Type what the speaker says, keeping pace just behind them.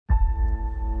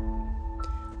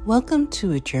Welcome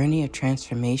to a journey of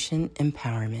transformation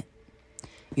empowerment.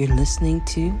 You're listening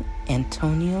to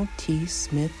Antonio T.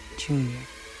 Smith Jr.,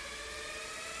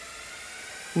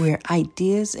 where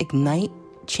ideas ignite,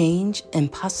 change,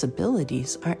 and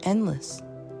possibilities are endless.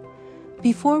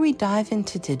 Before we dive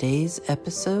into today's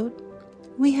episode,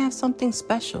 we have something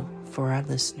special for our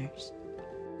listeners.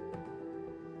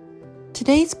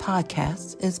 Today's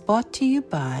podcast is brought to you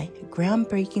by a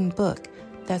groundbreaking book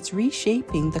that's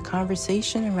reshaping the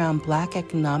conversation around Black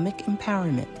economic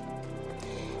empowerment.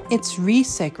 It's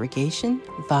Resegregation,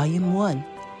 Volume 1,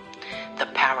 The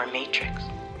Power Matrix,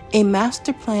 a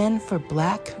master plan for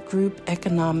Black group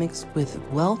economics with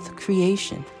wealth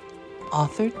creation,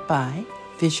 authored by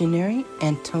visionary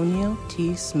Antonio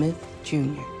T. Smith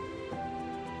Jr.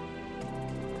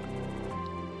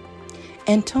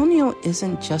 Antonio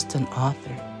isn't just an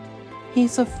author.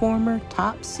 He's a former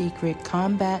top-secret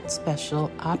combat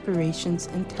special operations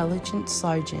intelligence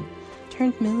sergeant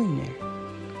turned millionaire.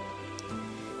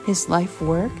 His life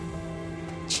work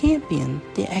championed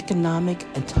the economic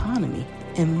autonomy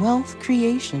and wealth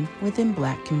creation within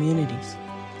Black communities.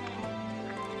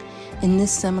 In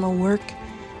this seminal work,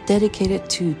 dedicated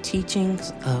to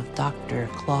teachings of Dr.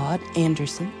 Claude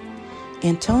Anderson,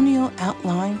 Antonio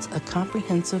outlines a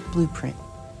comprehensive blueprint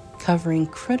covering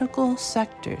critical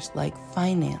sectors like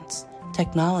finance,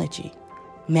 technology,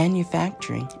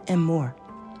 manufacturing, and more.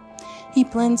 He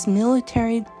blends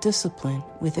military discipline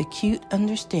with acute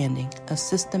understanding of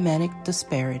systematic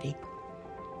disparity.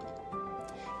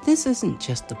 This isn't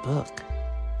just a book.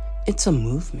 It's a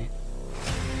movement,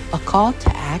 a call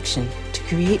to action to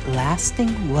create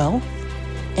lasting wealth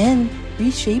and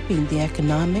reshaping the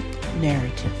economic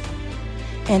narrative.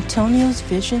 Antonio's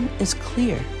vision is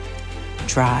clear.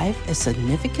 Drive a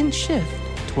significant shift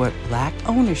toward Black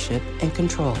ownership and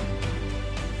control.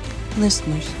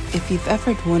 Listeners, if you've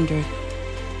ever wondered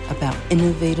about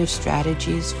innovative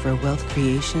strategies for wealth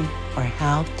creation or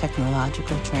how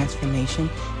technological transformation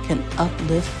can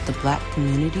uplift the Black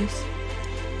communities,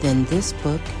 then this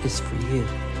book is for you.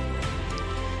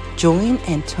 Join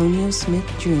Antonio Smith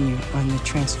Jr. on the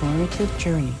transformative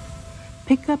journey.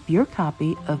 Pick up your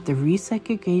copy of the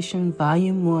Resegregation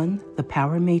Volume 1, The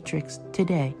Power Matrix,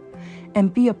 today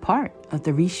and be a part of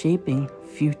the reshaping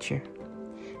future.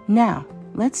 Now,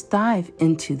 let's dive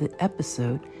into the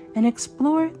episode and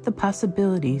explore the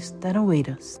possibilities that await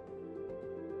us.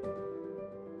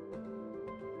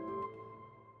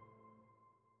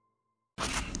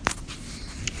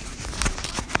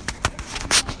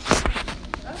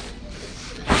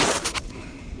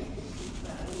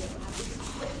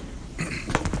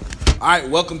 All right,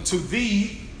 welcome to the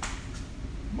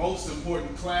most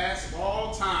important class of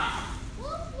all time.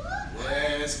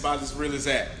 Yeah, it's about as real as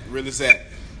that.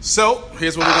 So,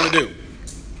 here's what we're going to do.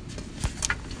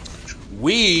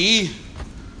 We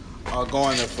are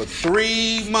going to, for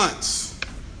 3 months,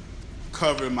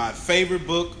 cover my favorite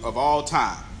book of all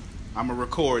time. I'm going to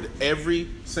record every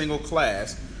single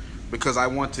class because I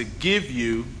want to give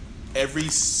you every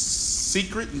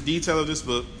secret and detail of this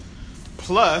book,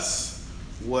 plus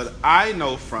what I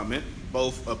know from it,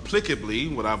 both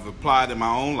applicably, what I've applied in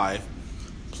my own life,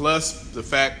 plus the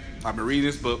fact I've been reading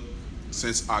this book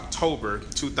since October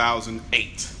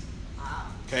 2008.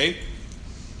 Okay?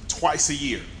 Twice a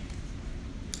year.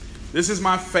 This is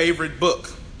my favorite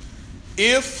book.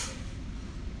 If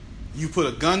you put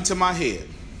a gun to my head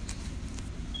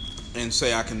and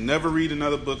say I can never read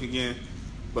another book again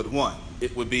but one,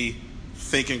 it would be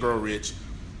Think and Grow Rich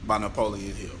by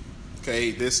Napoleon Hill.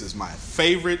 Okay, this is my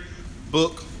favorite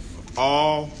book of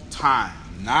all time.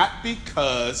 Not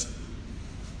because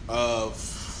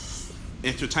of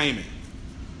entertainment,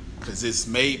 because it's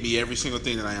made me every single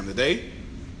thing that I am today.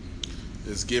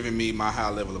 It's given me my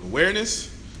high level of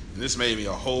awareness, and this made me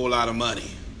a whole lot of money.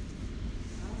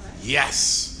 All right.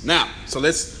 Yes. Now, so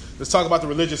let's talk about the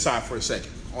religious side for a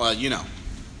second. Well,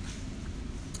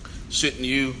 shouldn't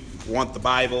you want the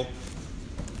Bible?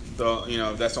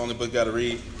 If that's the only book you got to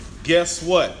read. Guess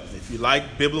what? If you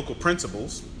like biblical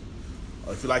principles,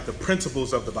 or if you like the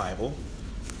principles of the Bible,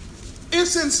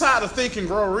 it's inside of Think and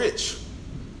Grow Rich.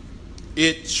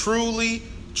 It truly,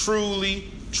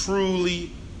 truly, truly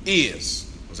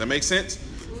is. Does that make sense?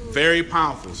 Very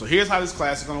powerful. So here's how this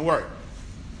class is going to work.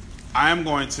 I am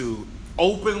going to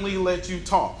openly let you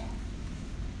talk.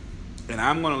 And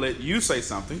I'm going to let you say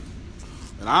something.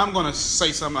 And I'm going to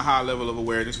say something at a high level of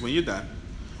awareness when you're done.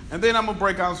 And then I'm going to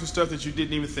break out some stuff that you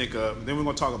didn't even think of. Then we're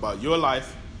going to talk about your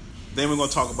life. Then we're going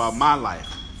to talk about my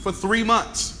life. For 3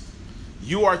 months,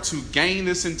 you are to gain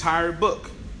this entire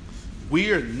book.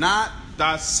 We are not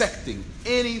dissecting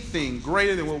anything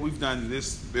greater than what we've done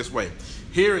this way.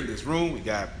 Here in this room, we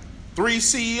got 3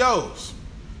 CEOs,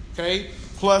 okay,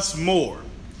 plus more.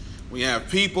 We have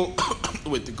people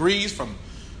with degrees from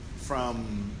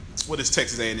what is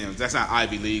Texas A&M? That's not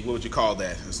Ivy League. What would you call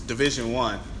that? It's Division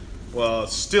I. Well,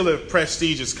 still a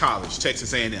prestigious college,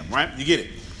 Texas A&M, right? You get it.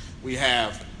 We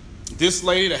have this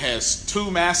lady that has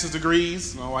 2 master's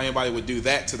degrees. I don't know why anybody would do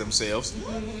that to themselves.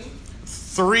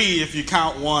 3 if you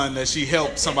count one that she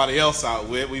helped somebody else out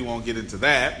with. We won't get into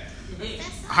that.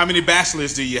 How many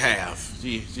bachelors do you have?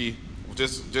 She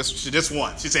just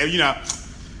one. She said,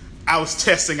 I was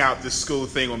testing out this school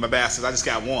thing with my bachelor's. I just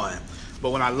got 1. But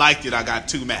when I liked it, I got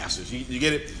 2 masters. You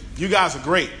get it? You guys are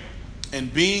great.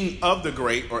 And being of the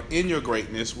great or in your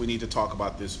greatness, we need to talk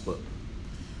about this book.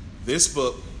 This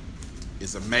book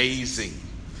is amazing.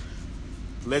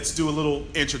 Let's do a little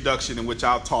introduction in which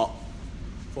I'll talk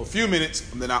for a few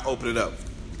minutes and then I'll open it up.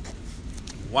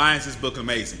 Why is this book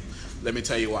amazing? Let me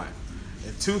tell you why.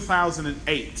 In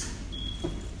 2008,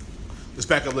 let's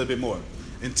back up a little bit more.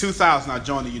 In 2000, I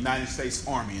joined the United States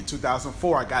Army. In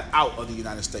 2004, I got out of the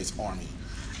United States Army.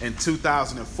 In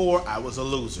 2004, I was a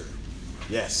loser.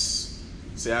 Yes.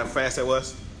 See how fast that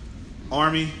was?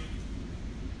 Army.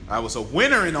 I was a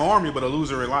winner in the Army, but a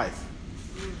loser in life.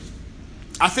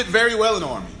 I fit very well in the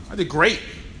Army. I did great.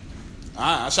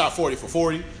 I shot 40 for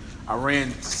 40. I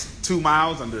ran 2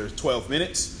 miles under 12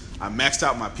 minutes. I maxed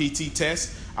out my PT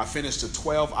test. I finished a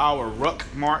 12-hour ruck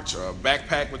march, or a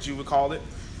backpack, what you would call it,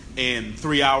 in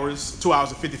 3 hours, 2 hours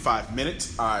and 55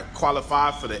 minutes. I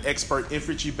qualified for the expert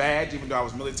infantry badge, even though I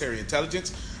was military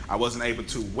intelligence. I wasn't able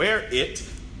to wear it,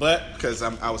 but because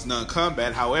I was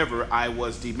non-combat. However, I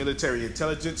was the military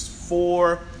intelligence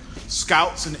for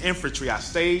scouts and infantry. I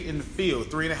stayed in the field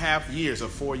 3.5 years or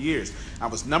 4 years. I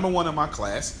was number 1 in my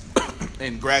class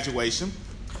in graduation.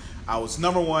 I was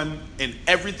number 1 in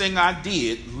everything I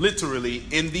did, literally,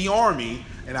 in the Army,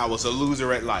 and I was a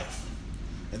loser at life.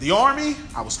 In the Army,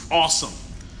 I was awesome.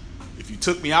 If you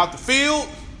took me out the field,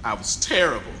 I was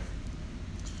terrible.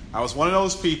 I was one of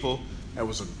those people that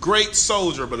was a great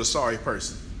soldier, but a sorry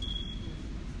person.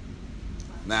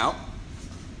 Now,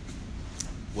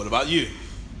 what about you?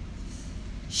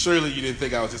 Surely you didn't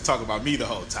think I was just talking about me the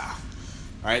whole time,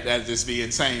 right? That'd just be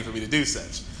insane for me to do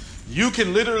such. You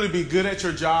can literally be good at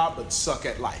your job, but suck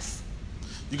at life.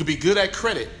 You can be good at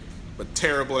credit, but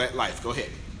terrible at life. Go ahead.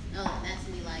 Oh, that's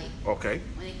me. Like, okay.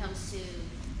 When it comes to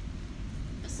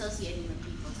associating with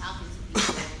people, talking to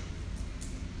people,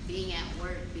 being at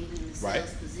work, being in the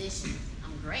sales position,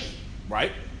 I'm great.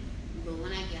 Right. But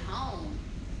when I get home,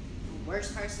 I'm the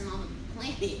worst person on the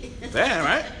planet. Damn,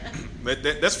 right?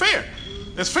 That's fair.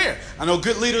 That's fair. I know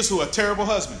good leaders who are terrible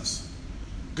husbands.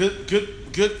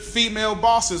 Good female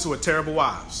bosses who are terrible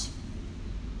wives.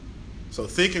 So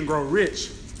Think and Grow Rich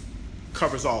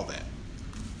covers all that.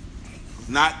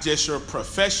 Not just your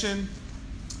profession,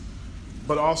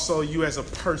 but also you as a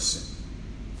person.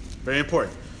 Very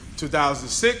important.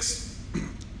 2006,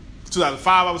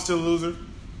 2005, I was still a loser.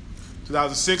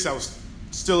 2006, I was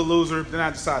still a loser. Then I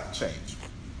decided to change.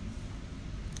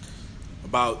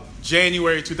 About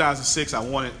January 2006, I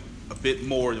wanted a bit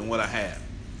more than what I had.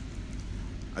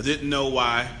 I didn't know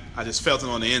why. I just felt it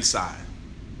on the inside.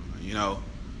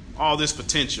 All this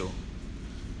potential,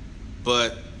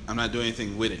 but I'm not doing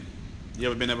anything with it. You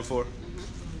ever been there before?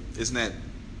 Mm-hmm. Isn't that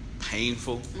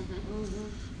painful?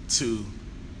 Mm-hmm. To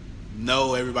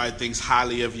know everybody thinks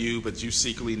highly of you, but you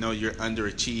secretly know you're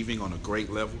underachieving on a great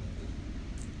level?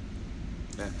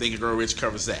 That Think and Grow Rich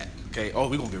covers that. Okay. Oh,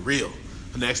 we're gonna get real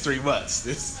for the next 3 months.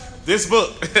 This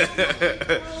book.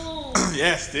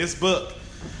 Yes, this book.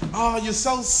 Oh, you're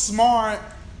so smart.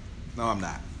 No, I'm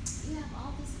not. You have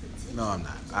all this potential. No, I'm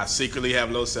not. I secretly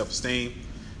have low self-esteem.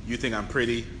 You think I'm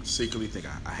pretty. Secretly think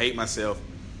I hate myself.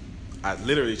 I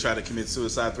literally tried to commit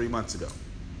suicide 3 months ago.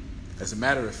 As a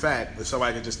matter of fact, if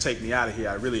somebody can just take me out of here,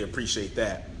 I really appreciate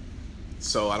that.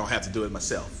 So I don't have to do it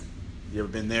myself. You ever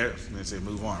been there? Let's say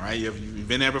move on, right? You've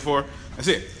been there before? That's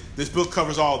it. This book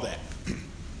covers all that.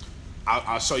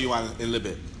 I'll show you in a little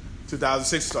bit.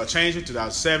 2006 started changing.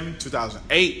 2007,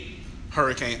 2008,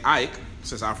 Hurricane Ike,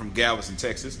 since I'm from Galveston,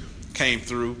 Texas, came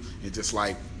through and just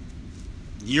like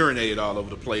urinated all over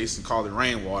the place and called it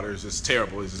rainwater. It's just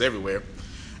terrible. It's just everywhere.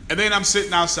 And then I'm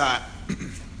sitting outside,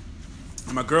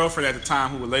 and my girlfriend at the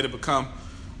time, who would later become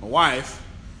my wife,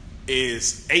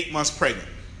 is 8 months pregnant.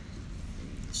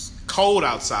 It's cold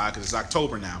outside because it's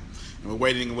October now, and we're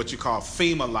waiting in what you call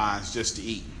FEMA lines just to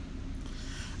eat.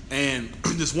 And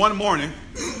this one morning,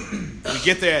 we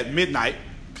get there at midnight,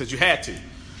 because you had to,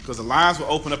 because the lines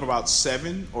will open up about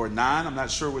 7 or 9. I'm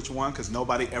not sure which one, because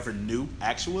nobody ever knew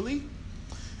actually.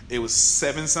 It was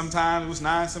 7 sometimes, it was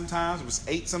 9 sometimes, it was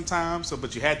 8 sometimes. So,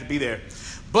 but you had to be there.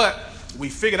 But we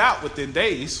figured out within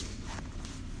days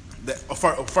that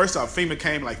first off, FEMA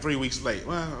came like 3 weeks late.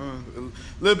 Well, a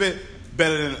little bit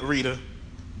better than Rita,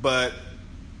 but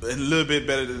a little bit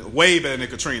way better than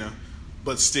Katrina,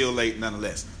 but still late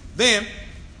nonetheless. Then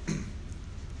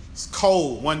it's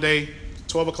cold one day,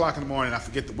 12 o'clock in the morning. I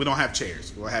forget that we don't have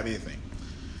chairs. We don't have anything.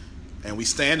 And we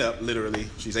stand up, literally.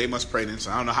 She's 8 months pregnant,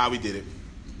 so I don't know how we did it.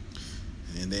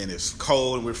 And then it's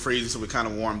cold and we're freezing, so we kind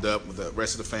of warmed up with the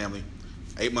rest of the family.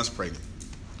 8 months pregnant.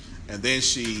 And then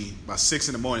by 6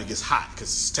 in the morning, it gets hot because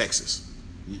it's Texas,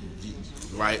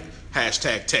 right?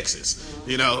 Hashtag Texas,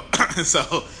 you know?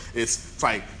 So it's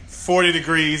like 40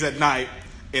 degrees at night,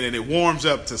 and then it warms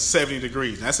up to 70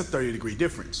 degrees. Now, that's a 30-degree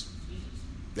difference.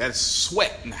 That is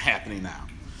sweat happening now.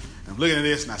 I'm looking at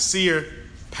this, and I see her,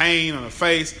 pain on her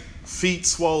face, feet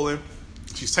swollen.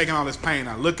 She's taking all this pain.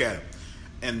 I look at her.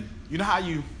 And you know how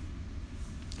you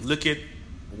look at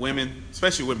women,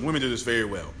 especially women do this very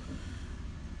well,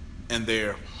 and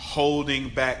they're holding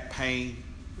back pain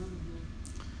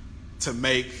to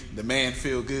make the man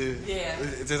feel good? Yeah.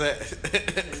 Does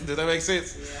that make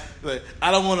sense? Yeah. Like,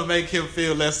 I don't want to make him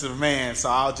feel less of a man, so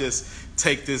I'll just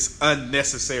take this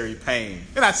unnecessary pain.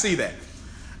 And I see that.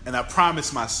 And I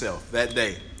promised myself that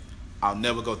day, I'll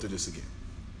never go through this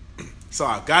again. So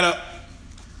I got up,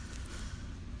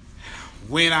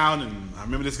 went out, and I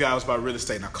remember this guy was about real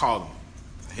estate, and I called him.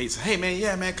 He said, "Hey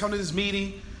man, come to this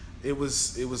meeting." It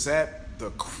was at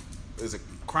is it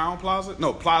Crown Plaza?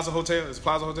 No, Plaza Hotel. Is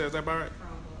Plaza Hotel? Is that about right?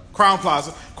 Crown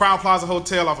Plaza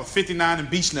Hotel off of 59 in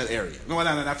Beechnut area. No,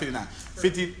 not 59.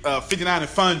 59 in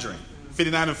Fundren.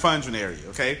 59 in Fundren area.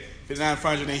 Okay, 59 in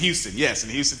Fundren in Houston. Yes, in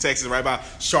Houston, Texas, right by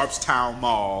Sharpstown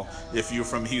Mall. If you're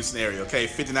from the Houston area, okay,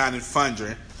 59 in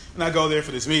Fundren, and I go there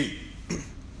for this meeting.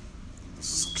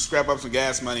 Scrap up some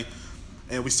gas money,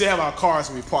 and we still have our cars,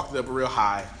 and we parked it up real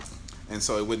high, and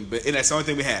so it wouldn't be, and that's the only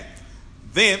thing we had.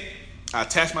 Then I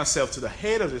attached myself to the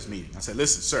head of this meeting. I said,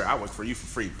 "Listen, sir, I work for you for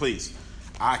free. Please,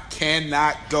 I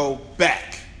cannot go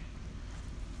back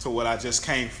to what I just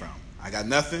came from. I got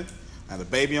nothing. I have a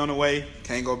baby on the way.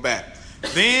 Can't go back."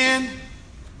 Then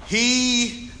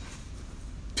he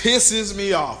pisses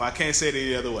me off. I can't say it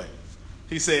any other way.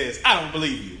 He says, "I don't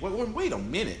believe you." Wait a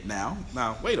minute now.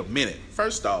 Now, wait a minute.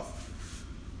 First off,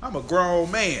 I'm a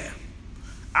grown man.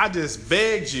 I just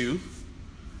begged you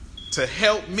to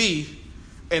help me,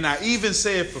 and I even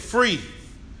said for free.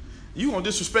 You gonna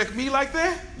disrespect me like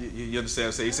that? You understand what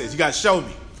I'm saying? He says, "You gotta show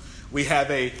me." We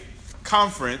have a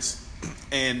conference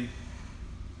in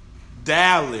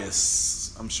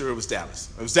Dallas. I'm sure it was Dallas.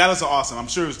 It was Dallas or Austin. I'm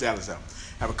sure it was Dallas.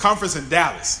 Have a conference in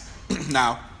Dallas.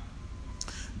 Now,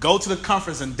 go to the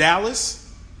conference in Dallas,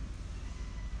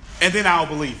 and then I'll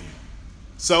believe you.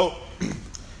 So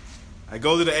I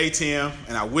go to the ATM,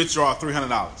 and I withdraw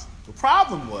 $300. The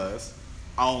problem was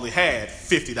I only had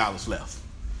 $50 left.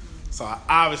 So I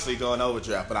obviously go in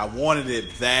overdraft, but I wanted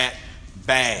it that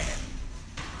bad.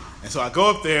 And so I go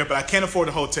up there, but I can't afford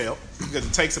the hotel because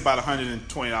it takes about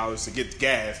 $120 to get the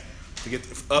gas, to get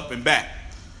up and back.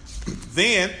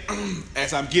 Then,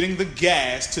 as I'm getting the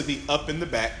gas to the up and the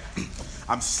back,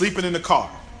 I'm sleeping in the car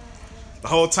the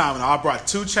whole time. And I brought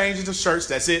 2 changes of shirts.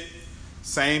 That's it.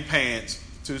 Same pants,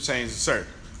 2 changes of shirt.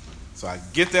 So I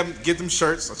get them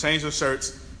shirts. I change those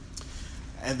shirts.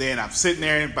 And then I'm sitting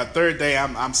there, and by the 3rd day,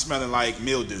 I'm smelling like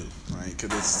mildew, right?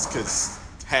 Because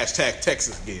hashtag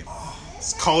Texas again.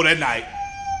 It's cold at night,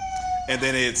 and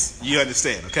then you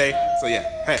understand, okay? So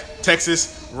yeah, hey,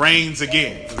 Texas rains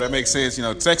again. Does that make sense? You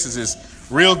know, Texas is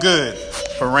real good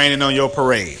for raining on your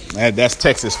parade. That's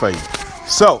Texas for you.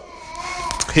 So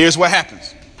here's what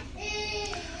happens.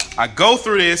 I go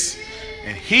through this,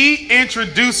 and he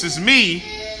introduces me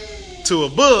to a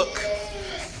book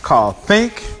called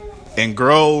Think and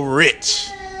Grow Rich.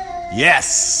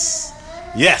 Yes.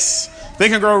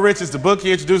 Think and Grow Rich is the book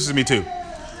he introduces me to.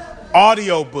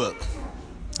 Audio book.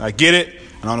 I get it,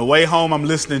 and on the way home, I'm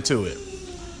listening to it.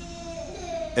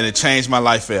 And it changed my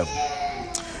life forever.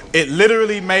 It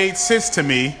literally made sense to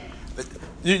me.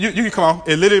 You come on.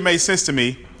 It literally made sense to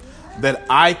me that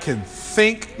I can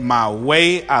think my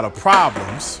way out of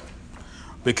problems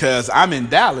because I'm in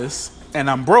Dallas and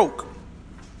I'm broke.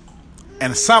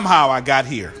 And somehow I got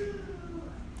here.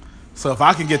 So if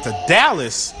I can get to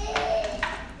Dallas,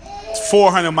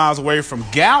 400 miles away from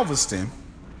Galveston,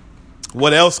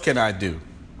 what else can I do?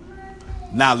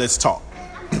 Now let's talk.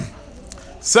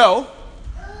 So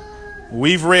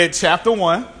we've read chapter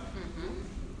 1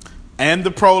 and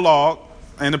the prologue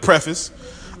and the preface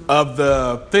of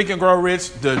the Think and Grow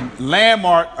Rich, the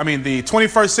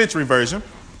 21st century version.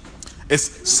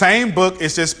 It's same book.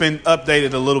 It's just been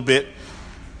updated a little bit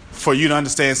for you to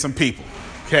understand some people.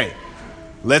 Okay,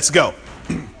 let's go.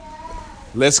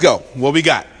 Let's go. What we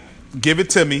got? Give it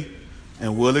to me,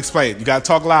 and we'll explain it. You got to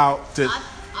talk loud.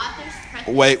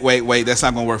 Wait. That's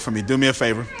not going to work for me. Do me a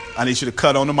favor. I need you to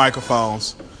cut on the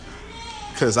microphones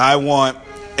because I want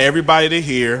everybody to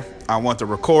hear. I want the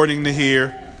recording to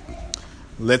hear.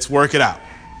 Let's work it out.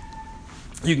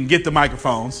 You can get the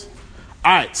microphones.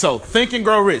 All right, so Think and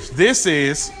Grow Rich. This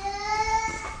is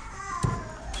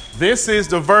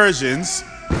the version's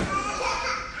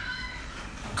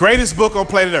greatest book on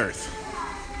planet Earth.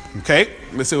 Okay,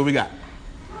 let's see what we got.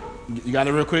 You got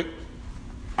it real quick?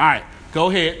 All right,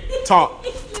 go ahead. Talk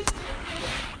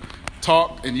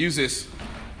and use this.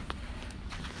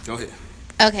 Go ahead.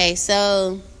 Okay,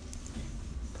 so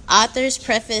author's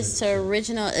preface to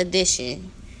original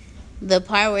edition. The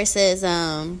part where it says,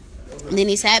 then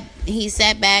he sat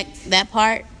back, that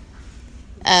part.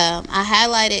 I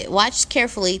highlighted, watched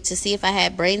carefully to see if I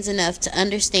had brains enough to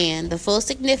understand the full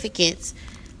significance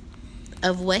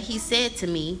of what he said to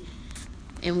me.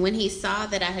 And when he saw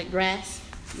that I had grasped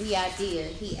the idea,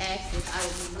 he asked if I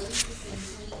would be willing to spend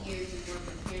 20 years of work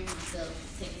preparing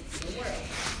myself to take it to the world.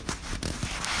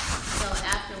 So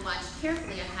after watched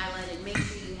carefully, I highlighted, make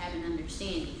sure you have an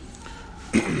understanding.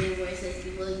 And then where it says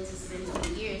be willing to spend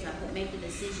 20 years, I put make the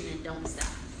decision and don't stop.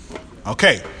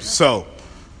 Okay, so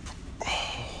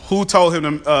who told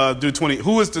him to do 20?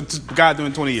 Who is the guy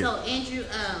doing 20 years? So Andrew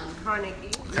Carnegie.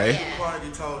 Okay. Yeah.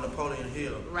 Carnegie told Napoleon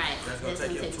Hill. Right. That's going to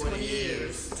take him 20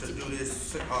 years to do this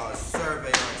survey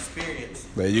or experience.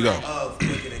 There you go. Of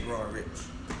Thinking and Growing Rich.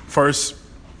 First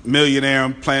millionaire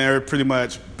on planet Earth, pretty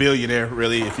much billionaire,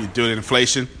 really, if you do it in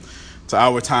inflation to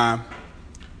our time.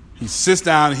 He sits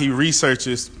down and he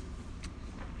researches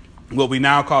what we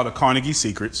now call the Carnegie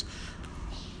Secrets,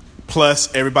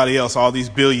 plus everybody else, all these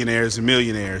billionaires and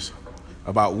millionaires,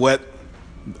 about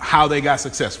how they got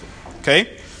successful.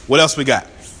 Okay? What else we got?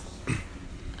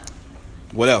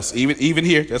 What else? Even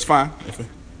here, that's fine.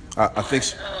 I think.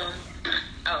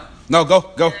 No, go.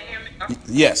 Can you hear me?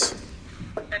 Yes.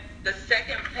 The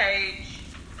second page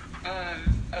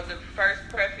of the first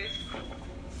preface,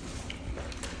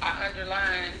 I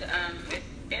underlined, it's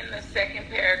in the second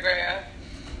paragraph,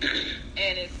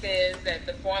 and it says that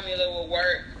the formula will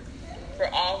work for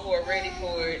all who are ready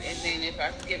for it. And then if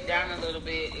I skip down a little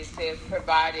bit, it says,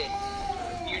 provided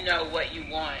you know what you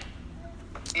want.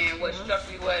 And what struck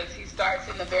me was he starts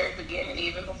in the very beginning,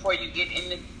 even before you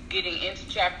getting into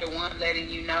chapter 1, letting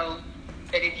you know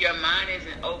that if your mind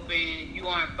isn't open, you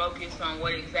aren't focused on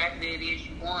what exactly it is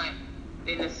you want,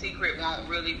 then the secret won't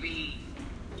really see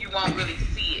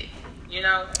it, you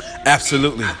know?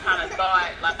 Absolutely. And I kind of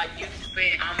thought, like you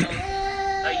spent almost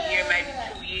a year, maybe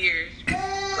 2 years,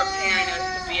 preparing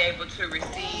us to be able to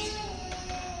receive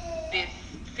this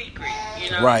secret,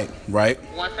 you know? Right.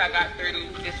 Once I got through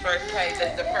this first page,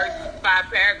 the first 5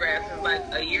 paragraphs, is like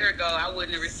a year ago, I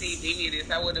wouldn't have received any of this.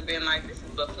 I would have been like, this is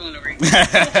buffoonery.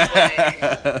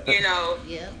 But, you know,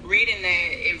 reading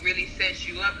that, it really sets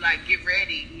you up, like, get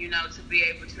ready, you know, to be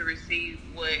able to receive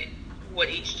what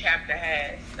each chapter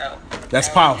has. So that's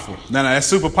powerful. No, that's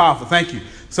super powerful. Thank you.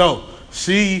 So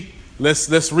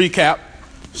let's recap.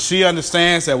 She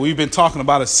understands that we've been talking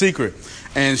about a secret,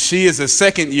 and she is a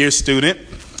second-year student,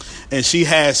 and she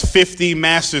has 50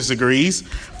 master's degrees,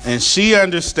 and she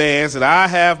understands that I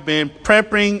have been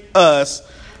prepping us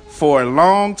for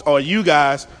you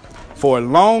guys for a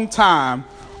long time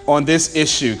on this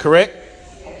issue, correct?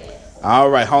 All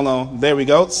right, hold on. There we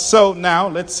go. So now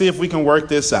let's see if we can work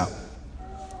this out.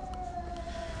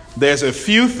 There's a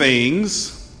few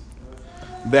things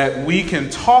that we can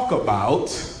talk about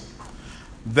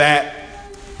that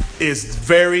is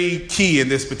very key in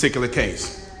this particular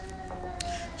case.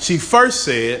 She first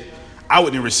said, I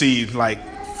wouldn't have received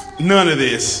none of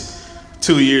this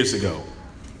 2 years ago.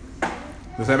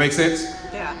 Does that make sense?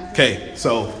 Yeah. Okay,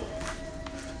 so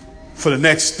for the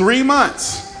next 3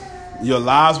 months, your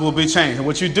lives will be changed. And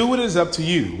what you do with it is up to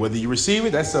you. Whether you receive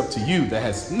it, that's up to you. That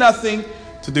has nothing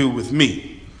to do with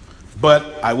me.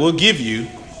 But I will give you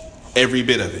every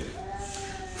bit of it.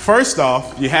 First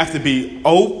off, you have to be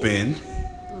open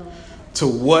to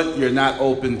what you're not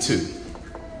open to.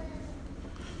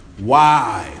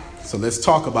 Why? So let's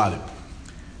talk about it.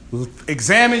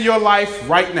 Examine your life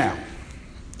right now.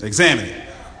 Examine it.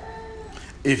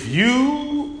 If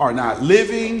you are not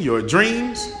living your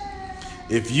dreams,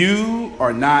 if you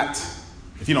don't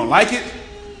like it,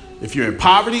 if you're in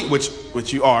poverty,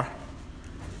 which you are,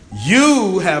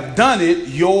 you have done it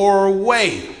your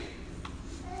way,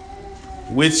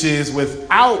 which is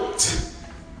without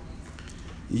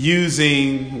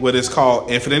using what is called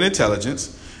infinite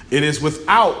intelligence. It is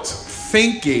without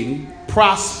thinking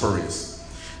prosperous.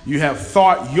 You have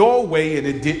thought your way and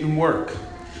it didn't work.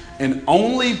 And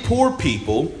only poor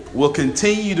people will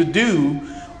continue to do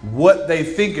what they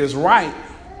think is right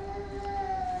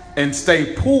and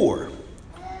stay poor.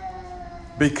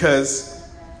 Because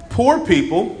poor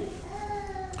people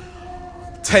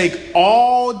take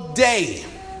all day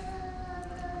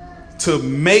to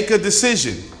make a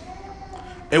decision.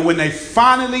 And when they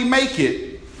finally make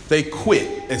it, they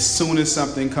quit as soon as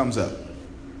something comes up.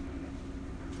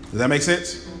 Does that make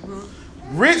sense?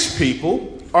 Mm-hmm. Rich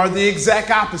people are the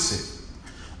exact opposite.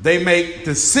 They make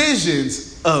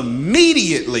decisions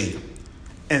immediately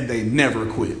and they never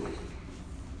quit.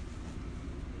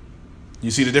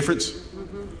 You see the difference?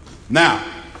 Mm-hmm. Now,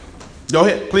 go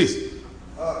ahead, please.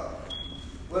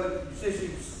 Well, since you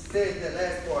said that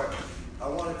last part, I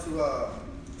wanted to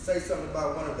say something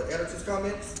about one of the editor's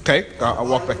comments. Okay, I'll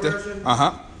walk back there. And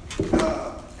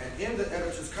in the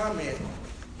editor's comment,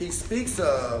 he speaks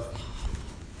of,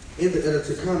 in the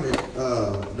editor's comment,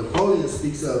 Napoleon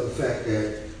speaks of the fact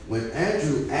that when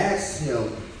Andrew asked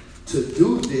him to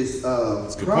do this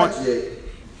project,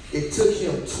 it took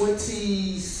him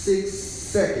 26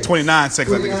 seconds. 29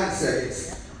 seconds, 29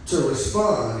 seconds to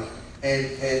respond. And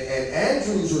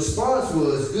Andrew's response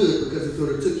was good because if it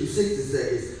would have took you 60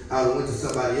 seconds, I would have went to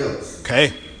somebody else.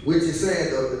 Okay. Which is saying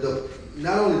the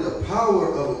not only the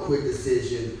power of a quick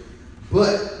decision,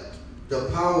 but the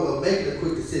power of making a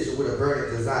quick decision with a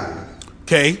burning desire.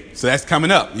 Okay, so that's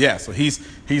coming up. Yeah, so he's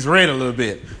read a little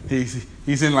bit.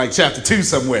 He's in like chapter 2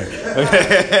 somewhere.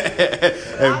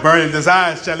 And burning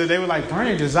desires, they were like,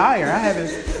 burning desire? I haven't.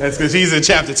 That's because he's in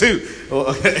chapter 2,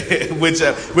 which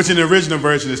in the original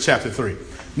version is chapter 3.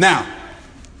 Now,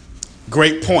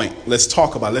 great point. Let's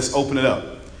talk about it. Let's open it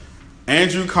up.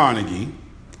 Andrew Carnegie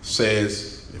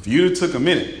says, if you took a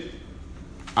minute,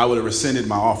 I would have rescinded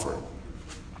my offer.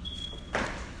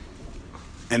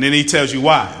 And then he tells you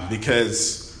why.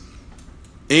 Because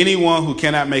anyone who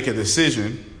cannot make a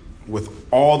decision with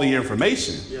all the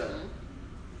information,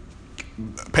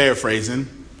 paraphrasing,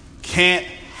 can't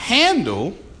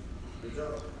handle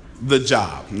the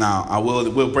job. Now,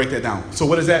 we'll break that down. So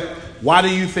what is that? Why do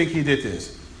you think he did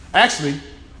this? Actually,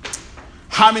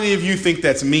 how many of you think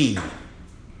that's mean?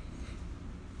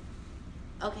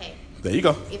 Okay. There you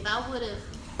go. If I would have,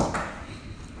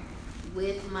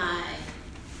 with my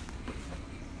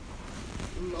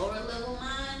lower level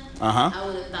mind, I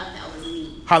would have thought that was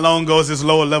me. How long ago is this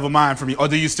lower level mind from you? Or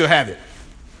do you still have it?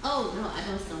 Oh, no, I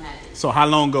don't still have it. So how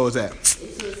long ago is that?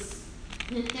 It was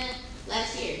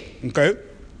last year. Okay.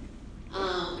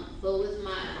 But with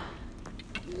my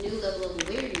new level of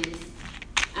awareness,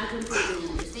 I completely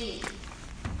understand.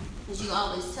 Because you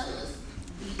always tell us,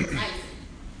 be decisive.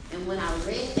 And when I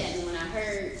read that and when I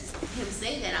heard him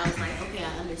say that, I was like, okay,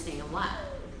 I understand why.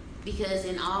 Because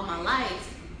in all my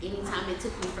life, anytime it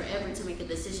took me forever to make a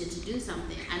decision to do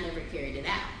something, I never carried it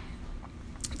out.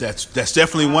 That's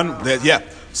definitely one. Yeah.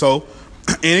 So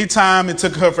anytime it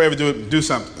took her forever to do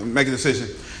something, make a decision,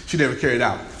 she never carried it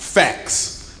out.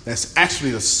 Facts. That's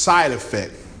actually the side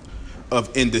effect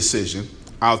of indecision.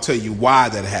 I'll tell you why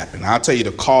that happened. I'll tell you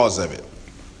the cause of it.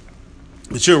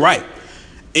 But you're right.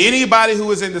 Anybody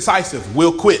who is indecisive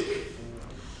will quit.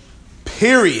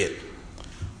 Period.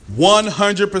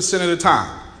 100% of the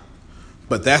time.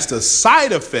 But that's the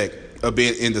side effect of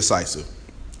being indecisive.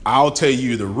 I'll tell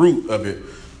you the root of it.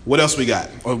 What else we got?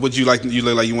 Or would you like? You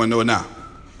look like you want to know it now.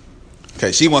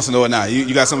 Okay, she wants to know it now.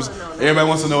 You got something? Everybody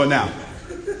wants to know it now.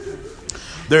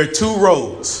 There are 2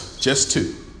 roads, just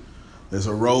 2. There's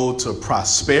a road to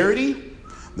prosperity.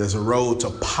 There's a road to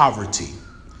poverty.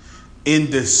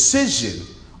 Indecision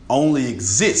only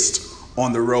exists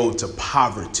on the road to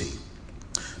poverty.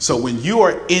 So when you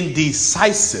are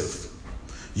indecisive,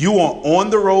 you are on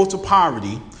the road to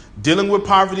poverty, dealing with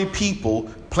poverty people,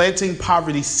 planting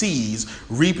poverty seeds,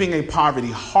 reaping a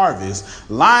poverty harvest,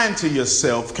 lying to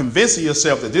yourself, convincing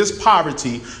yourself that this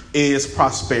poverty is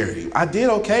prosperity. I did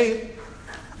okay.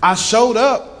 I showed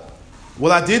up.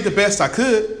 Well, I did the best I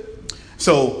could.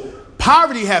 So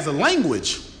poverty has a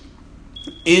language.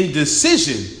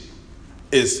 Indecision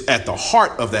is at the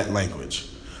heart of that language.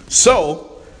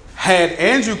 So had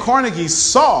Andrew Carnegie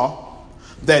saw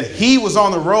that he was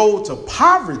on the road to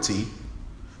poverty,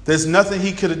 there's nothing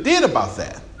he could have did about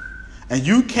that. And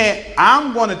you can't,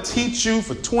 I'm going to teach you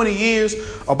for 20 years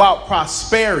about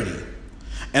prosperity.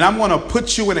 And I'm going to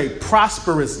put you in a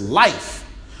prosperous life.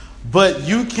 But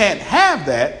you can't have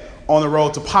that on the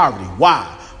road to poverty.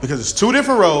 Why? Because it's 2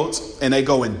 different roads and they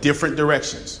go in different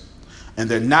directions. And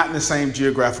they're not in the same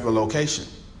geographical location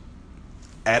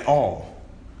at all.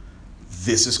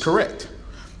 this is correct.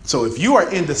 So if you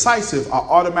are indecisive, I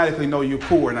automatically know you're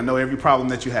poor and I know every problem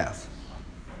that you have.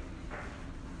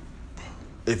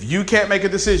 If you can't make a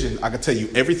decision, I can tell you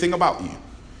everything about you.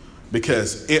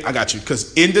 Because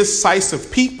Because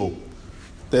indecisive people,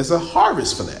 there's a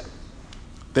harvest for that.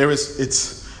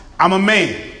 I'm a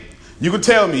man. You can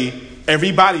tell me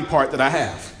every body part that I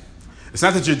have. It's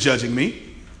not that you're judging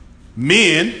me.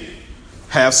 Men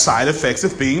have side effects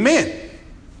of being men.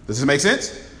 Does this make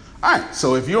sense? All right.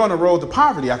 So if you're on the road to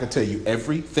poverty, I can tell you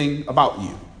everything about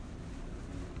you.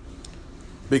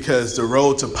 Because the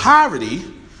road to poverty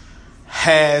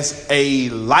has a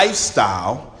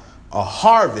lifestyle, a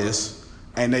harvest,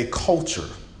 and a culture.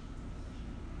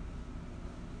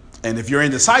 And if you're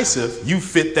indecisive, you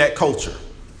fit that culture.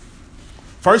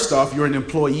 First off, you're an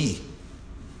employee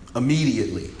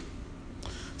immediately.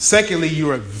 Secondly,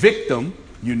 you're a victim.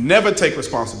 You never take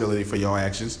responsibility for your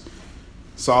actions.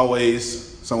 It's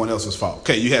always someone else's fault.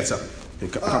 Okay, you had something.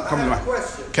 Okay, come to I my have a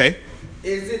question. Okay.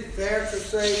 Is it fair to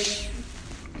say,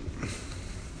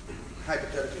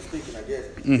 hypothetically speaking, I guess,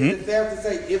 is it fair to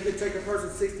say if it takes a person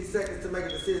 60 seconds to make a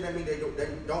decision, that means they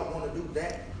don't want to do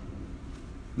that?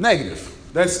 Negative.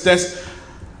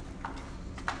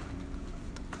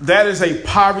 That is a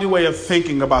poverty way of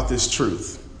thinking about this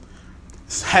truth.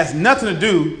 It has nothing to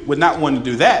do with not wanting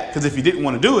to do that, because if you didn't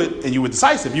want to do it and you were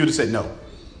decisive, you would have said no.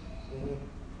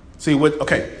 See what?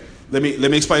 Okay, let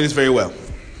me explain this very well.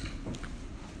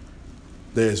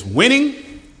 There's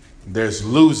winning, there's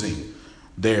losing,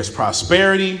 there's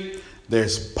prosperity,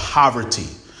 there's poverty.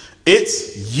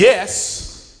 It's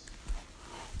yes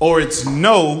or it's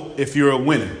no if you're a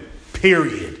winner.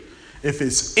 Period. If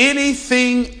it's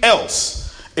anything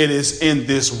else, it is in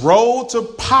this road to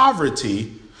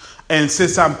poverty. And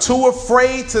since I'm too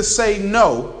afraid to say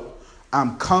no,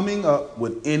 I'm coming up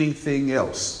with anything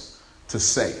else to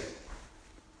say.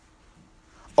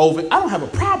 I don't have a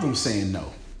problem saying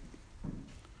no.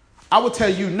 I will tell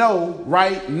you no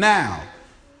right now.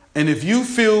 And if you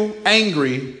feel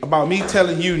angry about me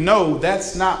telling you no,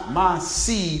 that's not my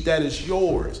seed, that is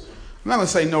yours. I'm not going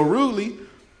to say no rudely,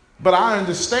 but I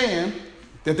understand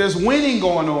that there's winning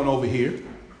going on over here.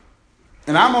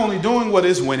 And I'm only doing what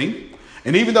is winning.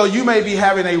 And even though you may be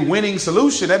having a winning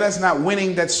solution, that's not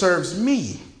winning that serves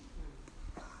me.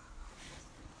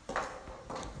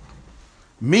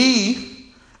 Me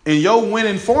and your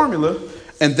winning formula,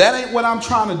 and that ain't what I'm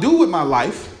trying to do with my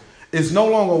life, is no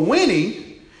longer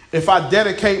winning if I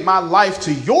dedicate my life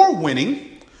to your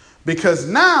winning, because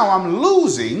now I'm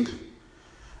losing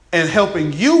and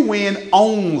helping you win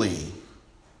only.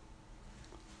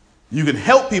 You can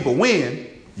help people win,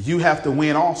 you have to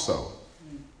win also.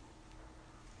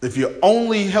 If you're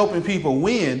only helping people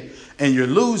win and you're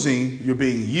losing, you're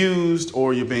being used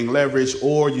or you're being leveraged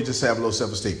or you just have low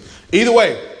self-esteem. Either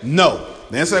way, no.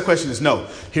 The answer to that question is no.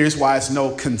 Here's why it's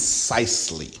no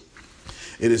concisely.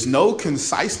 It is no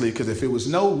concisely because if it was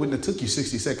no, it wouldn't have took you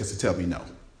 60 seconds to tell me no.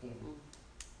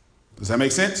 Does that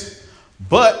make sense?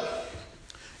 But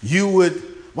you would,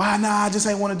 I just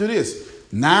ain't want to do this.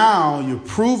 Now you're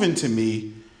proving to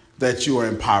me that you are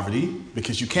in poverty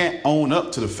because you can't own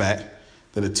up to the fact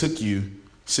that it took you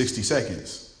 60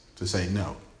 seconds to say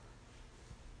no.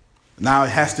 Now it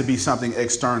has to be something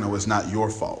external. It's not your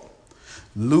fault.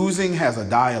 Losing has a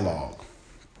dialogue.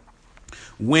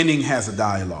 Winning has a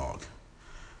dialogue.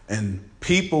 And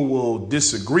people will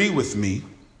disagree with me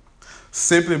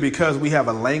simply because we have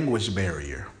a language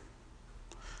barrier.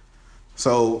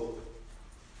 So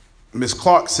Ms.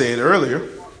 Clark said earlier,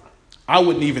 I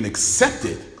wouldn't even accept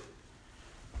it,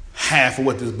 half of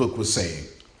what this book was saying,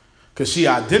 because she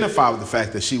identified with the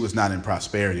fact that she was not in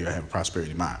prosperity or have a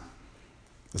prosperity mind.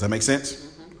 Does that make sense?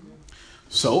 Mm-hmm.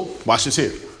 So watch this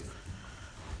here.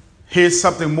 Here's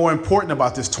something more important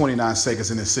about this 29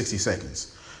 seconds and this 60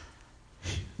 seconds.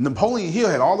 Napoleon Hill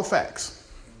had all the facts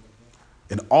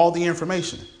and all the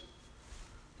information.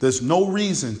 There's no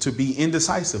reason to be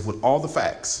indecisive with all the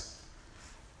facts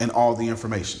and all the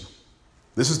information.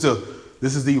 This is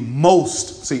the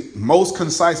most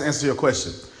concise answer to your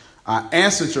question. I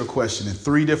answered your question in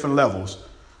 3 different levels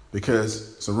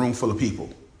because it's a room full of people.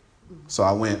 So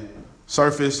I went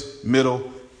surface,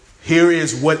 middle. Here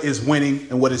is what is winning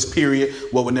and what is period,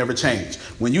 what will never change.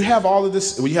 When you have all of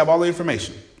this, when you have all the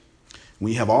information,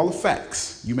 when you have all the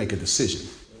facts, you make a decision.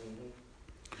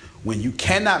 When you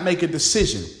cannot make a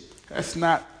decision, that's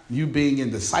not you being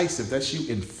indecisive, that's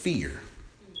you in fear.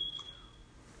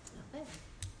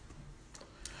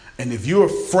 And if you're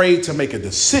afraid to make a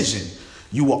decision,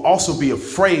 you will also be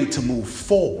afraid to move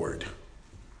forward.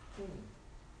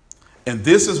 And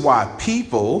this is why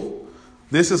people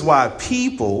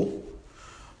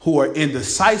who are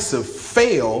indecisive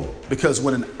fail because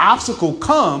when an obstacle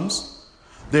comes,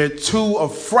 they're too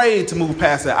afraid to move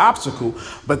past that obstacle.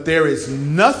 But there is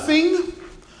nothing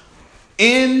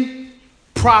in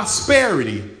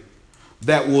prosperity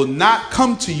that will not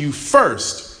come to you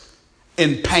first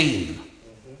in pain.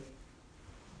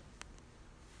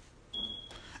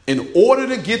 In order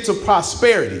to get to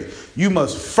prosperity, you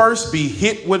must first be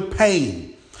hit with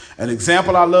pain. An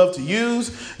example I love to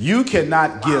use, you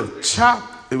cannot give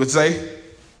it would say?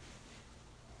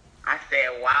 I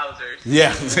said wowzers.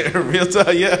 Yeah, real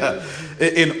tough, yeah.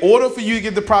 In order for you to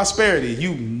get to prosperity,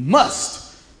 you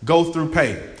must go through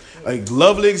pain. A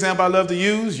lovely example I love to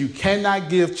use, you cannot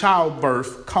give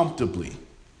childbirth comfortably.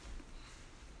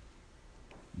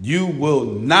 You will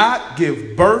not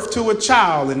give birth to a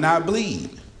child and not bleed.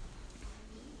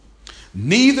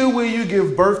 Neither will you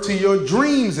give birth to your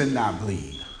dreams and not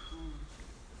bleed.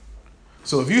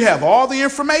 So if you have all the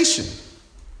information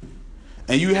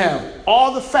and you have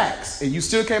all the facts and you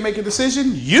still can't make a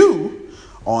decision, you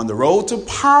are on the road to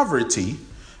poverty,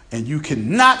 and you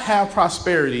cannot have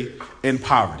prosperity in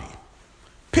poverty.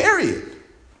 Period.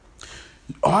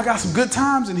 Oh, I got some good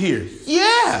times in here.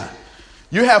 Yeah.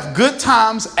 You have good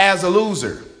times as a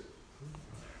loser,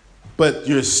 but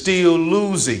you're still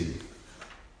losing.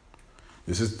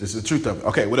 This is the truth of it.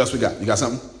 Okay, what else we got? You got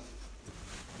something?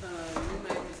 You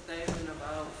make a statement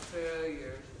about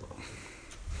failure.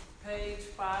 Page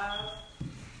 5.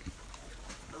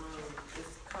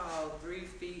 It's called 3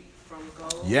 Feet from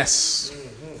Goal. Yes.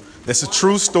 That's a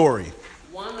true story.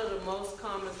 One of the most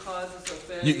common causes of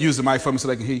failure. Use the mic for me so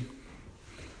they can hear you.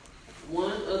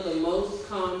 One of the most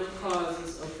common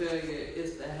causes of failure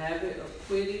is the habit of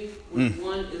quitting when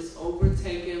one is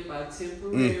overtaken by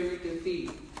temporary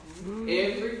defeat.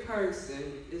 Every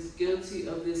person is guilty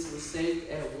of this mistake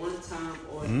at one time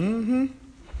or another.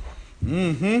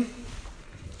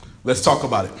 Let's talk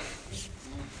about it.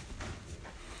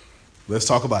 Let's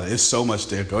talk about it. It's so much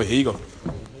there. Go ahead. Here you go.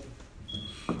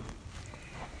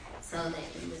 So that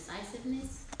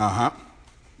indecisiveness,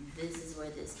 this is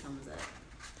where this comes up.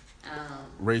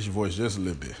 Raise your voice just a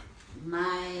little bit.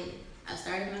 I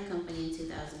started my company in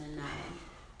 2009.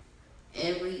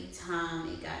 Every time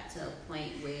it got to a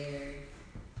point where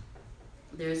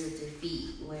there's a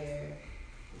defeat, where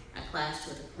I clashed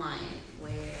with a client,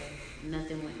 where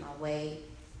nothing went my way,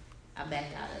 I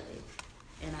backed out of it.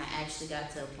 And I actually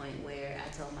got to a point where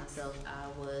I told myself I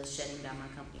was shutting down my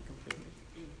company completely.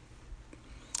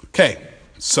 Okay,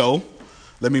 so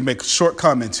let me make short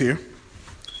comments here.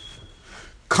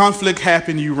 Conflict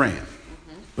happened, you ran.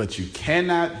 But you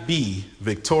cannot be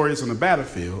victorious on the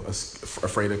battlefield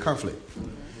afraid of conflict.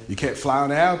 You can't fly on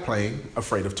an airplane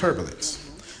afraid of turbulence.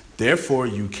 Therefore,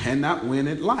 you cannot win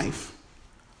at life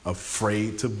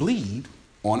afraid to bleed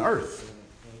on earth.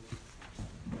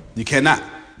 You cannot.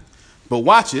 But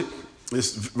watch it.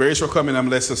 It's very short comment. I'm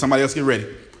going to let somebody else get ready.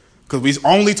 Because we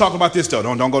only talk about this, though.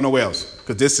 Don't go nowhere else.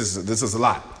 Because this is a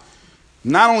lot.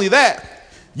 Not only that,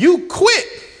 you quit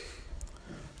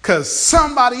because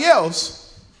somebody else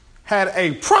had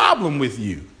a problem with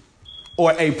you,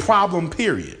 or a problem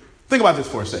period. Think about this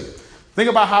for a second. Think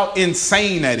about how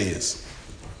insane that is.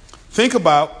 Think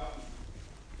about,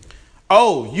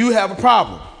 oh, you have a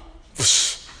problem.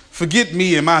 Forget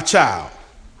me and my child.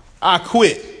 I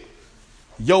quit.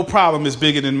 Your problem is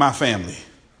bigger than my family.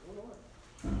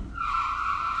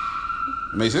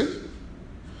 Make sense?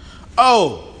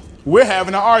 Oh, we're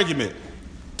having an argument.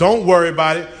 Don't worry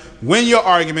about it. Win your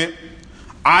argument.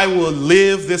 I will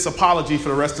live this apology for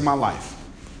the rest of my life.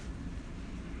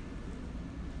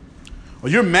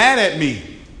 Well, you're mad at me.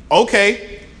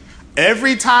 Okay.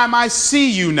 Every time I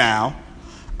see you now,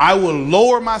 I will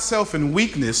lower myself in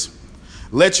weakness,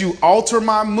 let you alter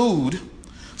my mood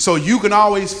so you can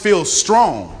always feel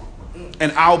strong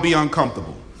and I'll be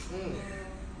uncomfortable.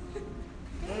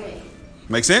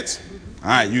 Make sense? All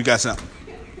right, you got something.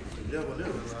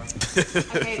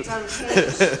 Okay, it's on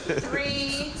page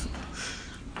 3.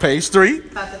 Page 3.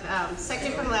 About the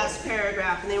second from last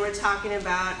paragraph, and they were talking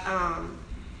about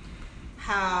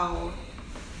how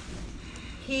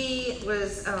he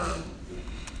was.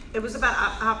 It was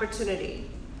about opportunity,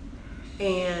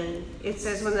 and it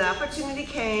says when the opportunity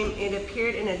came, it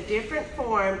appeared in a different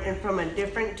form and from a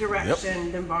different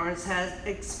direction than Barnes has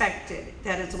expected.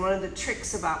 That is one of the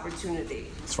tricks of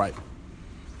opportunity. That's right.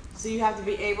 So you have to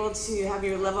be able to have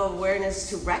your level of awareness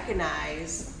to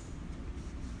recognize,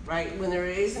 right, when there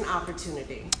is an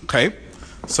opportunity. Okay.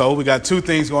 So we got two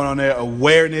things going on there: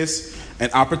 awareness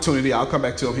and opportunity. I'll come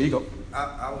back to them. Here you go.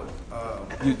 I would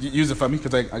Use it for me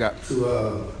because I got.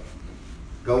 to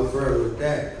go further with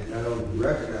that, and not only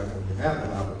recognize when you have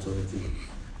an opportunity,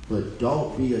 but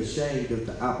don't be ashamed if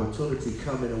the opportunity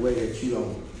come in a way that you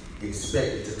don't expect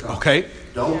it to come. Okay.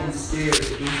 Don't be scared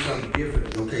to do something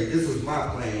different. Okay, this was my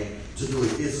plan to do it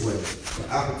this way.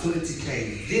 The opportunity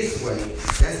came this way.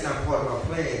 That's not part of our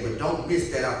plan, but don't miss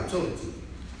that opportunity.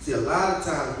 See, a lot of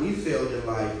times we failed in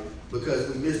life because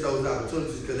we missed those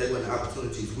opportunities because they weren't the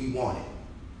opportunities we wanted.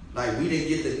 Like, we didn't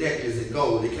get the necklace in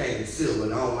gold, it came in silver,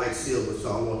 and I don't like silver,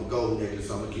 so I want the gold necklace,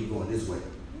 so I'm going to keep going this way.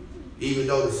 Even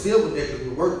though the silver necklace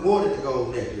would work more than the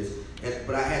gold necklace,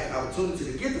 but I had the opportunity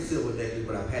to get the silver necklace,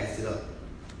 but I passed it up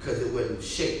because it wasn't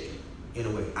shaped in a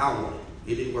way I wanted.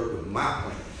 It didn't work with my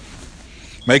plan.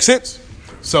 Makes sense?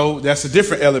 So that's a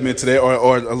different element to that,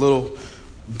 or a little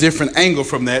different angle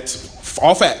from that.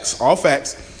 All facts.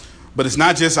 But it's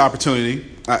not just opportunity.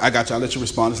 I got you. I'll let you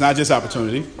respond. It's not just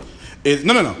opportunity.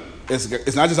 No.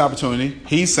 It's not just opportunity.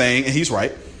 He's saying, and he's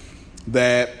right,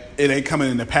 that it ain't coming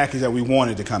in the package that we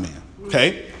wanted to come in.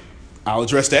 Okay? I'll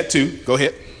address that too. Go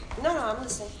ahead. No, I'm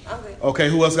listening. I'm good. Okay,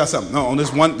 who else got something? No, on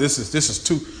this one, this is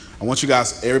two. I want you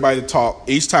guys, everybody to talk.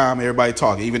 Each time, everybody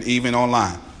talk, even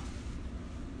online.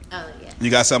 Oh, yeah. You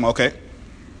got something? Okay.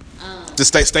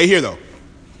 Just stay here, though.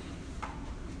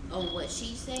 Oh, what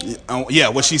she said? Yeah,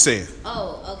 what she said.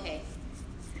 Oh, okay.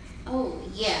 Oh,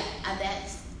 yeah.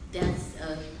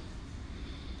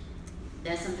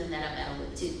 That's something that I battle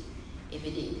with too. If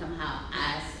it didn't come how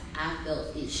I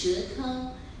felt it should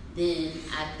come, then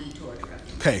I'd be tortured.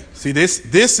 Okay. See, this.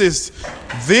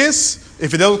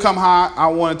 If it doesn't come how I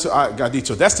wanted to, I got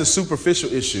detailed. That's the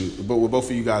superficial issue. But what both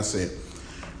of you guys said,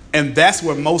 and that's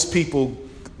where most people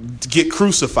get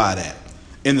crucified at,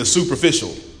 in the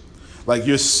superficial. Like,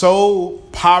 you're so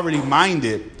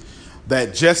poverty-minded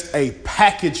that just a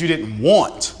package you didn't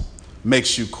want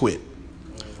makes you quit.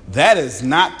 That is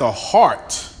not the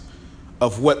heart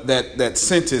of what that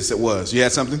sentence it was. You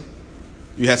had something?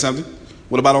 You had something?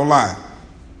 What about online?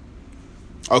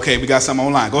 Okay, we got something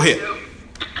online. Go ahead.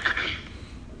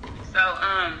 So,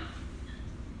 I'm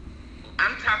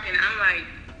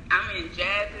in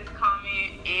Jazz's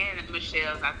comment and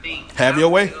Michelle's, I think. Have your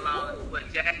way. What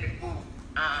Jazz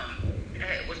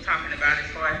was talking about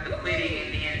as far as the quitting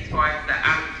and then as far as the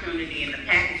opportunity and the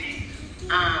packaging.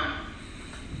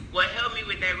 What helped me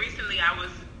with that recently, I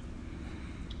was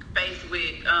faced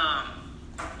with,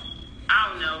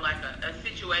 a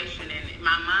situation, and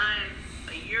my mind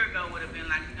a year ago would have been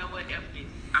like, you know what, F this,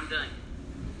 I'm done.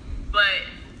 But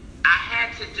I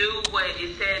had to do what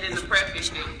it said in the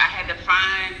preface. I had to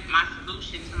find my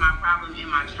solution to my problem in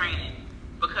my training,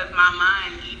 because my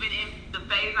mind, even in the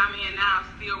phase I'm in now,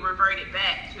 still reverted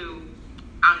back to,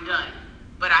 I'm done.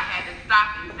 But I had to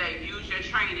stop and say, use your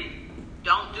training.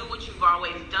 Don't do what you've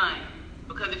always done,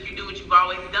 because if you do what you've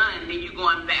always done, then you're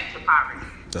going back to poverty.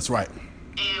 That's right.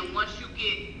 And once you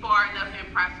get far enough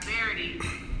in prosperity,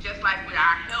 just like with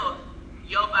our health,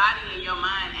 your body and your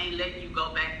mind ain't letting you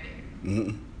go back there.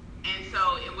 Mm-hmm. And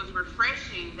so it was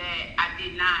refreshing that I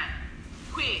did not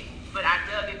quit, but I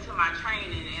dug into my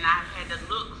training and I had to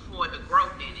look for the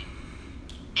growth in it.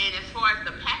 And as far as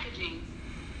the packaging,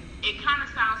 it kind of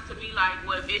sounds to me like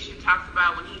what Bishop talks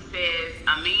about when he says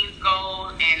a means goal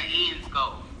and an ends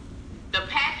goal. The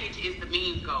package is the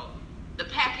means goal. The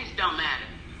package don't matter.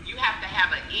 You have to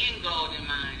have an end goal in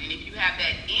mind. And if you have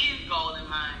that end goal in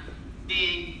mind,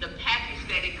 then the package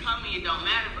that it come in don't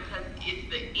matter, because it's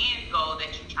the end goal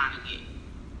that you're trying to get.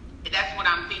 That's what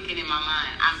I'm thinking in my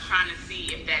mind. I'm trying to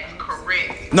see if that's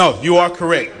correct. No, you are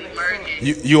correct.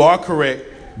 You are correct.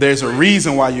 There's a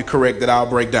reason why you're correct that I'll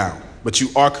break down. But you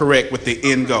are correct with the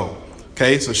end goal.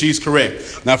 Okay, so she's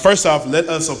correct. Now, first off, let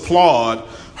us applaud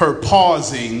her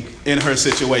pausing in her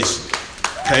situation.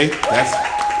 Okay, that's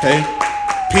okay.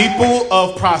 People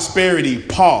of prosperity,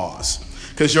 pause,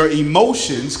 because your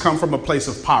emotions come from a place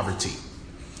of poverty.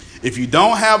 If you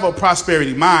don't have a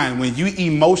prosperity mind, when you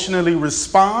emotionally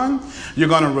respond, you're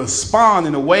going to respond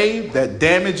in a way that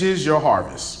damages your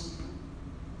harvest.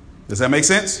 Does that make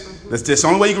sense? That's the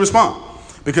only way you can respond,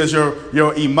 because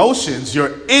your emotions,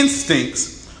 your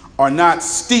instincts are not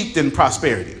steeped in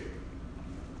prosperity.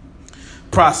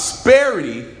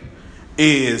 Prosperity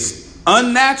is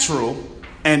unnatural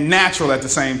and natural at the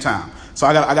same time. So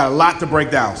I got a lot to break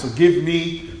down. So give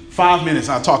me 5 minutes.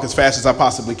 I'll talk as fast as I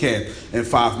possibly can in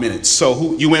 5 minutes. So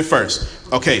who you went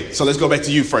first? Okay, so let's go back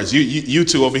to you first. You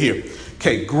two over here.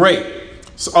 Okay, great.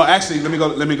 So, actually,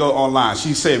 let me go online.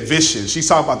 She said vision. She's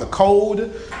talking about the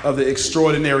Code of the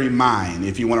Extraordinary Mind,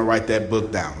 if you want to write that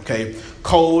book down, okay?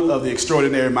 Code of the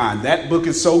Extraordinary Mind. That book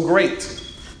is so great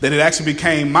that it actually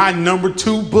became my number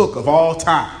 2 book of all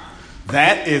time.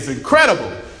 That is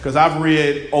incredible, because I've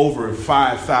read over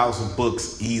 5,000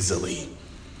 books easily.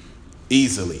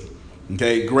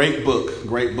 Okay, great book,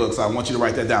 great book. So I want you to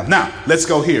write that down. Now, let's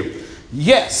go here.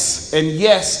 Yes, and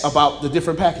yes about the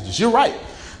different packages. You're right,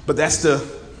 but that's the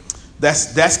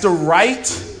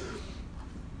right.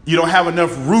 You don't have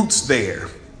enough roots there,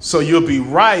 so you'll be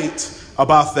right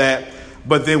about that.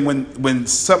 But then when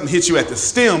something hits you at the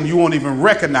stem, you won't even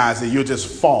recognize it. You'll just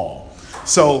fall.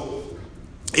 So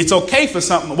it's okay for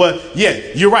something. Well,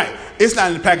 yeah, you're right. It's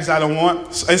not in the package I don't want.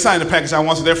 It's not in the package I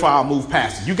want, so therefore I'll move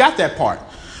past it. You got that part.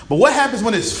 But what happens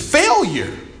when it's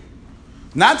failure?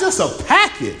 Not just a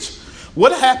package.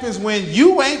 What happens when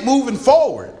you ain't moving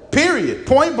forward? Period.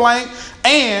 Point blank.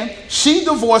 And she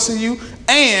divorcing you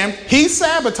and he's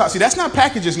sabotaging. See, that's not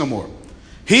packages no more.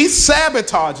 He's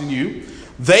sabotaging you.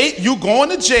 You going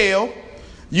to jail.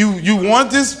 You want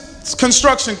this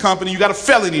construction company. You got a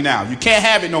felony now. You can't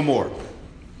have it no more.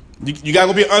 You got to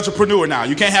go be an entrepreneur now.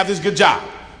 You can't have this good job.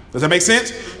 Does that make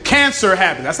sense? Cancer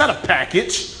happens. That's not a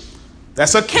package.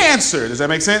 That's a cancer. Does that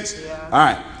make sense? Yeah. All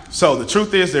right. So the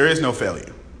truth is there is no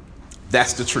failure.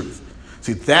 That's the truth.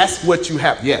 See, that's what you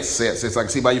have. Yes, it's like I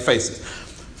see by your faces.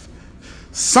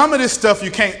 Some of this stuff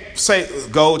you can't say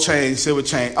gold chain, silver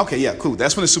chain. Okay, yeah, cool.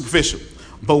 That's when it's superficial.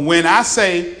 But when I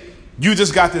say you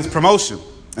just got this promotion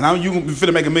and you're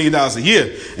finna make $1 million a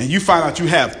year and you find out you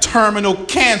have terminal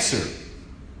cancer,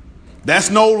 that's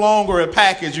no longer a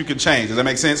package you can change. Does that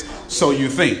make sense? So you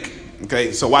think.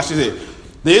 Okay, so watch this here.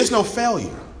 There is no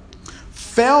failure.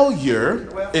 Failure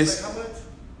is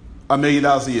 $1 million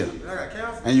a year.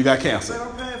 And you got cancer.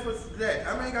 I'm paying for that.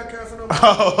 I ain't got cancer no more.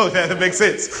 Oh, okay, that makes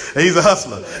sense. He's a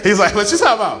hustler. He's like, what you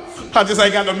talking about? I just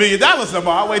ain't got no $1 million no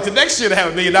more. I'll wait till next year to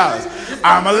have $1 million.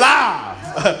 I'm alive.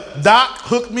 Doc,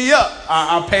 hook me up.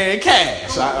 I'm paying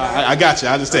cash. I got you.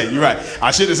 I understand. You're right.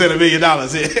 I should have said $1 million.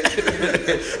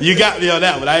 You got me on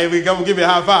that one. I ain't even gonna give you a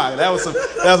high five. That was some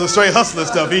straight hustler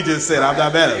stuff he just said. I'm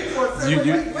not mad at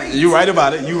it. You right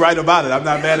about it. You right about it. I'm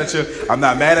not mad at you. I'm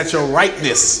not mad at your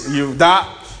rightness. You, Doc,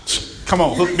 come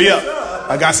on, hook me up.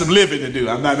 I got some living to do.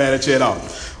 I'm not mad at you at all.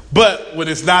 But when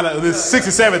it's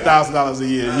 $67,000 a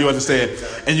year, you understand,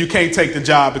 and you can't take the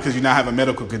job because you now have a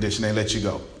medical condition, they let you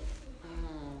go.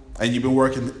 And you've been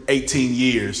working 18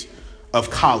 years of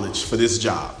college for this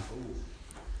job.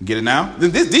 Get it now?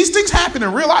 These things happen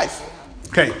in real life.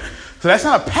 Okay, so that's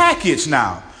not a package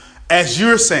now, as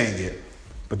you're saying it.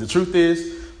 But the truth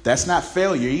is, that's not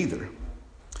failure either.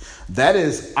 That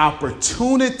is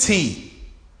opportunity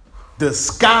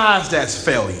disguised as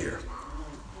failure.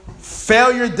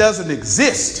 Failure doesn't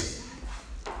exist.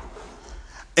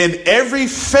 In every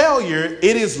failure,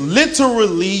 it is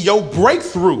literally your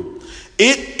breakthrough.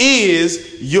 It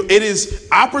is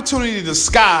opportunity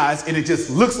disguised, and it just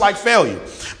looks like failure.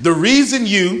 The reason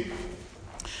you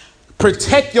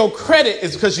protect your credit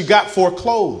is because you got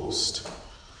foreclosed.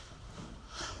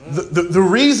 The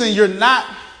reason you're not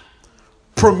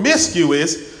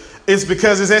promiscuous is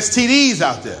because there's STDs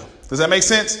out there. Does that make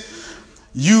sense?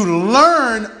 You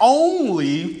learn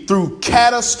only through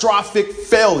catastrophic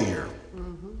failure.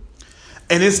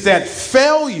 And it's that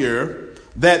failure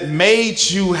that made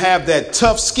you have that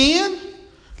tough skin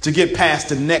to get past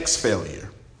the next failure.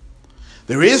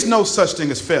 There is no such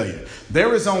thing as failure.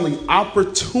 There is only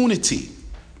opportunity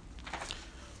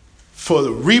for the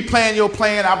replan your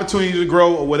plan, opportunity to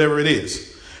grow, or whatever it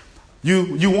is.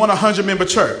 You want a 100-member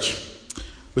church,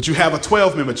 but you have a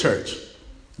 12-member church.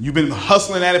 You've been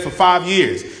hustling at it for 5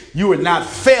 years. You are not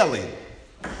failing.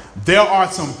 There are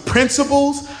some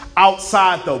principles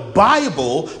outside the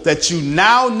Bible that you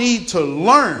now need to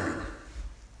learn.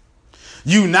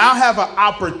 You now have an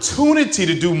opportunity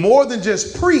to do more than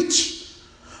just preach,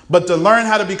 but to learn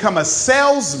how to become a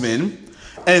salesman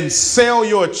and sell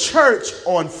your church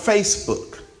on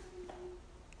Facebook.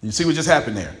 You see what just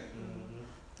happened there?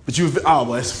 But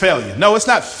it's failure. No, it's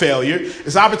not failure.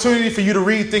 It's an opportunity for you to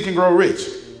read Think and Grow Rich.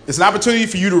 It's an opportunity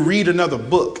for you to read another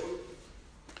book.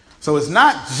 So it's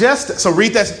not just, so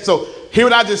read that. So hear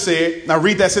what I just said. Now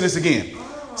read that sentence again.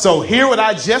 So hear what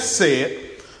I just said.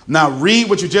 Now read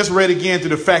what you just read again through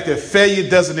the fact that failure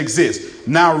doesn't exist.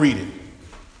 Now read it.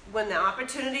 When the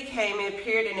opportunity came, it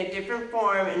appeared in a different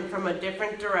form and from a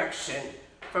different direction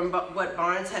from what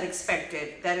Barnes had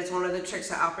expected. That is one of the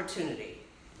tricks of opportunity.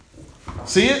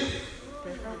 See it?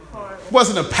 It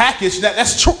wasn't a package.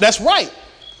 That's true. That's right.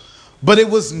 But it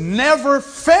was never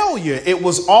failure. It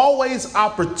was always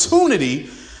opportunity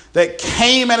that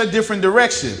came at a different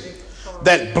direction,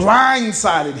 that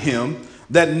blindsided him,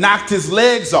 that knocked his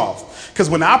legs off. Because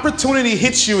when opportunity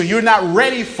hits you and you're not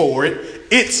ready for it,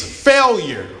 it's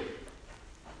failure.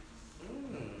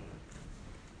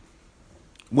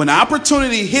 When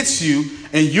opportunity hits you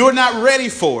and you're not ready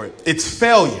for it, it's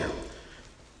failure.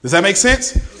 Does that make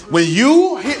sense? When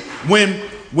you hit, When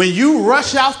you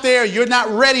rush out there, you're not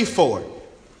ready for it.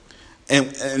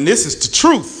 And this is the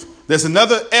truth. There's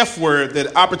another F word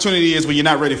that opportunity is when you're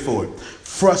not ready for it.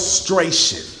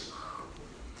 Frustration.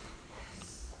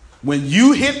 When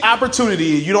you hit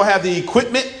opportunity and you don't have the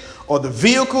equipment or the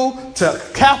vehicle to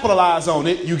capitalize on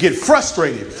it, you get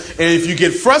frustrated. And if you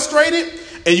get frustrated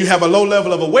and you have a low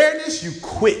level of awareness, you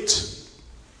quit.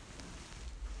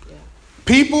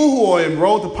 People who are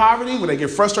enrolled to poverty, when they get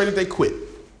frustrated, they quit.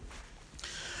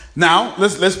 Now,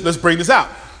 let's bring this out.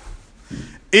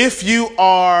 If you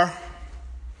are,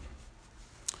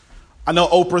 I know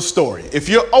Oprah's story. If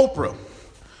you're Oprah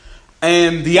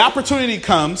and the opportunity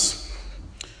comes,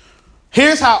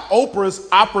 here's how Oprah's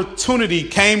opportunity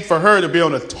came for her to be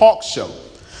on a talk show.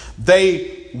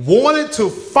 They wanted to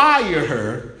fire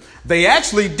her. They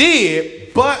actually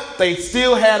did, but they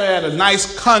still had her at a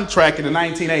nice contract in the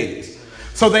 1980s.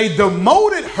 So they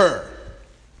demoted her.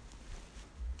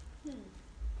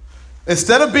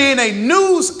 Instead of being a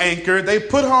news anchor, they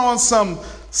put her on some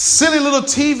silly little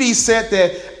TV set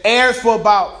that aired for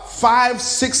about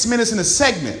 5-6 minutes in a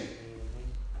segment.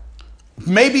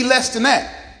 Maybe less than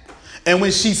that. And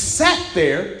when she sat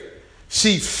there,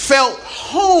 she felt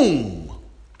home.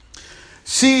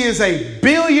 She is a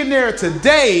billionaire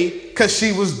today because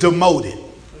she was demoted.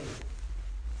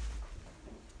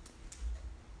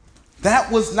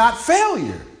 That was not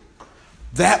failure.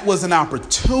 That was an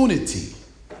opportunity.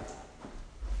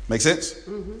 Make sense?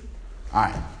 Mm-hmm. All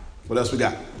right. What else we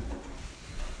got?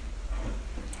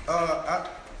 I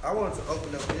wanted to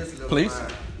open up this little Please.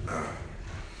 line,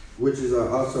 which is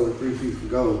also in 3 feet from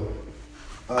gold.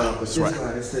 But this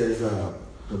line, it says, that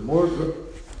more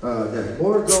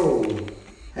gold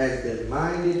has been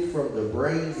mined from the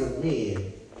brains of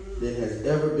men than has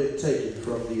ever been taken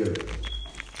from the earth.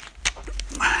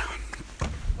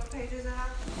 What page is that?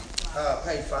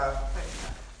 Page 5.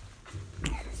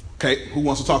 Okay, who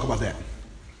wants to talk about that?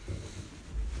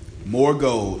 More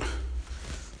gold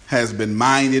has been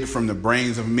mined from the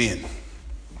brains of men.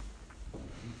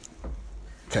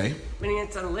 Okay. Meaning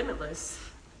it's unlimitless.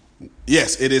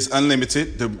 Yes, it is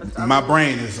unlimited. My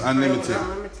brain is unlimited.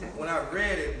 When I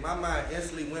read it, my mind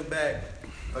instantly went back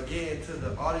again to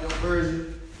the audio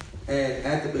version. And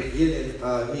at the beginning,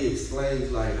 he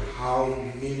explains like how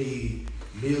many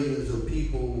millions of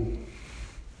people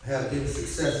have been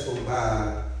successful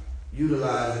by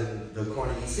utilizing the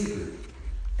Carnegie Secret.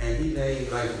 And he named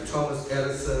like from Thomas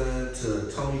Edison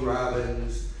to Tony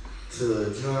Robbins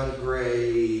to John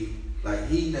Gray. Like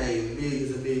he named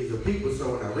millions and millions of people.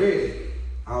 So when I read it,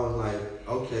 I was like,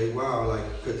 okay, wow.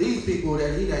 Like, cause these people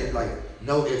that he named like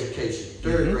no education,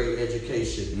 third grade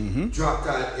education, dropped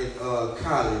out in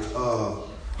college,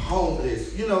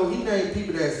 homeless. You know, he named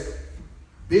people that's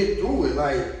been through it.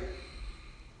 Like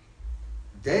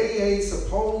they ain't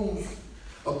supposed,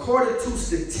 according to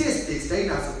statistics, they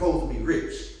not supposed to be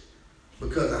rich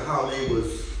because of how they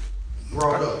was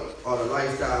brought up or the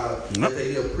lifestyle that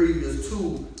they lived previous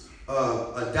to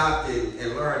adopting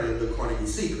and learning the Carnegie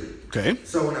Secret. Okay.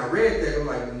 So when I read that, it was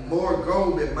like more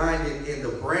gold been mined in the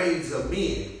brains of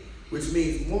men, which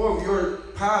means more of your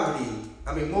poverty,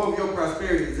 more of your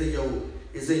prosperity is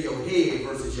in your head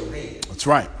versus your hand. That's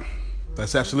right.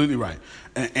 That's absolutely right.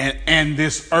 And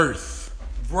this earth.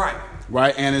 Right.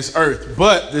 Right, and this earth.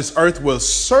 But this earth will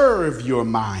serve your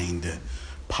mind,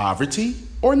 poverty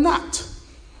or not.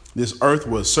 This earth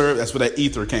will serve. That's where that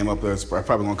ether came up. That's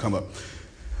probably going to come up.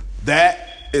 That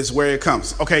is where it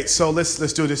comes. Okay, so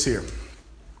let's do this here.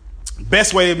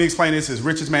 Best way of me explaining this is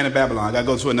Richest Man in Babylon. I got to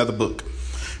go to another book.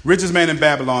 Richest Man in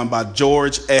Babylon by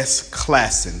George S.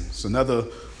 Clason.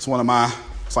 It's one of my,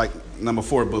 it's like number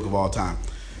 4 book of all time.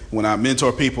 When I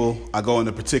mentor people, I go in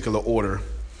a particular order.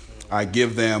 I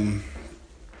give them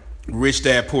Rich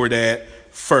Dad, Poor Dad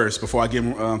first before I give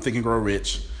them Think and Grow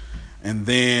Rich. And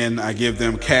then I give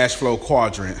them Cash Flow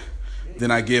Quadrant.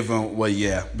 Then I give them,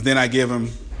 then I give them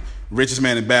Richest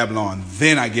Man in Babylon.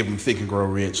 Then I give them Think and Grow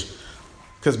Rich.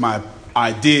 Because my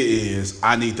idea is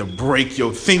I need to break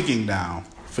your thinking down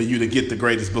for you to get the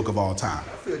greatest book of all time.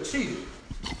 I feel cheated.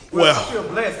 Well, I feel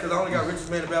blessed because I only got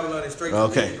Richest Man in Babylon and straight to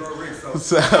okay. Grow Rich.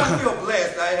 So I feel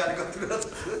blessed. I had to go through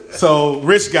that. So,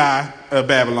 rich guy of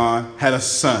Babylon had a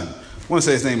son. I want to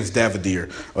say his name is Davadier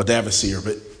or Davasir.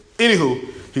 But anywho,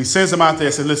 he sends him out there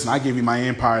and said, listen, I give you my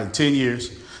empire in 10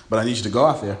 years, but I need you to go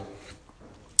out there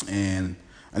and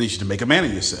I need you to make a man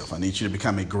of yourself. I need you to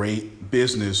become a great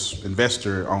business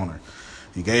investor owner.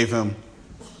 He gave him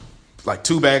like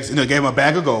 2 bags, gave him a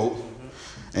bag of gold,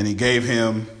 and he gave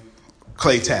him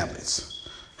clay tablets.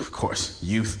 Of course,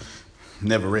 youth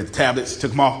never read the tablets,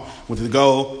 took them off with the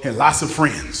gold, had lots of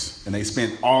friends, and they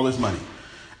spent all his money.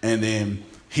 And then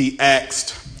he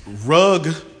asked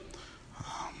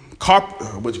carpet,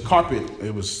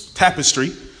 it was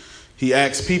tapestry. He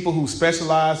asked people who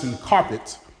specialize in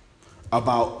carpets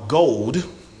about gold.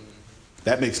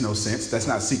 That makes no sense. That's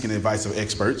not seeking the advice of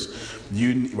experts.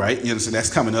 Right? You understand? That's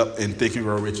coming up in Think and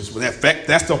Grow Rich.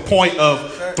 That's the point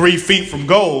of 3 feet from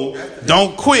gold.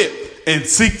 Don't quit and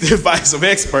seek the advice of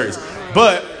experts.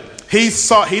 But he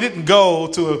didn't go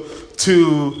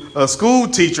to a school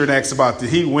teacher and ask about it.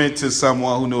 He went to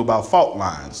someone who knew about fault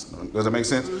lines. Does that make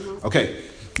sense? Okay,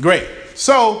 great.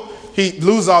 So he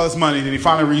loses all his money, and then he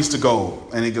finally reads the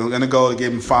gold. And he's going to go to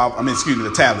give him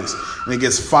the tablets. And he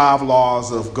gets 5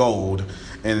 laws of gold.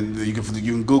 And you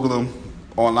can Google them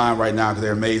online right now because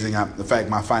they're amazing. In fact,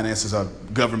 my finances are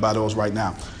governed by those right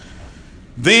now.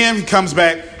 Then he comes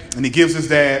back and he gives his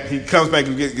dad, he comes back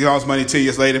and gets all his money 2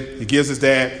 years later. He gives his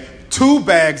dad he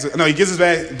gives his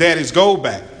dad his gold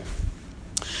back.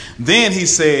 Then he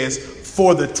says,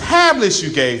 for the tablets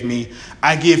you gave me,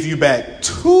 I give you back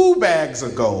 2 bags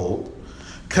of gold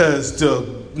because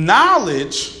the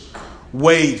knowledge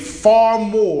weighed far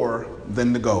more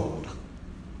than the gold.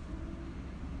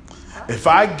 If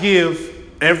I give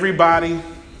everybody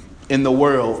in the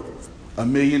world $1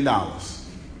 million,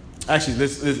 actually,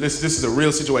 this is a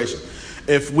real situation.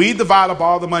 If we divide up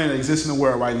all the money that exists in the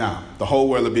world right now, the whole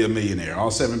world would be a millionaire. All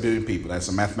 7 billion people. That's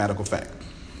a mathematical fact.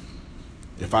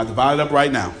 If I divide it up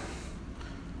right now,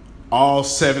 all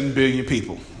 7 billion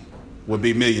people would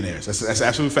be millionaires. That's an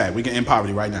absolute fact. We can end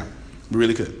poverty right now. We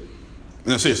really could.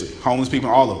 No, seriously. Homeless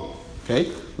people, all of them.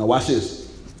 Okay? Now watch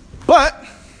this. But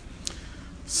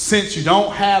since you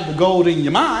don't have the gold in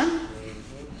your mind,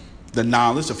 the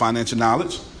knowledge, the financial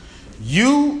knowledge,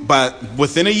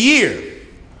 within a year,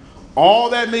 all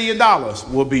that $1 million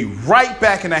will be right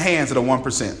back in the hands of the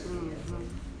 1%.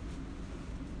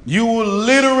 You will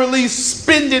literally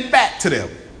spend it back to them.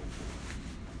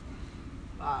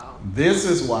 Wow. This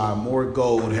is why more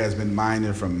gold has been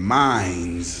mined from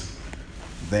mines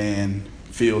than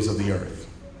fields of the earth.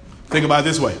 Think about it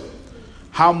this way.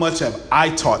 How much have I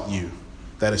taught you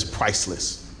that is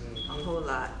priceless? A whole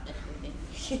lot.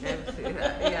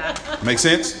 Yeah. Make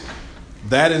sense?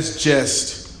 That is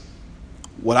just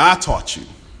what I taught you.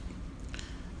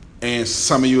 And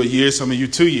some of you a year, some of you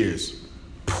 2 years.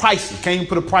 Priceless. Can't even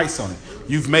put a price on it.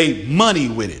 You've made money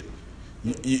with it.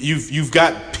 You've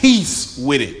got peace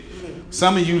with it.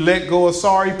 Some of you let go of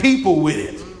sorry people with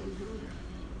it.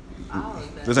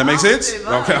 Does that make sense?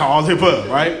 Okay, all the above,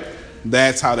 right?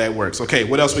 That's how that works. Okay,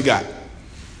 what else we got?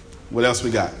 What else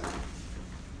we got?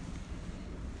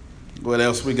 What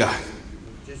else we got?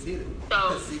 Just hit it.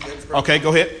 Okay, go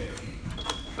ahead.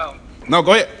 Oh. No,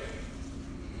 go ahead.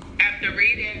 After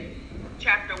reading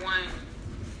chapter 1,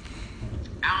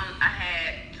 I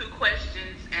had 2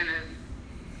 questions and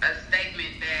a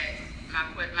statement that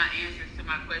my answers to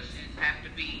my questions have to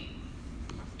be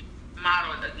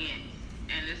modeled against.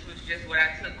 And this was just what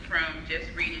I took from just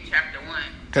reading chapter 1.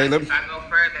 Okay, if I go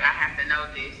further, I have to know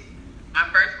this. My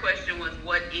first question was,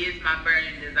 what is my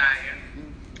burning desire?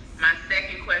 My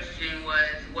second question was,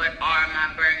 what are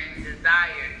my burning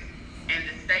desires? And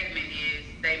the statement is,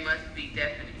 they must be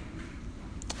definite.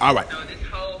 All right. So this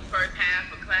whole first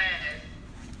half of class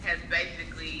has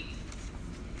basically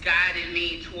guided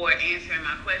me toward answering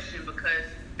my question because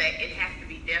it has to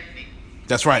be definite.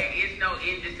 That's right. There is no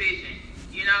indecision,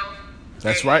 you know?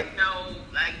 That's right. There is no,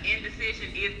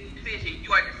 indecision is decision.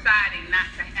 You are deciding not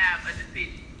to have a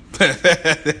decision.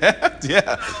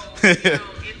 Yeah. So,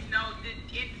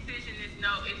 indecision is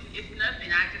it's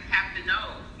nothing. I just have to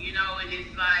know, and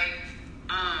it's like,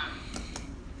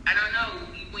 I don't know,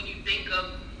 when you think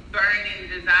of burning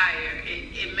desire,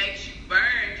 it makes you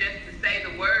burn just to say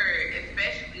the word,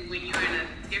 especially when you're in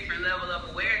a different level of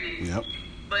awareness. Yep.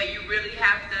 But you really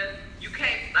have to, you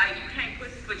can't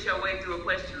pussyfoot your way through a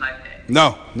question like that.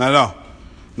 No, not at all.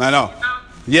 Not at all.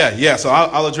 Yeah. So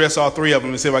I'll address all 3 of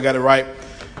them and see if I got it right.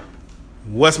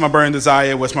 What's my burning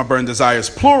desire? What's my burning desires?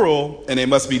 Plural, and they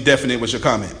must be definite with your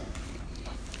comment.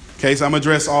 Okay, so I'm going to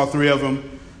address all 3 of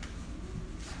them.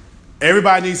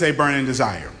 Everybody needs a burning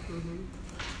desire. Mm-hmm.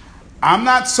 I'm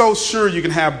not so sure you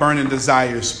can have burning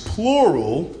desires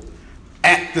plural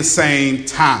at the same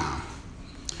time.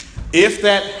 If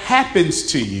that happens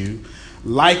to you,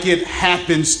 like it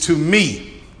happens to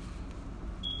me,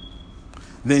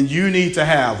 then you need to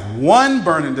have one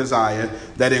burning desire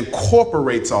that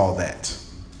incorporates all that.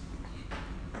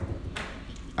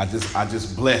 I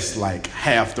just blessed like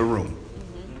half the room.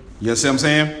 You see what I'm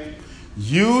saying?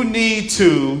 You need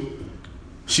to,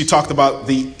 she talked about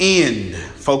the end.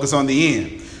 Focus on the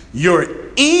end. Your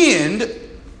end,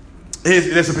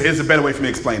 here's a better way for me to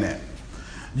explain that.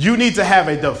 You need to have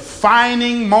a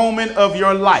defining moment of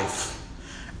your life,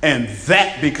 and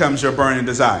that becomes your burning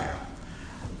desire.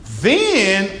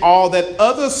 Then all that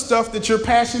other stuff that you're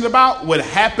passionate about would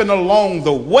happen along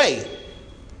the way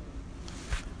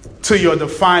to your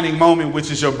defining moment, which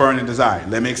is your burning desire.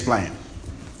 Let me explain.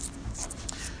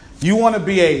 You want to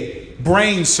be a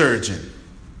brain surgeon.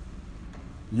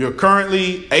 You're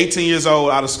currently 18 years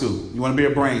old, out of school. You want to be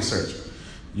a brain surgeon.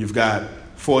 You've got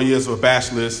 4 years of a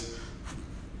bachelor's,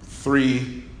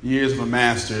 3 years of a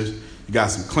master's. You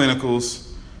got some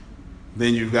clinicals.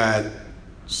 Then you've got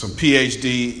some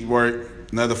PhD work,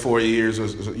 another 4 years,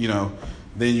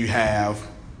 Then you have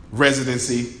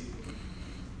residency.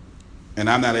 And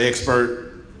I'm not an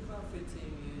expert.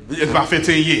 It's about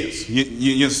 15 years.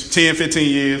 You 10, 15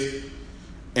 years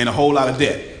and a whole lot of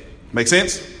debt. Make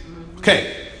sense?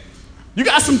 Okay. You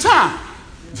got some time.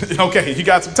 Okay, you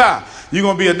got some time. You're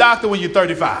going to be a doctor when you're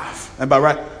 35. Am I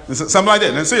right? Something like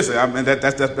that. And seriously,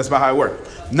 that's about how it works.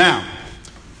 Now,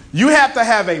 you have to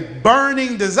have a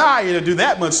burning desire to do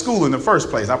that much school in the first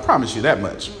place. I promise you that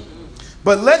much.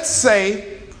 But let's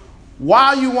say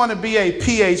while you want to be a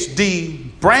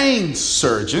PhD brain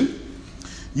surgeon,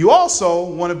 you also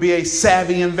want to be a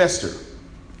savvy investor.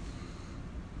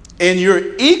 And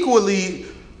you're equally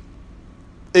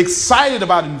excited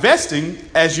about investing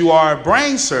as you are a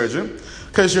brain surgeon,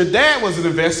 because your dad was an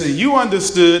investor and you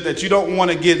understood that you don't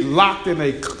want to get locked in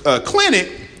a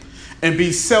clinic and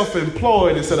be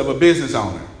self-employed instead of a business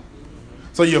owner.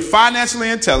 So you're financially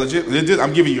intelligent.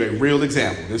 I'm giving you a real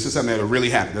example. This is something that will really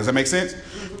happen. Does that make sense?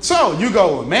 So you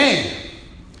go, man,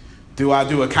 do I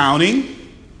do accounting?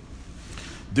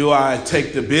 Do I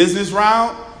take the business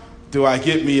route? Do I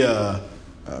get me a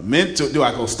mentor? Do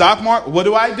I go stock market? What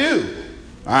do I do?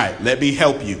 All right, let me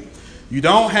help you. You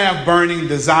don't have burning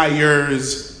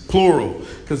desires, plural,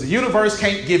 because the universe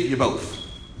can't give you both.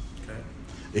 Okay.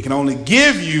 It can only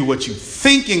give you what you're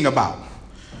thinking about.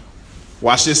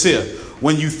 Watch this here.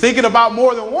 When you're thinking about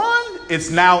more than one, it's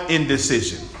now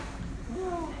indecision.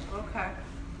 Okay.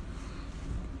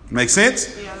 Make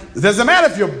sense? Yeah. It doesn't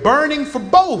matter if you're burning for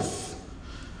both.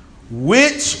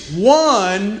 Which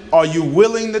one are you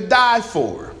willing to die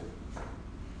for?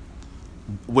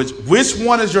 Which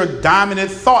one is your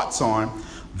dominant thoughts on?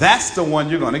 That's the one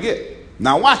you're going to get.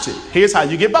 Now watch it. Here's how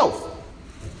you get both.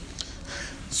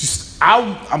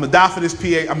 I'm a die for this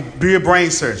PA. I'm be a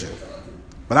brain surgeon.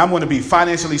 But I'm going to be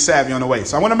financially savvy on the way.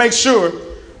 So I want to make sure,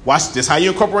 watch this, how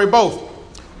you incorporate both.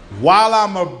 While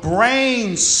I'm a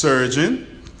brain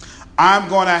surgeon, I'm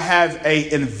going to have an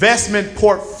investment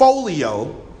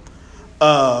portfolio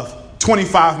of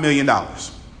 $25 million.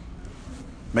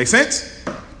 Make sense?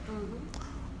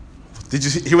 Did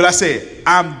you hear what I said?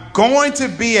 I'm going to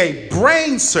be a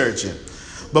brain surgeon,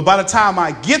 but by the time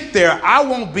I get there, I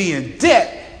won't be in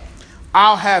debt.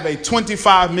 I'll have a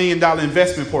 $25 million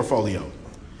investment portfolio.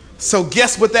 So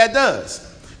guess what that does?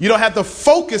 You don't have to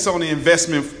focus on the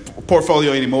investment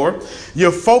portfolio anymore.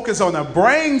 You're focused on a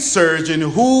brain surgeon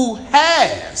who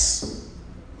has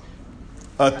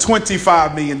a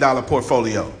 $25 million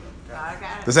portfolio.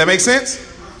 Does that make sense?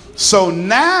 So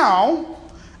now,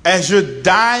 as you're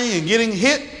dying and getting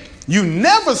hit, you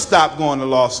never stop going to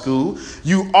law school.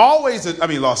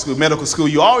 Medical school.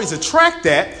 You always attract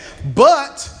that,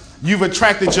 but you've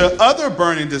attracted your other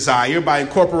burning desire by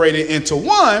incorporating it into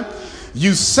one.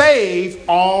 You save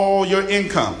all your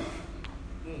income.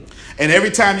 And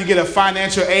every time you get a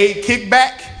financial aid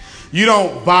kickback, you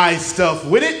don't buy stuff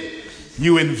with it.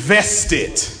 You invest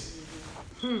it.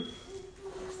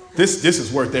 This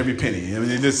is worth every penny. I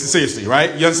mean, this is seriously,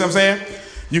 right? You understand what I'm saying?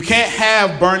 You can't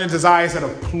have burning desires that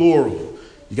are plural.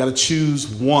 You got to choose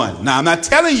one. Now, I'm not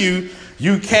telling you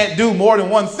you can't do more than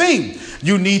one thing.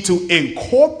 You need to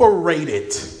incorporate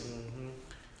it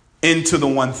into the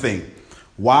one thing.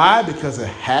 Why? Because it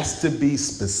has to be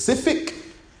specific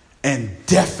and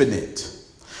definite.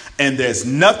 And there's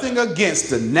nothing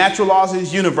against the natural laws of the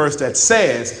universe that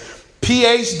says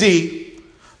PhD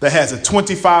that has a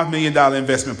 $25 million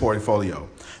investment portfolio.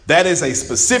 That is a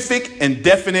specific and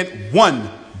definite one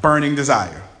burning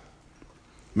desire.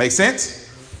 Make sense?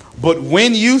 But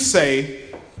when you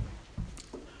say,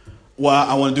 well,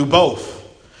 I want to do both,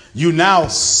 you now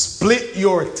split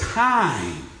your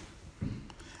time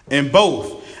in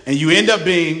both. And you end up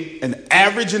being an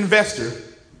average investor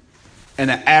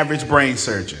and an average brain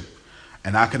surgeon.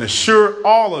 And I can assure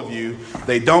all of you,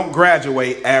 they don't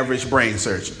graduate average brain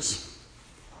surgeons.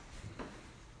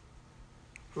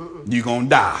 You're going to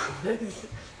die.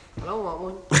 I don't want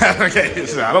one. Okay,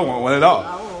 so I don't want one at all.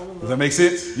 I don't want one. Does that make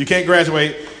sense? You can't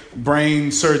graduate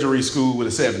brain surgery school with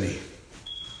a 70.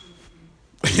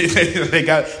 they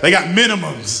got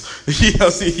minimums.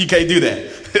 See, you can't do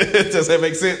that. Does that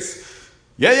make sense?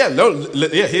 Yeah. No,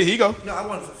 yeah. Here you go. No, I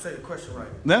wanted to say the question right.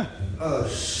 Yeah.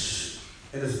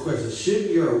 And it's a question.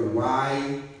 Should your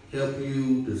why help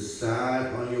you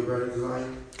decide on your burning desire?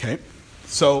 Okay.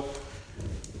 So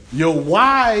your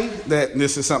why, that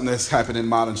this is something that's happened in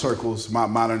modern circles,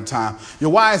 modern time. Your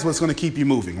why is what's going to keep you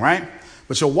moving, right?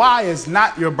 But your why is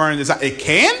not your burning desire. It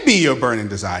can be your burning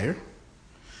desire.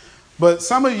 But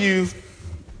some of you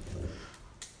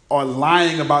are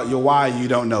lying about your why. You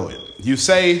don't know it. You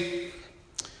say,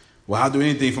 well, I'll do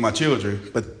anything for my children,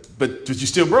 but you're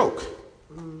still broke.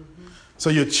 Mm-hmm. So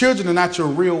your children are not your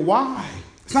real why.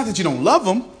 It's not that you don't love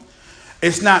them.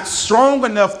 It's not strong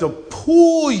enough to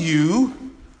pull you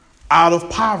out of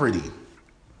poverty.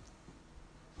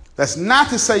 That's not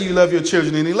to say you love your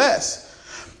children any less.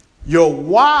 Your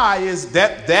why is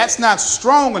that's not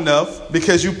strong enough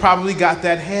because you probably got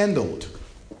that handled.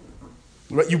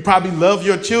 You probably love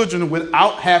your children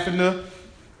without having to.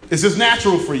 It's just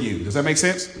natural for you. Does that make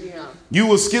sense? Yeah. You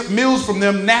will skip meals from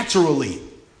them naturally.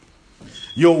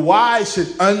 Your why should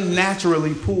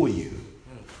unnaturally pull you.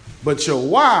 But your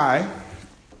why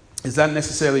is not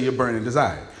necessarily your burning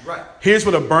desire. Right. Here's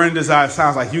what a burning desire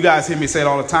sounds like. You guys hear me say it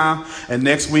all the time. And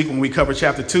next week when we cover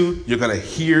chapter 2, you're going to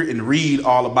hear and read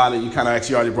all about it. You kind of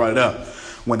actually already brought it up.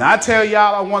 When I tell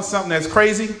y'all I want something that's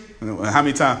crazy, how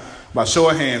many times, by show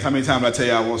of hands, how many times I tell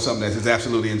y'all I want something that's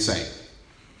absolutely insane?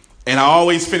 And I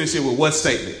always finish it with what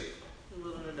statement?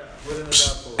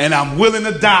 And I'm willing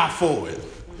to die for it.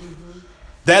 Mm-hmm.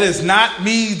 That is not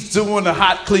me doing the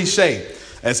hot cliche.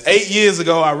 As 8 years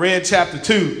ago, I read chapter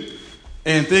 2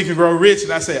 and Think and Grow Rich,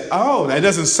 and I said, oh, that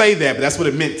doesn't say that, but that's what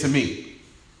it meant to me.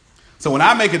 So when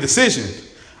I make a decision,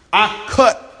 I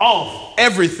cut off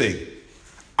everything.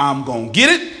 I'm going to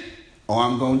get it or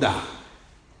I'm going to die.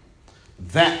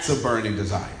 That's a burning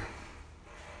desire.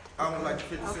 I don't like the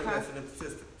 50 cent lesson in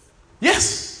persistence.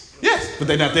 Yes, but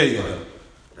they're not there yet.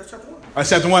 That's chapter 1. That's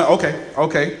chapter 1,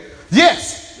 okay.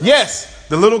 Yes,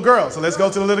 the little girl. So let's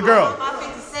go to the little girl.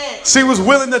 She was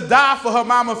willing to die for her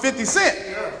mama 50 cents.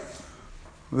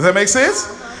 Does that make sense?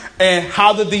 And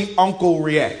how did the uncle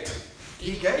react?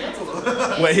 He gave it to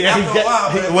her. He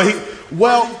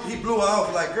blew her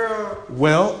off like, girl.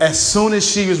 Well, as soon as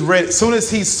she was ready, as soon as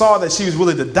he saw that she was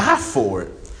willing to die for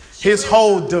it, his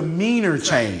whole demeanor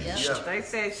changed. Yeah. They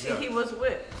said he was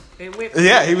whipped.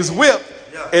 Yeah, he was whipped.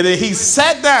 Yeah. And then he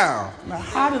sat down. Now,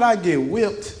 how did I get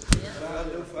whipped?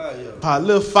 By a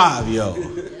little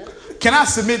 5-year-old. Can I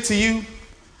submit to you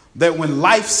that when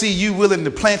life see you willing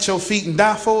to plant your feet and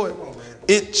die for it,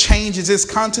 it changes its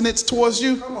countenance towards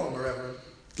you? Come on, Reverend.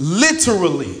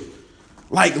 Literally,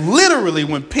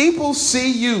 when people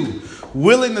see you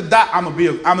willing to die, I'm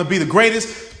gonna be the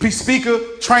greatest speaker,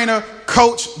 trainer,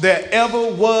 coach that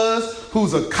ever was,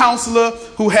 who's a counselor,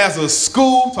 who has a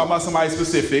school, talking about somebody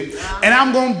specific, and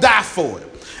I'm gonna die for it.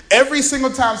 Every single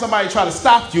time somebody try to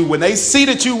stop you, when they see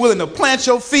that you're willing to plant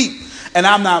your feet, and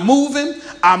I'm not moving,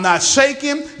 I'm not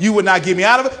shaking, you would not get me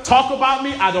out of it. Talk about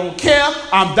me, I don't care,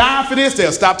 I'm dying for this,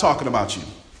 they'll stop talking about you.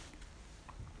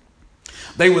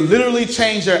 They would literally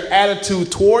change their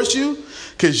attitude towards you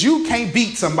because you can't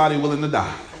beat somebody willing to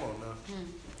die.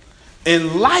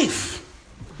 In life,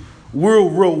 we'll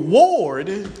reward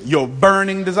your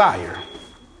burning desire.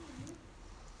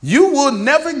 You will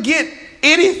never get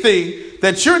anything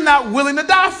that you're not willing to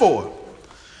die for.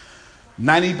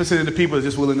 90% of the people are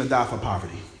just willing to die for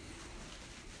poverty.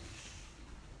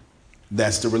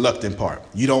 That's the reluctant part.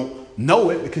 You don't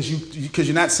know it because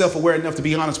you're not self-aware enough to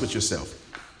be honest with yourself.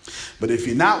 But if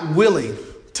you're not willing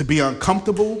to be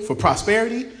uncomfortable for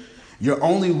prosperity, you're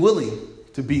only willing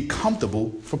to be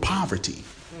comfortable for poverty.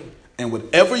 And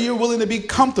whatever you're willing to be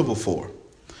comfortable for,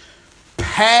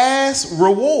 past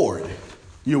reward,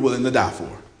 you're willing to die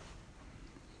for.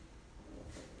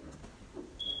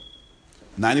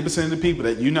 90% of the people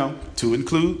that you know, to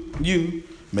include you,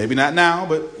 maybe not now,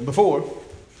 but before,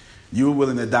 you were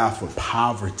willing to die for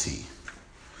poverty,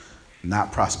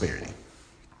 not prosperity.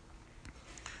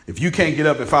 If you can't get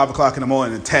up at 5 o'clock in the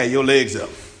morning and tie your legs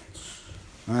up,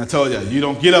 and I told you, you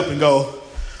don't get up and go,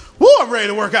 woo, I'm ready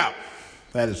to work out.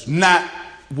 That is not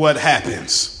what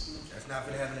happens. That's not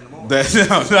going to happen in the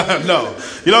morning. No.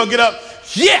 You don't get up,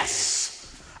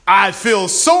 yes, I feel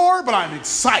sore, but I'm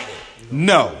excited.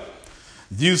 No.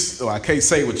 I can't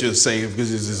say what you're saying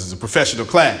because this is a professional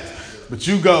class. But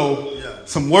you go,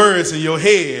 some words in your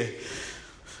head,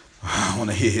 I want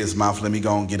to hear his mouth, let me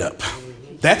go and get up.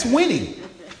 That's winning.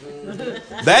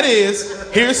 That is,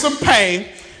 here's some pain,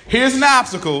 here's an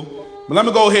obstacle, but let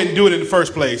me go ahead and do it in the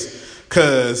first place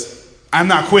because I'm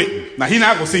not quitting. Now, he's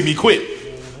not going to see me quit.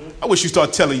 I wish you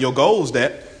start telling your goals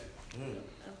that. Okay.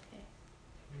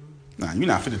 Nah, you're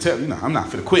not fit to tell. I'm not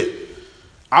fit to quit.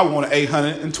 I want an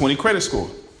 820 credit score.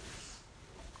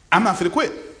 I'm not fit to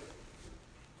quit.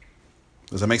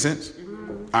 Does that make sense?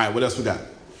 Mm-hmm. All right, what else we got?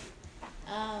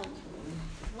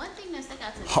 One thing that stuck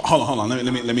out to me. Hold on.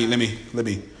 Let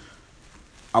me.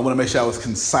 I want to make sure I was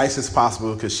concise as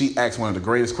possible because she asked one of the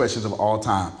greatest questions of all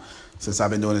time since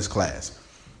I've been doing this class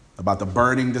about the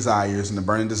burning desires and the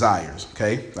burning desires.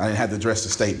 Okay, I didn't have to address the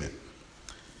statement.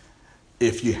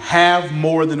 If you have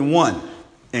more than one,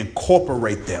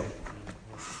 incorporate them.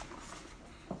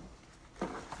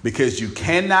 Because you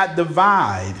cannot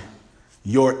divide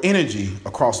your energy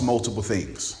across multiple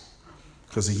things.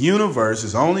 Because the universe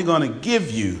is only going to give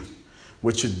you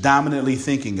what you're dominantly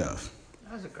thinking of.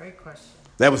 That was a great question.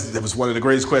 That was one of the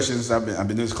greatest questions. I've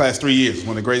been in this class 3 years. One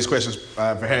of the greatest questions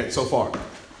I've had so far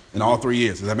in all 3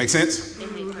 years. Does that make sense?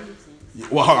 It makes perfect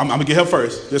sense. Well, I'm going to get her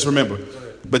first. Just remember.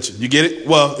 But you get it?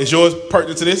 Well, is yours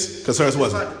pertinent to this? Because hers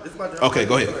wasn't. Okay,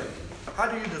 go ahead. How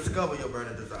do you discover your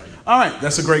burning desire? All right,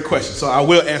 that's a great question. So I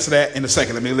will answer that in a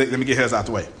second. Let me get hers out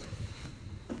the way.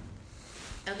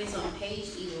 Okay, so on page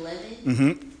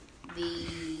 11, the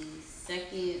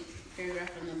second paragraph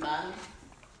from the bottom,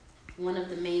 one of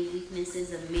the main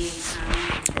weaknesses of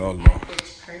mankind is the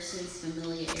average person's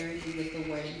familiarity with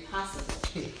the word impossible.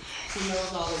 He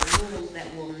knows all the rules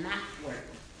that will not work.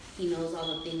 He knows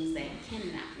all the things that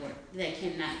cannot work, that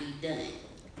cannot be done.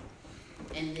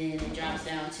 And then it drops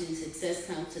down to success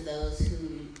comes to those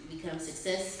who become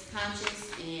success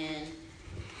conscious, and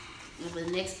on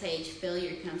the next page,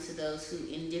 failure comes to those who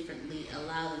indifferently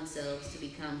allow themselves to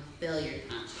become failure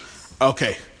conscious.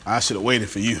 Okay, I should have waited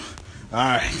for you. All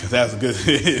right, because that's a good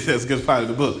that's a good part of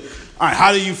the book. All right,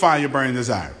 how do you find your burning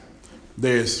desire?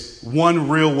 There's one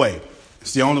real way.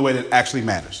 It's the only way that actually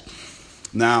matters.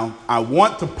 Now, I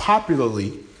want the popular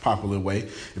way.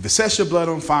 If it sets your blood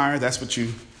on fire, that's what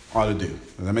you ought to do.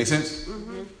 Does that make sense?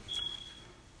 Mm-hmm.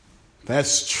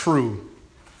 That's true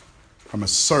from a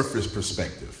surface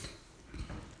perspective.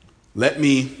 Let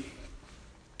me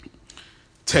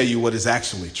tell you what is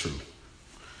actually true.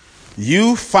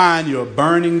 You find your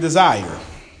burning desire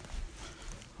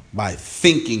by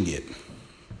thinking it.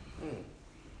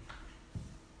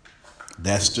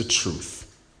 That's the truth.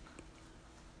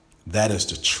 That is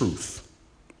the truth.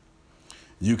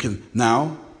 You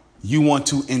want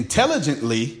to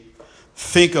intelligently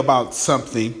think about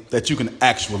something that you can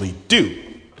actually do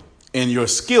in your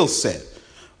skill set.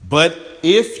 But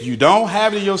if you don't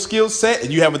have it in your skill set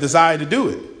and you have a desire to do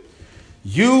it,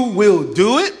 you will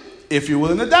do it if you're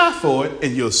willing to die for it,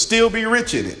 and you'll still be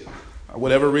rich in it.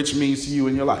 Whatever rich means to you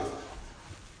in your life.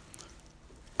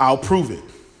 I'll prove it.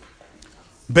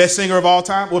 Best singer of all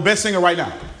time? Well, best singer right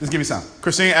now. Just give me some.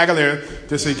 Christina Aguilera.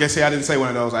 Just in case I didn't say one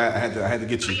of those, I had to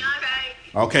get you.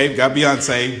 Beyonce. Okay, got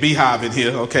Beyonce. Beehive in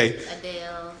here. Okay.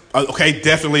 Adele. Okay,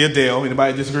 definitely Adele.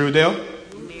 Anybody disagree with Adele?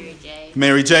 Mary J.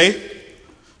 Mary J.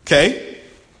 Okay.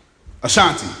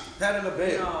 Ashanti. Patti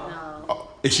LaBelle. No.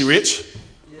 Is she rich?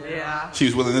 Yeah. She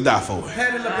was willing to die for it.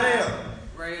 Patti LaBelle.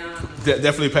 Rihanna.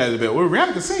 Definitely Patti LaBelle. Well,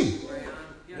 Rihanna can sing.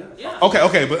 Yeah.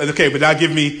 Okay, but now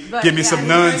give me some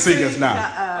non-singers now.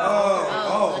 That's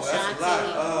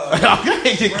a lot.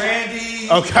 Okay. Brandy.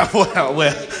 Okay,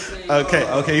 well.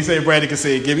 Okay. You say Brandy can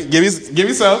sing. Give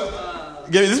me some.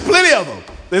 There's plenty of them.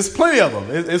 There's plenty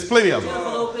of them.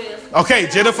 Okay,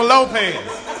 Jennifer Lopez.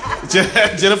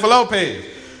 Jennifer Lopez.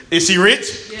 Is she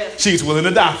rich? Yes. She's willing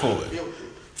to die for it.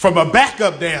 From a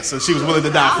backup dancer, she was willing to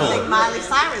die for it. Miley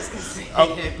Cyrus can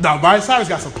sing. No, Miley Cyrus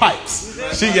got some pipes.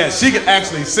 She can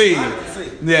actually sing.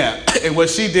 Yeah, and what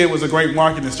she did was a great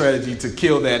marketing strategy to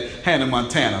kill that Hannah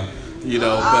Montana.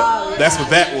 But that's what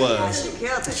that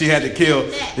was. She had to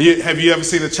kill. Have you ever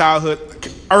seen a childhood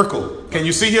Urkel? Can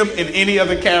you see him in any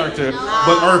other character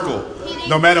but Urkel?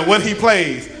 No matter what he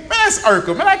plays, man, that's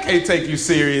Urkel. Man, I can't take you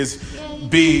serious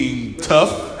being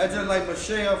tough. That's just like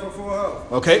Michelle from Full House.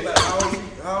 Okay.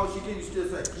 How old she get? You still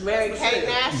say? Mary Kate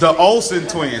Nash. The Olsen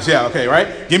twins. Yeah. Okay.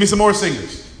 Right. Give me some more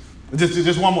singers.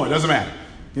 Just one more. Doesn't matter.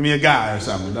 Give me a guy or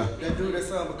something. That dude that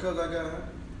sung Because I Got Her.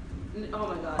 Oh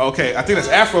my God. Okay. I think that's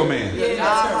Afro Man.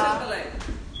 Yeah.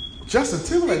 Justin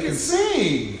Timberlake can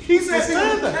sing. He's a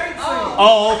stand-up.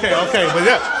 Oh. Okay.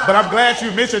 But I'm glad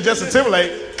you mentioned Justin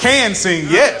Timberlake can sing.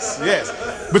 Yes.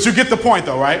 But you get the point,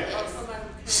 though, right?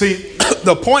 See,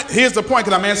 the point. Here's the point,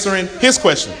 because I'm answering his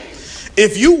question.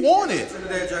 If you want it,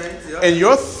 and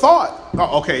your thought,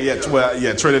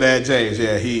 Trinidad James,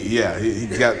 he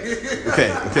got,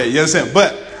 okay, you understand?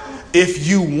 But if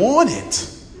you want it,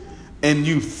 and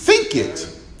you think it,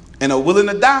 and are willing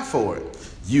to die for it,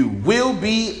 you will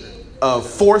be a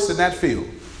force in that field.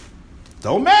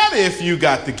 Don't matter if you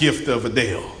got the gift of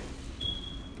Adele.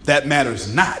 That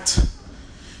matters not.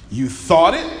 You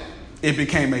thought it, it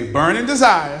became a burning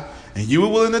desire, and you were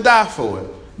willing to die for it.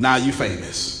 Now you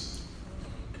famous.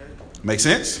 Make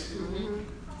sense? Mm-hmm.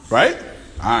 Right?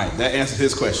 All right, that answers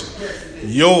his question.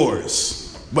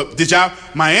 Yours. But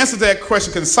my answer to that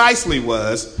question concisely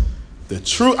was, the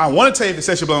truth, I want to tell you if it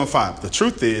sets your blood on fire. The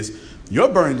truth is, your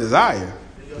burning desire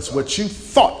is what you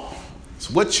thought. It's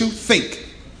what you think.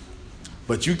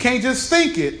 But you can't just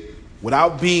think it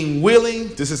without being willing.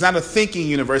 This is not a thinking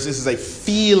universe. This is a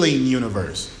feeling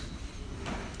universe.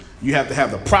 You have to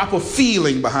have the proper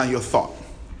feeling behind your thought.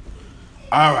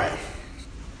 All right.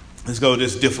 Let's go to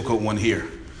this difficult one here.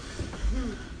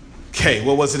 Okay,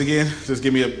 what was it again? Just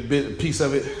give me a piece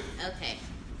of it. Okay.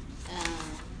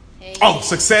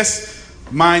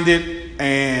 Success-minded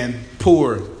and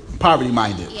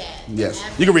poverty-minded. Yeah. Yes.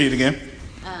 You can read it again.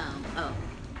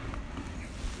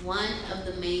 One of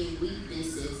the main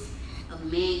weaknesses of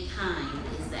mankind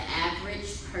is the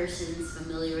average person's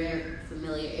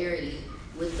familiarity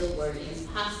with the word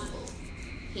impossible.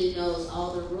 He knows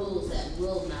all the rules that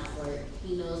will not work.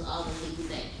 He knows all the things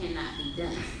that cannot be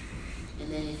done.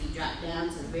 And then if you drop down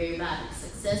to the very bottom,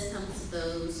 success comes to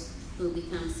those who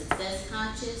become success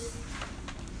conscious.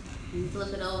 You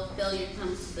flip it over, failure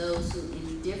comes to those who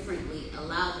indifferently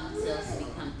allow themselves to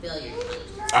become failure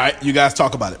conscious. All right, you guys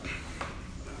talk about it.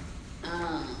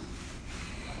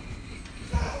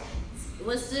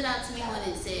 What stood out to me when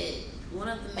it said one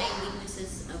of the main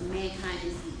weaknesses of mankind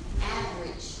is the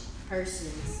average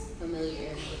person's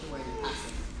familiarity with the word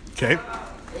impossible. Okay.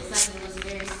 It's like it was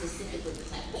very specific with the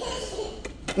type of person.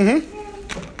 Mm-hmm.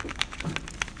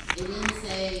 It didn't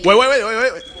say...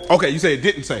 Wait. Okay, you say it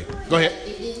didn't say. Go ahead.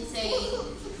 It didn't say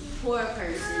poor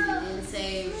person. It didn't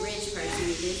say rich person.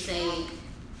 It didn't say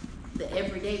the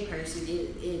everyday person.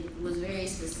 It was very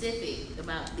specific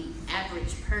about the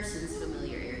average person's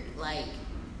familiarity. Like,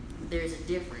 there's a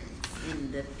difference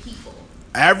in the people.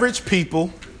 Average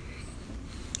people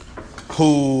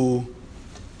who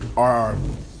are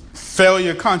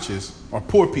failure conscious are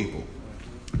poor people.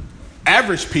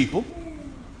 Average people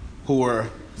who are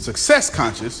success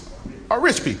conscious are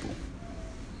rich people.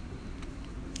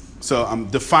 So I'm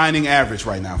defining average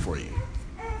right now for you.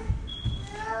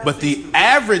 But the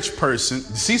average person,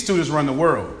 C students run the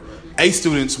world. A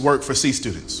students work for C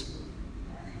students.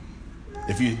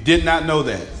 If you did not know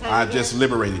that, I just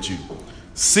liberated you.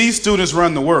 C students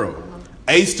run the world.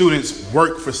 A students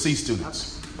work for C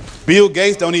students. Bill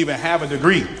Gates don't even have a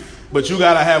degree, but you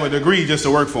got to have a degree just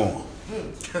to work for him.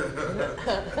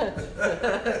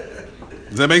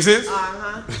 Does that make sense?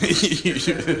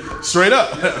 Straight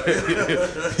up.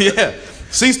 Yeah.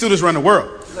 C students run the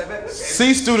world.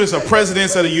 C students are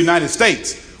presidents of the United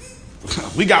States.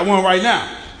 We got one right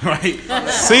now, right?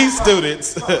 C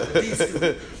students.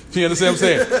 You understand what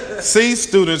I'm saying? C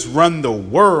students run the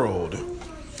world.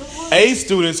 A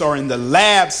students are in the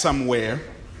lab somewhere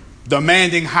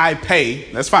demanding high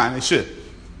pay. That's fine. They should.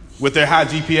 With their high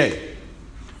GPA.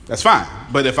 That's fine.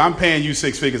 But if I'm paying you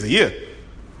 6 figures a year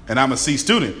and I'm a C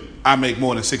student, I make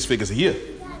more than 6 figures a year.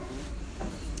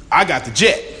 I got the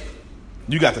jet.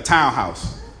 You got the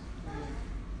townhouse.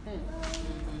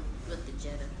 With the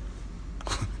Jetta.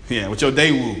 Yeah, with your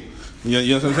Daewoo. You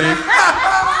know what I'm saying?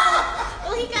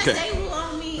 Well, he got Daewoo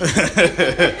on me.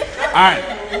 All right.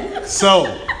 So,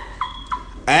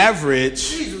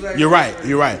 average. You're right.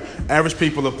 Average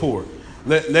people are poor.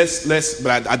 But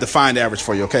I defined average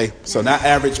for you, okay? So not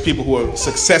average people who are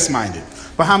success-minded.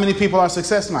 But how many people are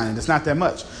success-minded? It's not that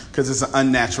much because it's an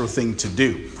unnatural thing to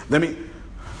do.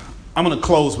 I'm going to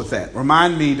close with that.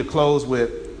 Remind me to close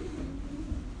with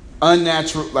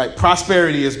unnatural, like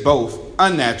prosperity is both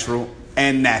unnatural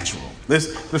and natural.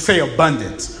 Let's say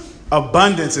abundance.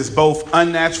 Abundance is both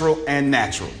unnatural and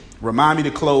natural. Remind me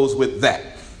to close with that.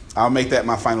 I'll make that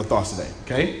my final thoughts today,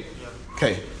 okay?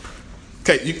 Okay.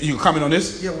 Okay, you comment on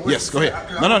this? Yeah, yes, go ahead.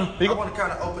 No. I want to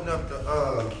kind of open up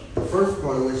the first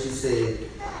part of what she said.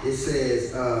 It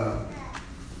says,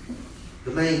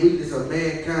 the main weakness of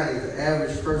mankind is the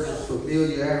average person's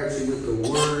familiarity with the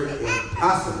word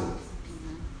impossible.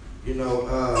 You know,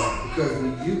 because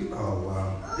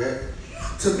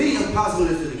to me, impossible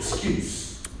is an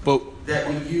excuse that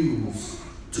we use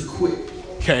to quit.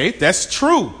 Okay, that's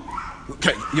true.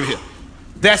 Okay, give it here.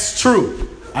 That's true.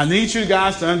 I need you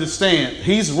guys to understand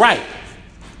he's right,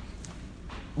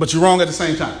 but you're wrong at the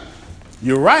same time.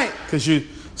 You're right because you're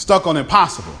stuck on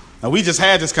impossible. Now, we just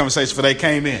had this conversation before they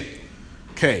came in.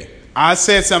 Okay, I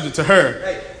said something to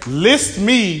her. List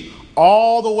me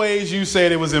all the ways you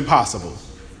said it was impossible.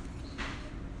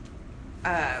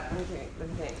 Let me think.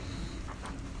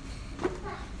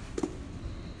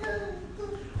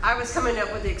 I was coming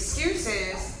up with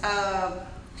excuses of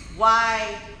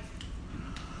why,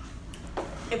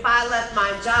 if I left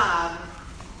my job,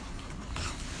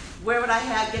 where would I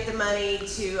get the money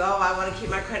to? Oh, I want to keep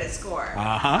my credit score. Oh,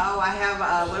 I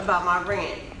have. What about my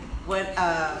rent?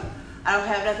 I don't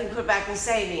have nothing put back in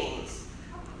savings.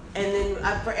 And then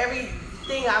for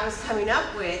everything I was coming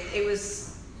up with, it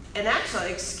was an actual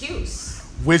excuse.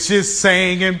 Which is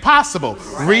saying impossible.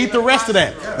 Right. Read the rest of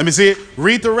that. Let me see it.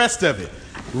 Read the rest of it.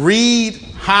 Read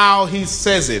how he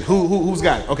says it. Who's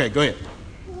got it? Okay, go ahead.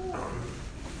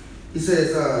 He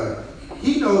says,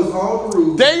 he knows all the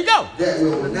rules. There you go. That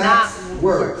will not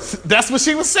work. That's what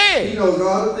she was saying. He knows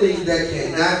all the things that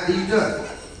cannot be done.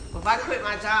 If I quit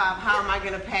my job, how am I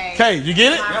going to pay? Okay, you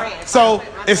get it? So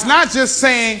it's not just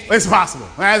saying it's possible.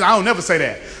 I don't never say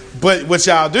that. But what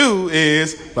y'all do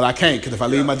is, but I can't, because if I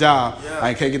leave my job,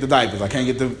 I can't get the diapers, I can't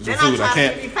get the food, I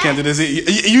can't do this.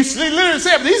 You literally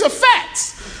said, but these are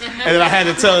facts. And then I had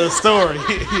to tell the story.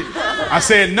 I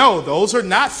said, no, those are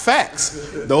not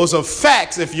facts. Those are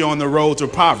facts if you're on the road to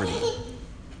poverty.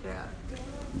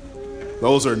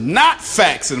 Those are not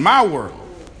facts in my world.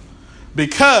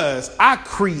 Because I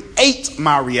create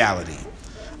my reality.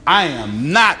 I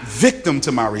am not victim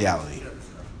to my reality.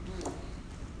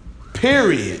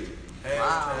 Period.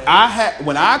 Wow.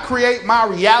 When I create my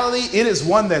reality, it is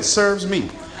one that serves me.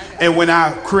 And when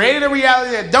I created a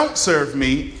reality that don't serve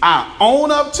me, I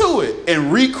own up to it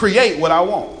and recreate what I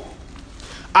want.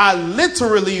 I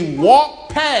literally walk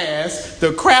past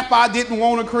the crap I didn't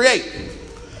want to create.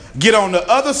 Get on the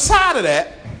other side of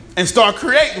that and start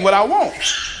creating what I want.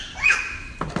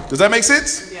 Does that make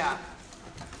sense? Yeah.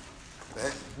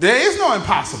 There is no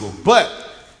impossible, but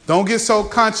don't get so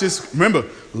conscious. Remember,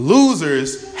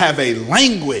 losers have a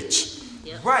language.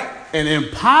 Yep. Right. And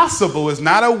impossible is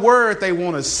not a word they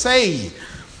want to say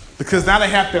because now they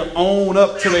have to own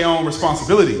up to their own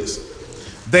responsibilities.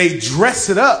 They dress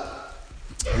it up.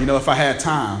 You know, if I had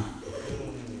time.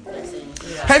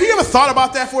 Yeah. Have you ever thought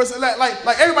about that for us?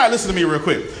 Like everybody listen to me real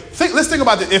quick. Let's think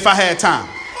about it if I had time.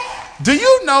 Do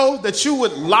you know that you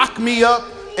would lock me up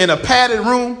in a padded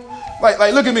room?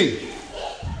 Like look at me.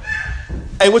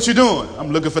 Hey, what you doing? I'm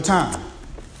looking for time.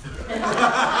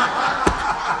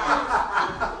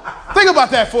 Think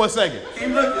about that for a second. Keep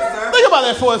looking, sir. Think about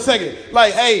that for a second.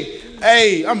 Like,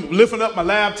 hey, I'm lifting up my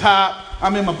laptop.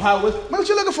 I'm in my pocket. What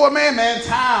you looking for, man? Man,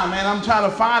 time, man. I'm trying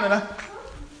to find it.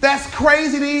 That's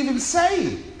crazy to even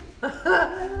say.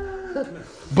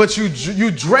 But you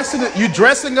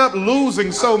dressing up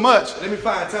losing so much. Let me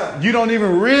find time. You don't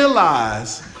even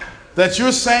realize that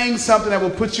you're saying something that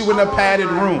will put you in a padded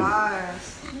room.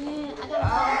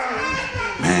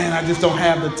 Man, I just don't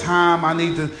have the time. I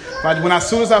need to. As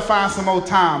soon as I find some more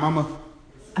time,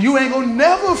 you ain't gonna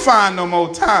never find no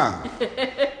more time.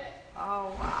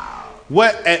 Oh wow!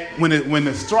 When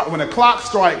the clock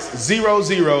strikes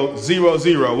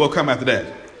 00:00, what come after that?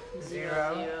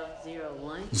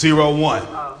 01.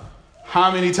 Oh. How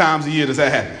many times a year does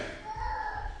that happen?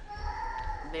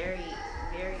 Very,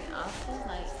 very often.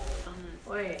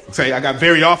 Wait. Say I got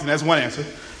very often. That's one answer.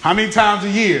 How many times a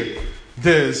year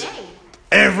does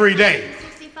every day?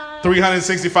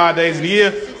 365 days in a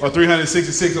year or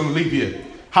 366 on the leap year?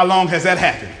 How long has that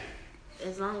happened?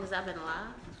 As long as I've been alive.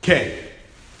 Okay.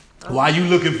 Why are you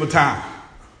looking for time?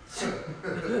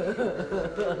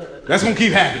 That's going to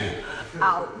keep happening.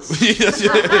 Ouch. that's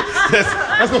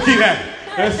going to keep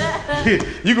happening.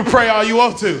 You can pray all you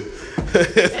want to.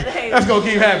 That's going to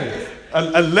keep happening.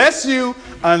 Unless you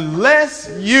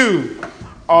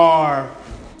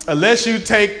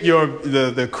take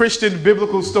the Christian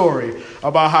biblical story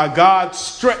about how God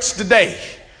stretched the day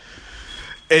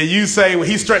and you say, well,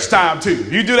 he stretched time too.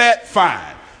 You do that,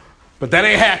 fine. But that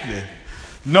ain't happening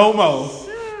no more.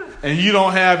 And you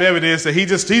don't have evidence that he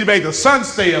made the sun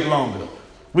stay up longer.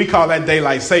 We call that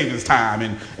daylight savings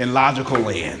time in logical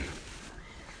land.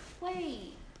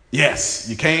 Wait. Yes,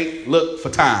 you can't look for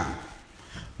time.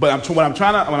 But what I'm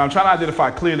trying to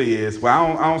identify clearly is,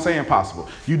 well, I don't say impossible.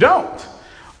 You don't.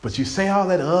 But you say all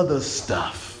that other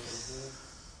stuff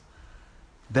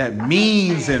that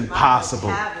means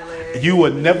impossible. You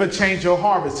would never change your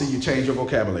harvest till you change your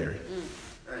vocabulary.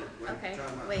 Okay,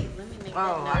 wait, let me make that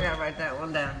Oh, note. I gotta write that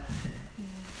one down.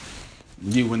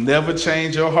 You will never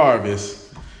change your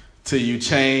harvest till you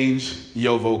change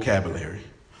your vocabulary.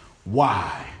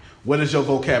 Why? Where does your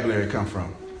vocabulary come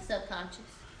from? Subconscious.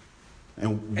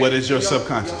 And what is your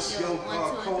subconscious? Your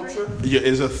 1, 2, and 3.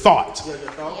 Is a thought.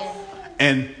 Yeah.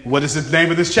 And what is the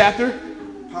name of this chapter?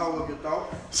 Power of your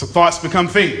thought. So thoughts become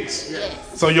things.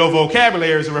 Yes. So your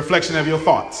vocabulary is a reflection of your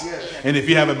thoughts. Yes. And if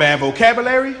you have a bad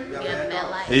vocabulary, You have a bad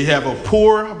life. and you have a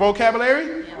poor vocabulary,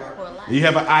 You have a poor life. You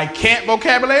have an I can't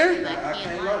vocabulary? I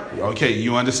can't lie. Okay,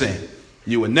 you understand.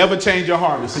 You will never change your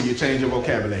heart until you change your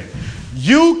vocabulary.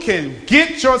 You can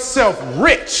get yourself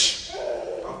rich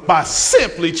by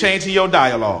simply changing your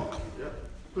dialogue.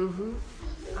 Mm-hmm.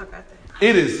 I got that.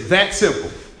 It is that simple.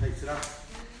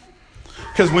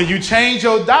 Because when you change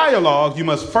your dialogue, you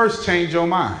must first change your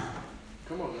mind.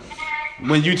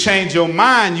 When you change your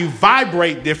mind, you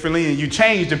vibrate differently and you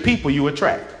change the people you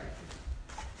attract.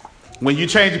 When you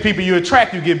change the people you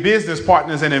attract, you get business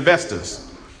partners and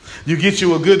investors. You get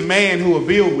you a good man who will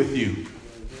build with you.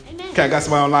 Okay, I got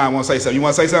somebody online want to say something. You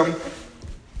want to say something?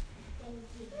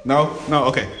 No? No?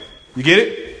 Okay. You get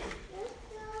it?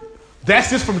 That's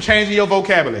just from changing your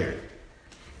vocabulary.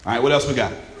 All right, what else we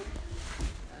got?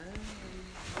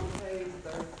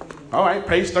 All right,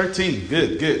 page 13.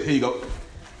 Good, good. Here you go.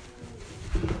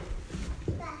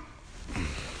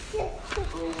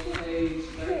 On page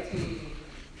 13,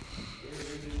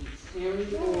 Henry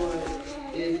Ford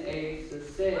is a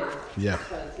success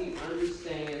because he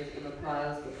understands and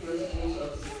applies the principles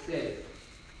of success.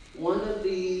 One of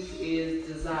these is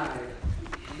desire,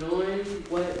 knowing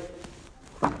what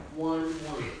one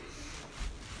wants.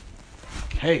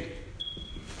 Hey,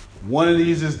 one of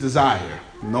these is desire,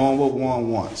 knowing what one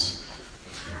wants.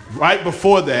 Right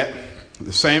before that,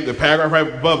 the paragraph right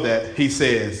above that, he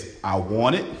says, I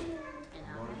want it,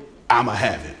 I'ma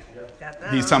have it.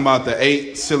 He's talking about the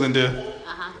 8-cylinder.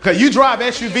 Because you drive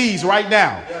SUVs right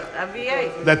now A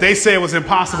V8. that they said was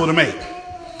impossible to make.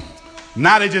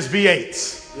 Now they just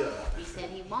V8s. He said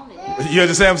he wanted it. You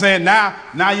understand what I'm saying?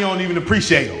 Now you don't even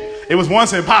appreciate them. It was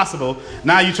once impossible.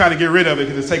 Now you try to get rid of it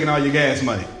because it's taking all your gas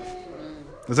money.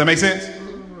 Does that make sense?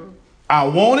 I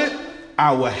want it,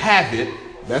 I will have it.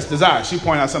 That's desire. She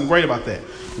pointed out something great about that.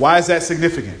 Why is that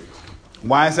significant?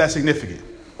 Why is that significant?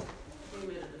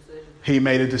 He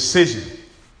made a decision.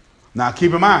 Now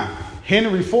keep in mind,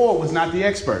 Henry Ford was not the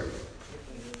expert.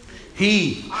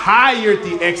 He hired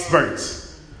the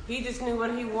experts. He just knew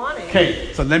what he wanted.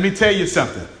 Okay, so let me tell you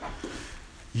something.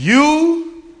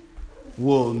 You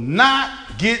will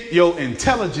not get your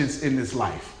intelligence in this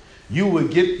life. You will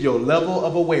get your level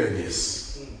of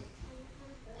awareness.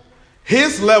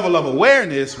 His level of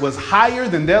awareness was higher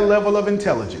than their level of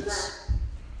intelligence.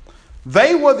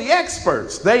 They were the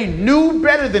experts. They knew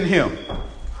better than him.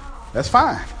 That's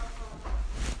fine.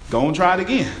 Go and try it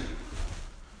again.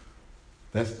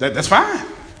 That's fine.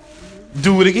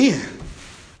 Do it again.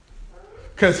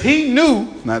 Because he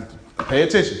knew, now pay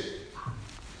attention.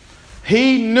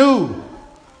 He knew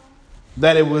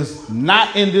that it was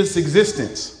not in this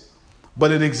existence,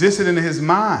 but it existed in his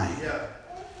mind.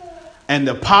 And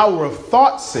the power of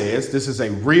thought says, this is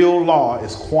a real law,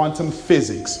 it's quantum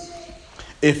physics.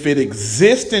 If it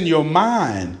exists in your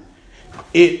mind,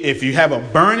 if you have a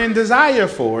burning desire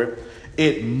for it,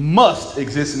 it must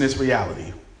exist in this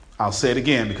reality. I'll say it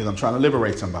again because I'm trying to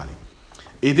liberate somebody.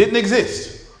 It didn't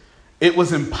exist. It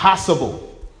was impossible.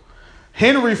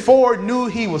 Henry Ford knew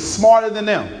he was smarter than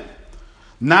them.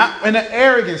 Not in an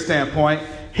arrogant standpoint.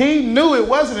 He knew it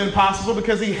wasn't impossible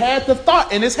because he had the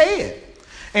thought in his head.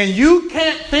 And you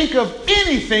can't think of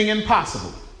anything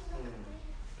impossible.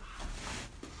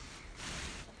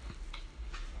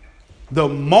 The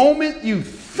moment you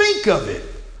think of it,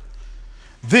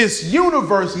 this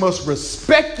universe must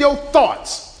respect your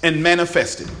thoughts and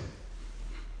manifest it.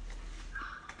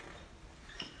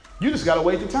 You just got to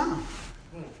wait the time.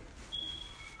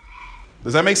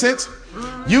 Does that make sense?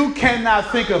 You cannot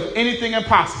think of anything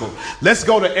impossible. Let's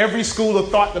go to every school of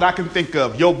thought that I can think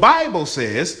of. Your Bible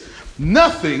says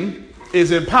nothing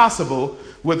is impossible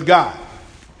with God.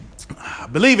 I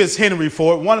believe it's Henry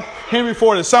Ford. Henry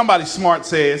Ford or somebody smart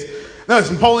says, no, it's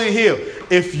Napoleon Hill.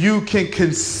 If you can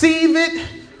conceive it,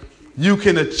 you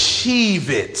can achieve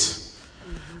it.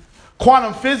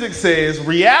 Quantum physics says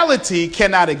reality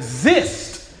cannot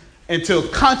exist until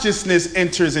consciousness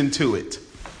enters into it.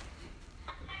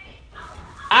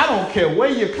 I don't care where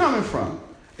you're coming from.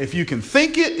 If you can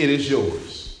think it, it is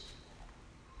yours.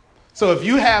 So if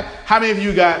you have, how many of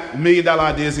you got $1 million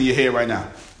ideas in your head right now?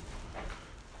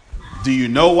 Do you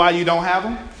know why you don't have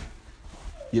them?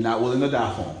 You're not willing to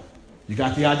die for them. You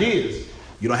got the ideas.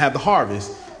 You don't have the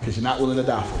harvest because you're not willing to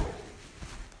die for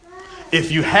it.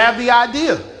 If you have the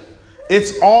idea,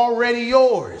 it's already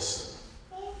yours.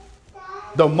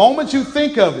 The moment you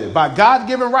think of it, by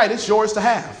God-given right, it's yours to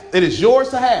have. It is yours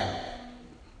to have.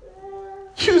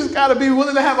 You just got to be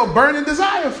willing to have a burning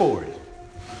desire for it.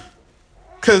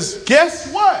 Because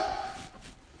guess what?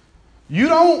 You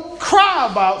don't cry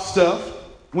about stuff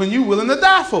when you're willing to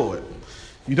die for it.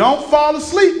 You don't fall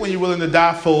asleep when you're willing to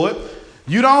die for it.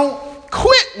 You don't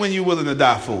quit when you're willing to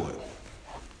die for it.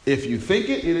 If you think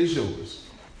it, it is yours.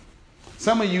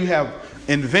 Some of you have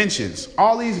inventions.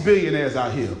 All these billionaires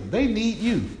out here, they need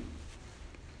you.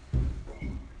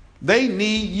 They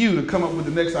need you to come up with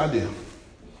the next idea.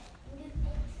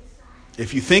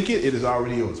 If you think it, it is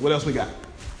already yours. What else we got?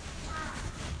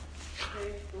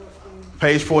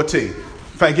 Page 14. In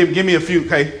fact, give me a few.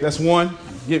 Okay, that's one.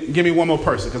 Give me one more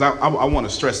person because I want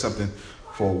to stress something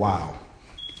for a while.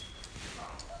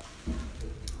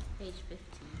 Page 15.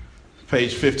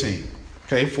 Page 15.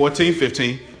 Okay, 14,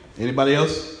 15. Anybody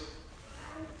else?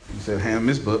 You said hand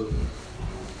this book.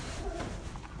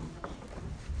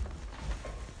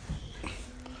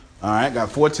 All right,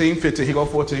 got 14, 15. Here go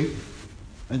 14.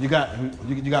 And you got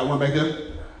one back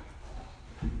there?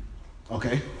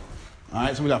 Okay. All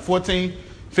right, so we got 14,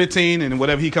 15, and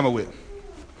whatever he come up with.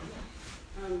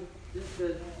 This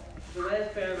is the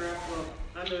last paragraph of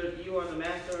under you are the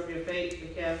master of your fate,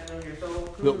 the captain of your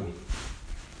soul. Look.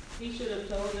 He should have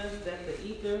told us that the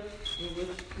ether in which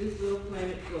this little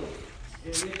planet floats,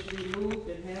 in which we move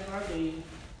and have our being,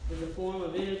 is a form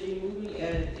of energy moving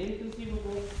at an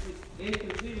inconceivably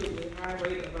high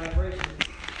rate of vibration,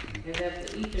 and that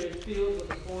the ether is filled with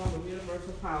a form of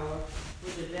universal power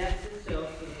which adapts itself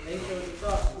to the nature of the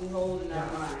thoughts we hold in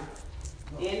our mind,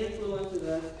 and influences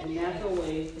us in natural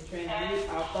ways to transmute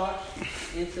our thoughts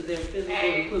into their physical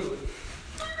equivalent.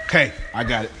 Okay, I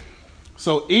got it.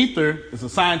 So ether is a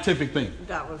scientific thing.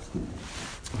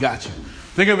 Gotcha.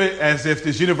 Think of it as if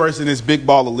this universe is this big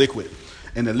ball of liquid,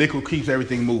 and the liquid keeps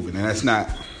everything moving, and that's not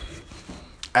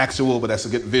actual, but that's a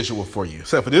good visual for you.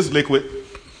 Except for this liquid,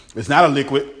 it's not a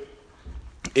liquid.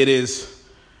 It is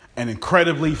an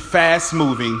incredibly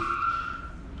fast-moving,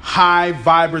 high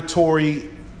vibratory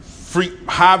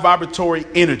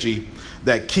energy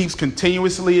that keeps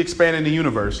continuously expanding the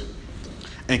universe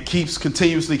and keeps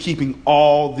continuously keeping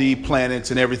all the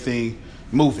planets and everything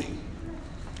moving.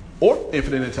 Or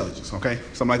infinite intelligence, okay?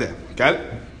 Something like that. Got it?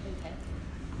 Okay.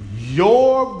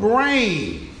 Your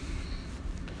brain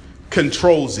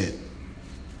controls it.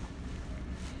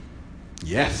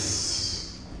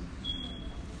 Yes.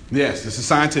 Yes, this is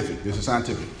scientific.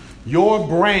 Your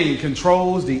brain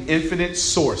controls the infinite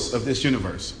source of this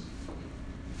universe.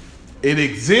 It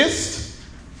exists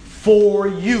for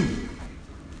you.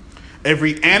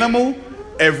 Every animal,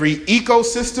 every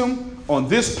ecosystem on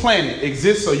this planet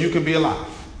exists so you can be alive.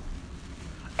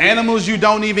 Animals you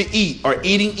don't even eat are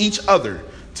eating each other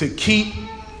to keep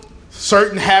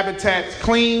certain habitats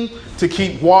clean, to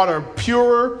keep water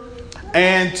pure,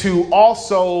 and to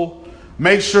also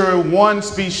make sure one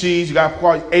species, you got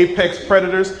called apex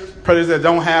predators that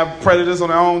don't have predators on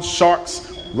their own,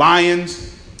 sharks,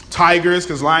 lions, tigers,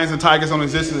 because lions and tigers don't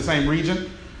exist in the same region.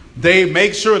 They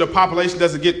make sure the population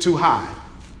doesn't get too high.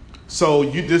 So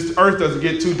this earth doesn't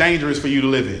get too dangerous for you to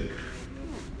live in.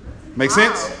 Make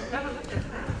sense?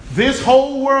 This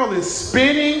whole world is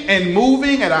spinning and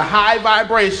moving at a high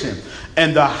vibration.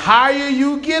 And the higher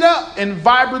you get up in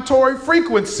vibratory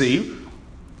frequency,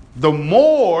 the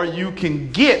more you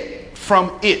can get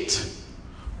from it.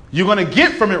 You're going to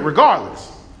get from it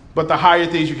regardless, but the higher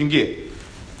things you can get.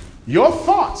 Your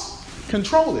thoughts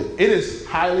control it. It is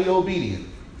highly obedient.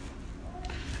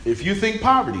 If you think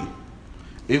poverty,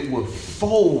 it will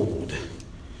fold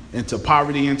into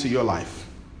poverty into your life.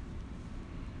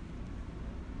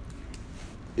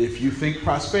 If you think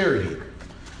prosperity,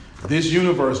 this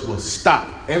universe will stop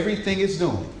everything it's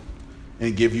doing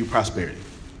and give you prosperity.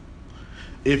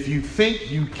 If you think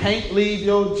you can't leave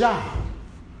your job,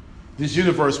 this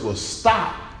universe will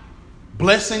stop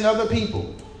blessing other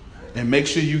people and make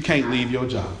sure you can't leave your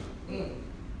job.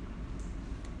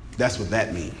 That's what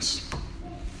that means.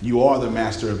 You are the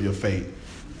master of your fate.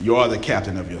 You are the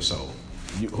captain of your soul.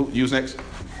 Who's next?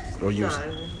 Or use?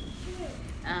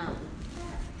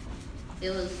 It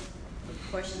was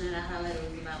a portion that I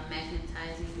highlighted was about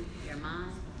magnetizing your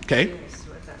mind. Okay. It's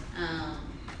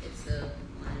the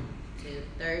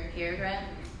third paragraph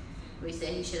where he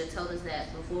said he should have told us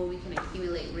that before we can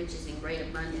accumulate riches in great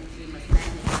abundance, we must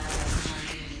magnetize our mind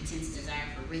with an intense desire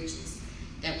for riches.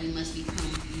 That we must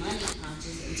become money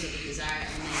conscious until the desire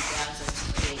and money drives us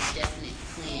to create definite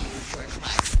plan for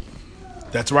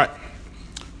acquiring. That's right.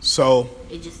 So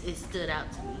it stood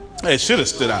out to me. It should have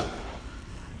stood out.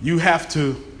 You have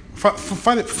to.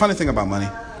 Funny thing about money.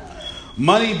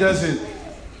 Money doesn't.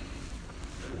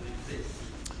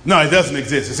 No, it doesn't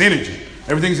exist. It's energy.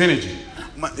 Everything's energy.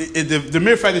 The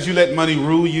mere fact that you let money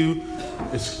rule you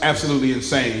is absolutely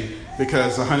insane,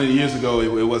 because 100 years ago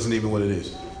it wasn't even what it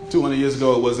is. 200 years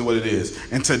ago it wasn't what it is.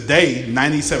 And today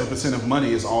 97% of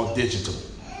money is all digital.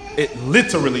 It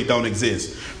literally don't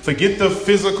exist. Forget the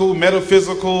physical,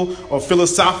 metaphysical, or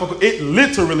philosophical. It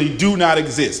literally do not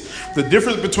exist. The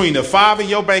difference between the 5 in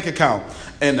your bank account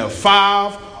and the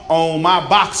 5 on my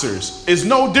boxers is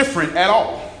no different at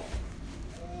all.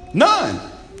 None.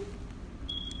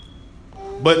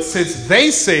 But since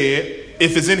they said,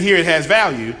 if it's in here, it has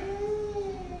value,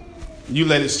 you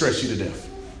let it stress you to death.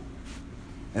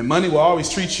 And money will always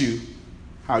treat you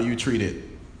how you treat it.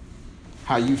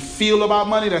 How you feel about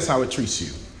money, that's how it treats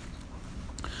you.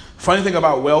 Funny thing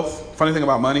about wealth, funny thing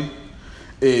about money,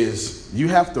 is you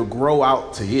have to grow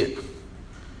out to it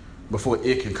before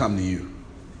it can come to you.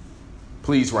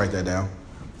 Please write that down.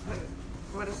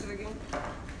 What is it again?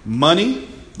 Money,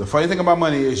 the funny thing about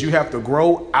money is you have to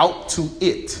grow out to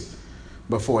it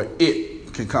before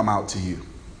it can come out to you.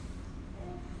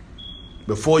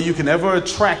 Before you can ever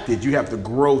attract it, you have to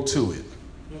grow to it.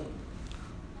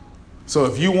 So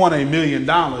if you want $1 million,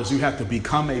 you have to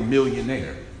become a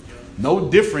millionaire. No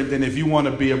different than if you want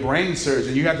to be a brain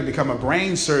surgeon, you have to become a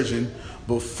brain surgeon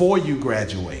before you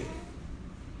graduate.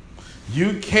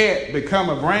 You can't become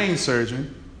a brain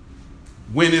surgeon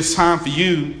when it's time for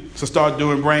you to start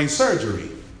doing brain surgery.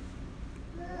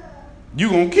 You're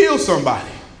going to kill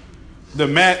somebody.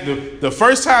 The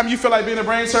first time you feel like being a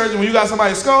brain surgeon, when you got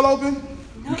somebody's skull open,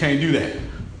 you can't do that.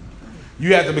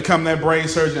 You have to become that brain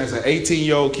surgeon as an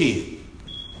 18-year-old kid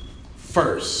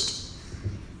first.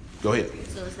 Go ahead.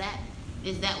 So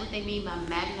is that what they mean by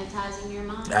magnetizing your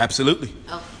mind? Absolutely.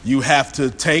 Okay. You have to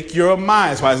take your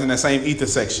mind, that's why it's in that same ether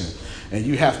section, and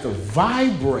you have to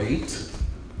vibrate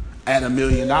at $1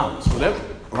 million. Whatever,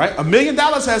 right? $1 million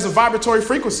has a vibratory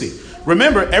frequency.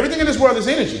 Remember, everything in this world is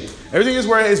energy. Everything in this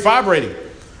world is vibrating.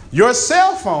 Your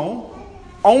cell phone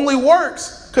only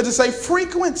works because it's a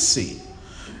frequency.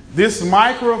 This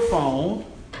microphone,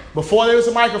 before there was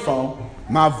a microphone,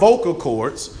 my vocal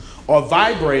cords are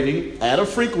vibrating at a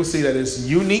frequency that is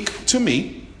unique to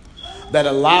me, that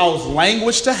allows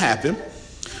language to happen,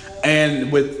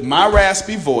 and with my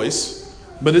raspy voice,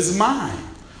 but it's mine.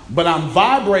 But I'm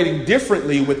vibrating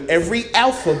differently with every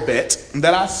alphabet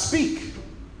that I speak.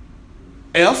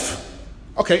 F,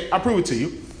 okay, I'll prove it to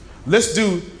you.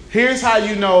 Here's how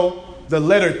you know the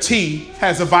letter T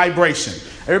has a vibration.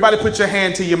 Everybody put your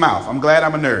hand to your mouth. I'm glad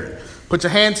I'm a nerd. Put your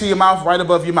hand to your mouth right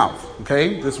above your mouth,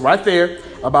 okay? Just right there,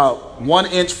 about 1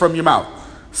 inch from your mouth.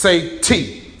 Say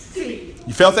T. T.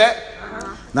 You felt that?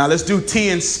 Uh-huh. Now let's do T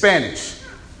in Spanish.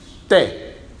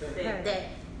 Te.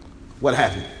 What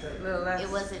happened? It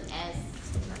wasn't as...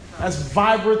 That's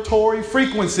vibratory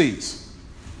frequencies.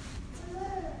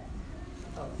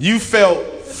 You felt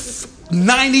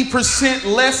 90%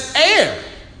 less air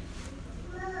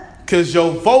because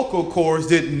your vocal cords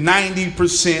did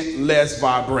 90% less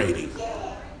vibrating.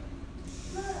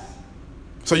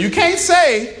 So you can't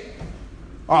say,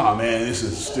 oh man, this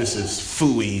is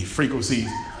phooey frequency.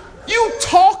 You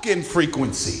talking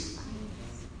frequency.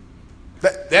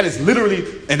 That is literally,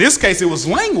 in this case, it was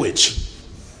language.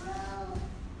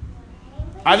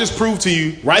 I just proved to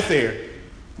you right there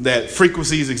that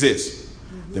frequencies exist.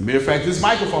 The mere fact this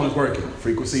microphone is working,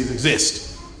 frequencies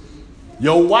exist.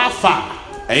 Your Wi-Fi,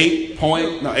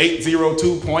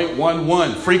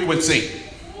 802.11 frequency.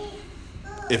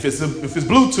 If it's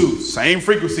Bluetooth, same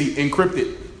frequency,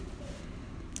 encrypted.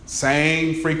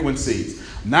 Same frequencies.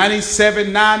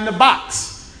 97.9 the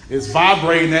box is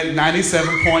vibrating at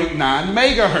 97.9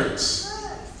 megahertz.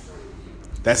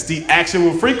 That's the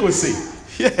actual frequency.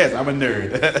 Yes, I'm a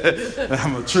nerd.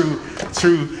 I'm a true.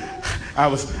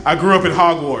 I grew up in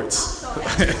Hogwarts.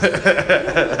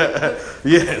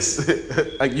 Yes,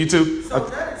 like you too. So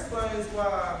that explains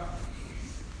why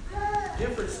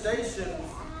different stations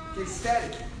get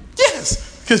static.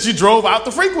 Yes, because you drove out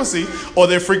the frequency, or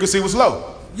their frequency was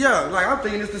low. Yeah, like I'm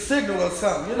thinking it's the signal or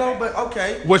something, but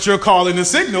okay. What you're calling the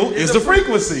signal is the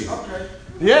frequency. Okay.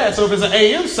 Yeah, so if it's an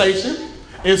AM station,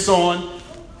 it's on,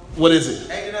 what is it?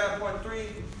 89.3.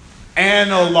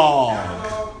 Analog.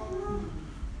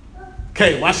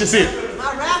 Okay, watch this here.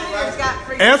 My rap ears got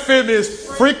frequency. FM is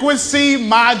frequency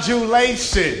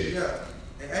modulation. Yeah,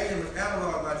 and AM is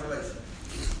analog modulation.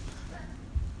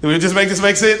 Did we just make this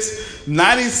make sense?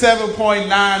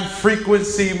 97.9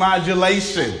 frequency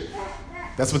modulation.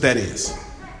 That's what that is.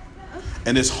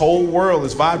 And this whole world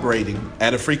is vibrating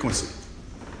at a frequency.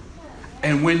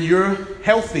 And when you're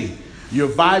healthy, you're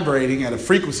vibrating at a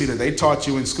frequency that they taught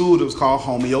you in school that was called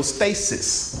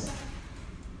homeostasis.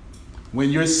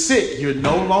 When you're sick, you're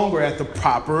no longer at the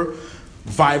proper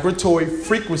vibratory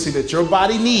frequency that your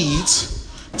body needs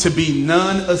to be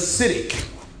non-acidic.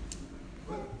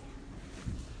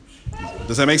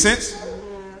 Does that make sense?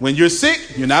 When you're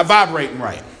sick, you're not vibrating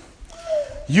right.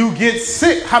 You get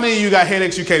sick. How many of you got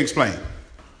headaches you can't explain?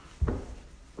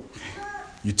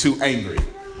 You're too angry.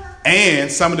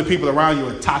 And some of the people around you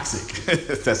are toxic.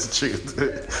 That's the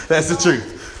truth. That's the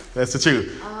truth. That's the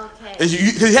truth. Okay.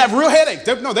 You have real headaches.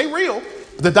 They real.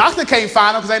 The doctor can't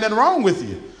find them because ain't nothing wrong with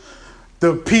you.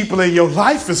 The people in your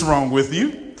life is wrong with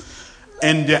you.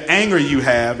 And the anger you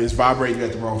have is vibrating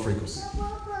at the wrong frequency.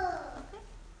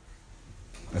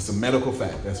 That's a medical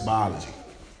fact. That's biology.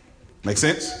 Make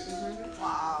sense?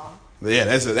 Wow. Yeah,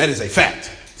 that is a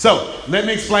fact. So let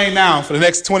me explain now for the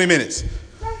next 20 minutes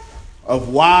of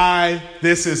why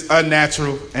this is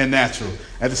unnatural and natural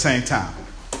at the same time.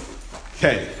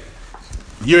 Okay.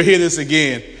 You'll hear this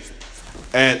again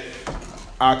at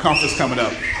our conference coming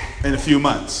up in a few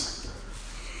months.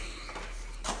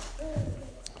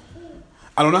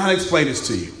 I don't know how to explain this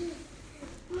to you,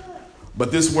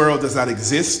 but this world does not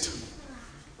exist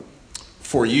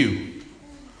for you,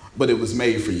 but it was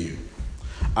made for you.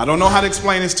 I don't know how to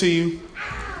explain this to you,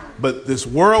 but this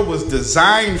world was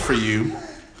designed for you,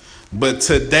 but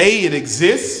today it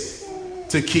exists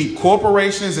to keep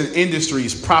corporations and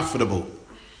industries profitable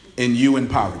and you in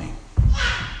poverty.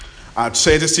 I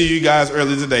said this to you guys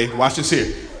earlier today. Watch this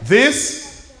here.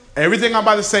 Everything I'm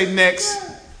about to say next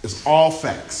is all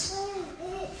facts.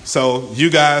 So you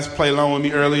guys play along with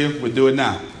me earlier. We'll do it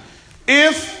now.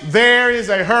 If there is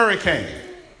a hurricane,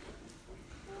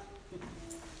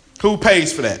 who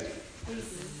pays for that?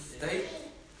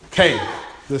 Okay,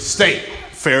 the state.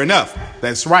 Fair enough.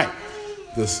 That's right.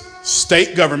 The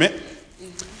state government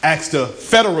asks the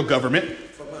federal government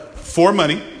for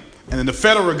money, and then the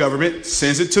federal government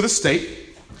sends it to the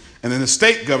state, and then the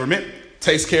state government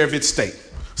takes care of its state.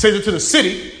 Sends it to the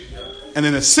city, and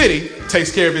then the city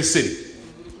takes care of its city.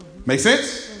 Make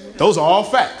sense? Those are all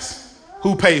facts.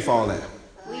 Who paid for all that?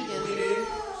 We do.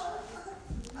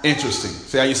 Interesting.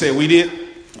 See how you say we did?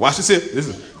 Watch this here. This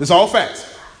is all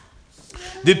facts.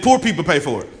 Did poor people pay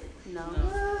for it? No.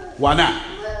 Why not?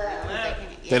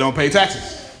 They don't pay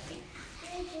taxes.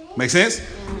 Make sense?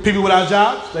 People without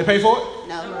jobs, they pay for it?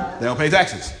 No. They don't pay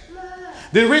taxes.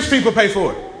 Did rich people pay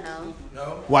for it?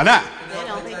 No. Why not? They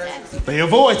don't pay taxes. They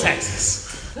avoid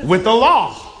taxes with the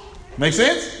law. Make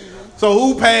sense? So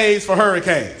who pays for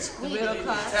hurricanes? We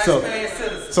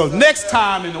do. So next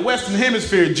time in the Western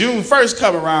Hemisphere, June 1st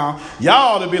come around,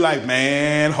 y'all ought to be like,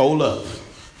 man, hold up.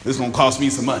 This is going to cost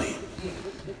me some money.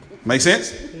 Make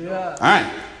sense? Yeah. All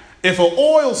right. If an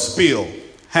oil spill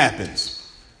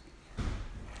happens,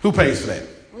 who pays for that?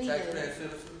 We do.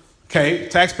 Okay,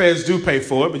 taxpayers do pay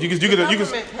for it, but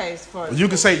Government pays for it. you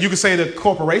can say the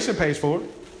corporation pays for it.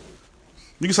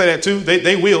 You can say that too.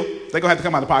 They will. They're gonna have to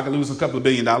come out of pocket, lose a couple of $1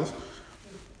 billion.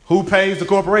 Who pays the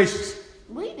corporations?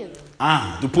 We do.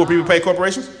 Do poor people pay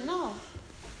corporations? No.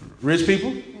 Rich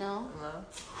people? No.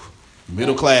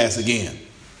 Middle class again.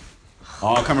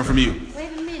 All coming from you.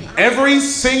 Wait a minute. Every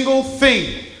single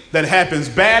thing that happens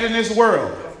bad in this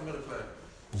world,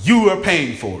 you are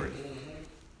paying for it.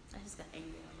 I just got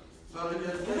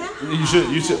angry.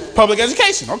 You should. Public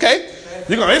education, okay.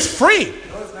 It's free.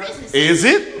 Is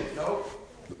it?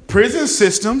 Prison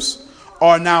systems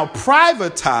are now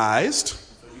privatized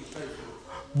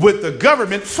with the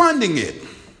government funding it.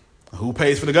 Who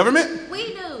pays for the government?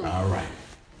 We do. All right.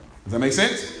 Does that make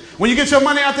sense? When you get your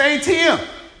money out the ATM,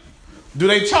 do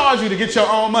they charge you to get your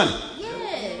own money?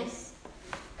 Yes.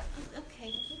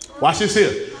 Okay. Watch this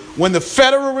here. When the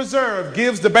Federal Reserve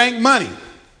gives the bank money,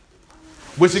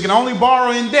 which it can only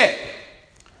borrow in debt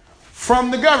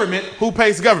from the government, who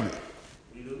pays the government?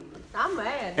 I'm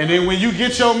mad. And then when you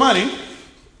get your money,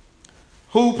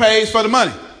 who pays for the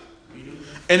money?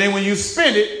 And then when you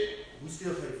spend it,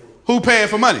 who pays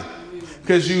for money?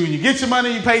 Because you get your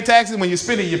money, you pay taxes. When you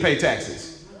spend it, you pay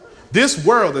taxes. This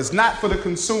world is not for the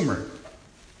consumer.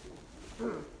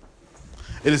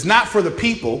 It is not for the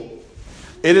people.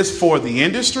 It is for the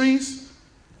industries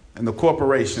and the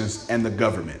corporations and the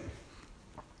government.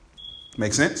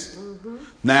 Make sense?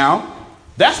 Now,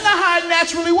 that's not how it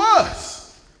naturally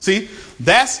was. See,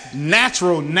 that's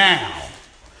natural now.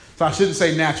 So I shouldn't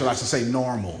say natural, I should say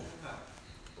normal.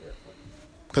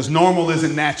 Because normal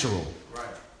isn't natural.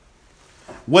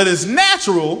 What is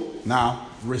natural, now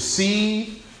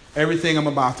receive everything I'm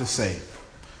about to say.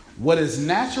 What is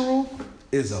natural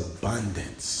is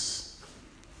abundance.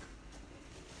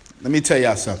 Let me tell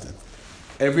y'all something.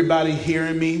 Everybody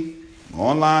hearing me,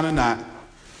 online or not,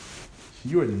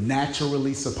 you are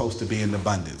naturally supposed to be in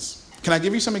abundance. Can I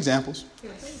give you some examples?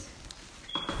 Yes.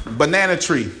 Banana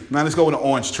tree. Now let's go with an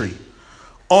orange tree.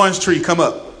 Orange tree come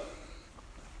up.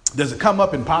 Does it come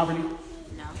up in poverty?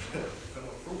 No.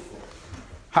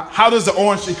 How does the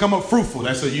orange tree come up fruitful?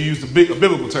 That's a, you use a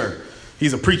biblical term.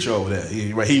 He's a preacher over there.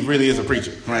 He really is a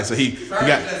preacher, right? So he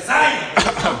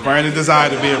got burning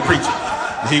desire to be a preacher.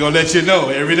 He gonna let you know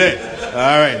every day.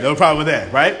 All right, no problem with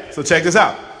that, right? So check this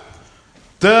out.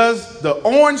 Does the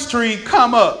orange tree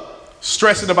come up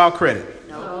stressing about credit?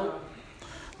 No.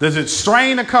 Does it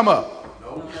strain to come up?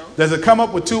 No. Does it come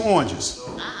up with 2 oranges?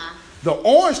 The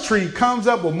orange tree comes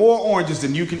up with more oranges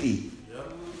than you can eat.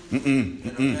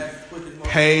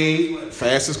 Pay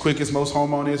fastest, quickest, most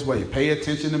harmonious way. Pay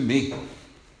attention to me.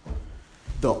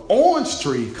 The orange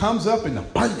tree comes up in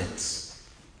abundance.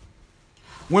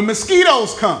 When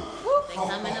mosquitoes come, They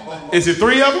come in abundance. is it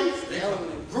 3 of them?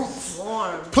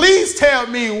 Please tell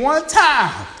me one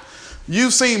time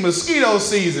you've seen mosquito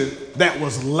season that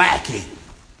was lacking.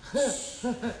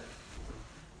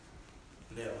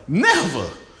 Never.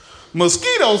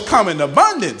 Mosquitoes come in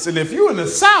abundance. And if you're in the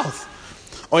South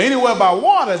or anywhere by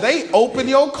water, they open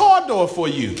your car door for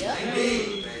you.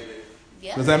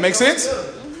 Yep. Does that make sense?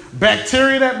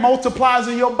 Bacteria that multiplies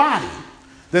in your body.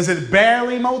 Does it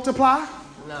barely multiply?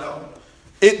 No.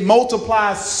 It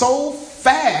multiplies so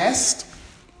fastly,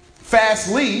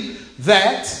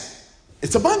 that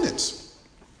it's abundance.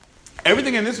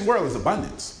 Everything in this world is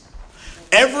abundance.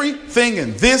 Everything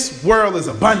in this world is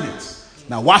abundance.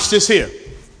 Now watch this here.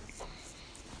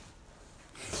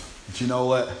 But you know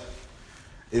what?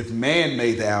 If man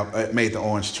made the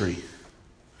orange tree,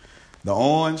 the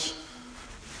orange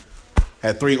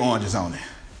had 3 oranges on it.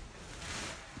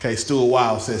 Okay, Stuart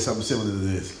Wild said something similar to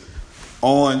this.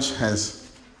 Orange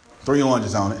has 3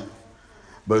 oranges on it,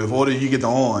 but in order you get the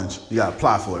orange, you got to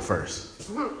apply for it first.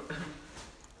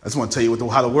 I just want to tell you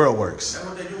how the world works. That's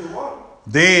what they do with water.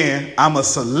 Then I'm going to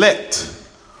select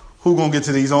who's going to get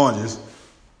to these oranges.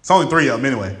 It's only 3 of them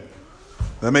anyway.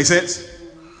 Does that make sense?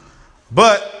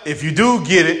 But if you do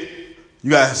get it,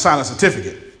 you got to sign a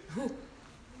certificate.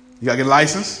 You got to get a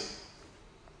license.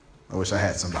 I wish I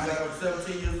had somebody.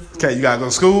 Okay, you got to go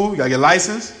to school. You got to get a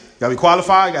license. You got to be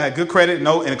qualified. You got to have good credit, and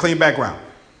a clean background.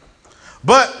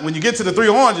 But when you get to the 3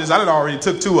 oranges, I done already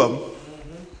took 2 of them.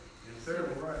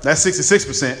 That's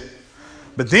 66%.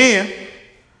 But then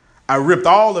I ripped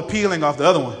all the peeling off the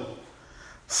other one,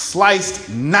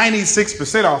 sliced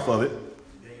 96% off of it,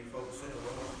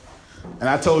 and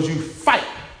I told you fight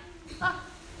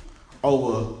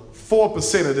over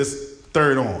 4% of this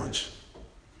 3rd orange.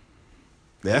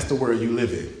 That's the world you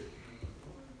live in.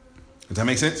 Does that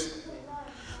make sense?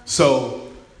 So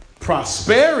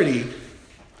prosperity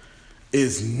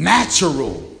is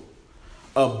natural.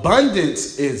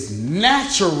 Abundance is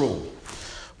natural.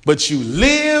 But you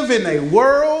live in a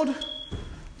world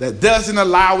that doesn't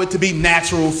allow it to be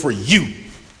natural for you.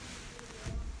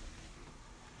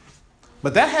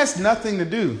 But that has nothing to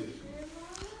do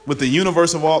with the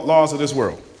universal laws of this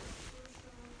world.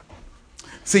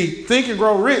 See, Think and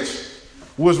Grow Rich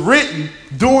was written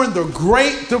during the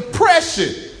Great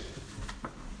Depression,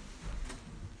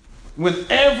 when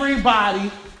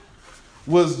everybody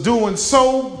was doing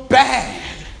so bad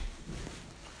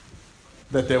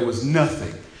that there was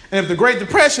nothing. And if the Great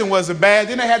Depression wasn't bad,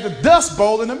 then they had the Dust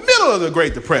Bowl in the middle of the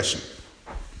Great Depression,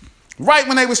 right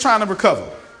when they was trying to recover.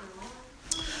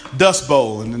 Dust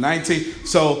Bowl in the 19th.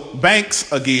 So banks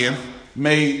again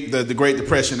made the Great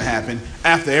Depression happen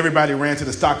after everybody ran to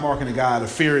the stock market and got a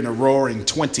fear in the roaring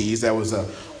 20s. That was a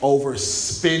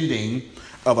overspending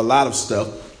of a lot of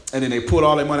stuff. And then they put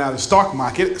all their money out of the stock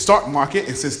market.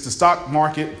 And since the stock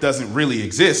market doesn't really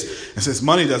exist, and since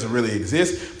money doesn't really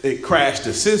exist, it crashed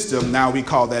the system. Now we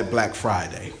call that Black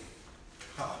Friday.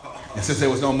 And since there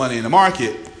was no money in the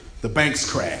market, the banks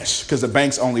crashed because the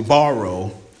banks only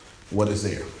borrow what is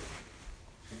there.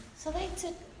 So they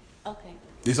took, okay.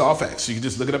 These are all facts. You can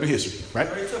just look it up in history, right?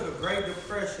 So they took a Great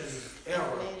Depression era.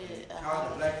 How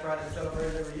the Black Friday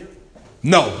celebrated every year?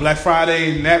 No, Black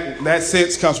Friday in that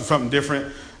sense comes from something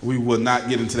different. We will not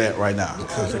get into that right now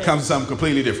because it comes from something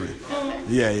completely different.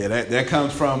 Yeah, that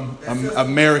comes from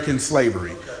American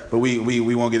slavery, but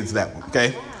we won't get into that one.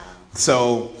 Okay,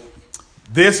 so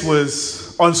this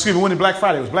was excuse me. When did Black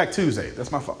Friday? It was Black Tuesday.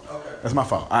 That's my fault. That's my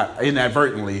fault. I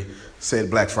inadvertently said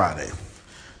Black Friday.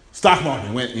 Stock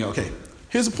market went. Okay.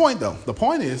 Here's the point though. The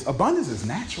point is abundance is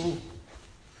natural,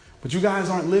 but you guys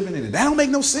aren't living in it. That don't make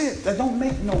no sense. That don't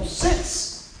make no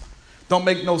sense. Don't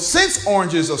make no sense.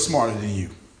 Oranges are smarter than you.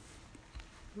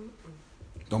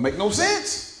 Don't make no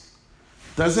sense.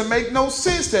 Doesn't make no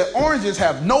sense that oranges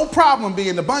have no problem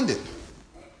being abundant.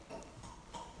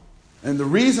 And the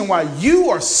reason why you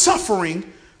are suffering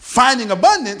finding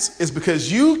abundance is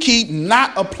because you keep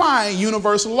not applying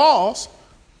universal laws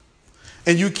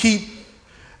and you keep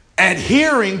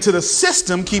adhering to the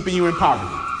system keeping you in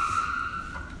poverty.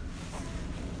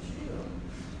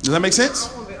 Does that make sense?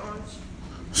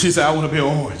 She said, I want to be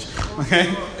an orange.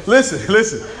 Okay?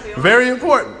 Listen. Very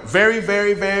important. Very,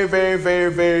 very, very, very,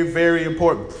 very, very, very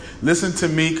important. Listen to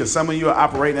me, because some of you are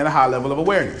operating at a high level of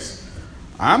awareness.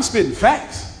 I'm spitting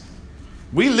facts.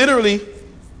 We literally,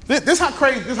 this is how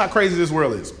crazy this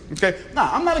world is. Okay?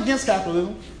 Now, I'm not against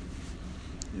capitalism.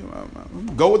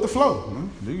 Go with the flow.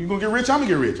 You're going to get rich, I'm going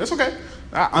to get rich. That's okay.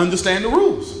 I understand the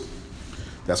rules.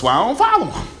 That's why I don't follow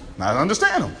them. I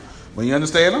understand them. When you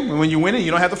understand them and when you win it,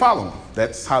 you don't have to follow them.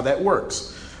 That's how that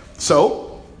works.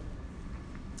 So,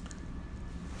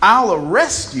 I'll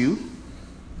arrest you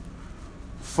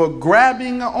for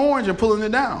grabbing an orange and pulling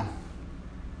it down.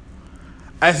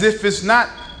 As if it's not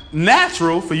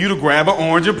natural for you to grab an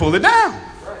orange and pull it down.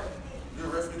 Right.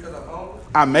 You arrest me because I'm homeless?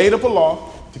 I made up a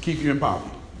law to keep you in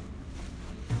poverty.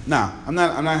 Now, I'm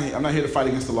not here to fight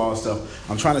against the law and stuff.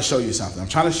 I'm trying to show you something. I'm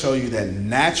trying to show you that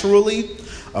naturally,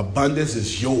 abundance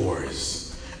is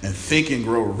yours. And Think and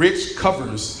Grow Rich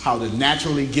covers how to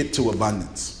naturally get to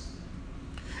abundance.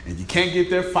 And you can't get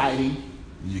there fighting.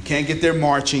 You can't get there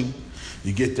marching.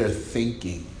 You get there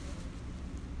thinking.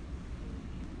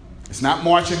 It's not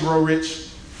march and grow rich.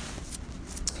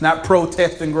 It's not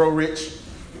protest and grow rich.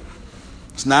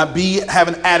 It's not have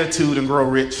an attitude and grow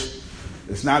rich.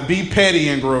 It's not be petty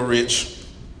and grow rich.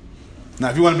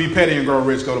 Now, if you want to be petty and grow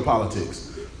rich, go to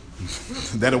politics.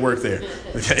 That'll work there.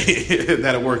 Okay,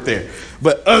 that'll work there.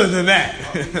 But other than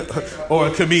that, or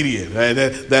a comedian, right?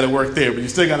 That'll work there. But you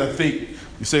still got to think.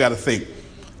 You still got to think.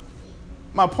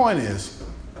 My point is,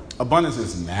 abundance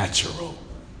is natural.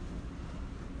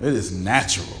 It is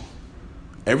natural.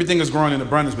 Everything is growing in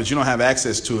abundance, but you don't have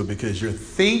access to it because you're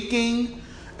thinking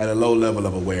at a low level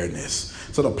of awareness.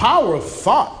 So the power of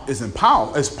thought is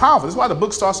powerful. That's why the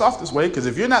book starts off this way, because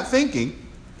if you're not thinking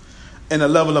in a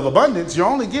level of abundance, you're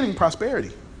only getting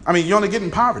prosperity. You're only getting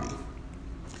poverty.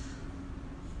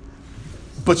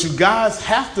 But you guys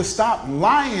have to stop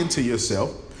lying to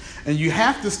yourself, and you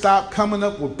have to stop coming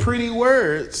up with pretty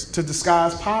words to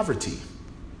disguise poverty.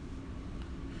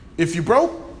 If you're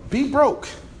broke, be broke.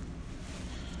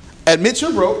 Admit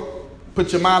you're broke.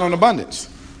 Put your mind on abundance.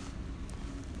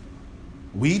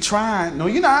 We tried. No,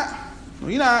 you're not. No,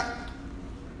 you're not.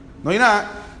 No, you're not.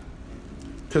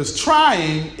 Because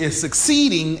trying is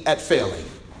succeeding at failing.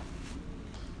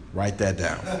 Write that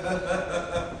down.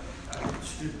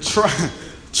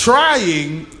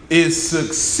 Trying is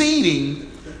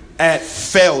succeeding at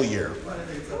failure.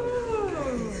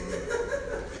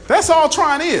 That's all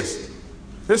trying is.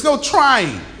 There's no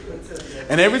trying.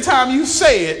 And every time you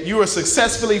say it, you are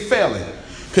successfully failing.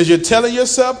 Because you're telling your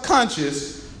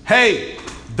subconscious, hey,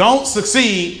 don't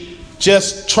succeed,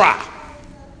 just try.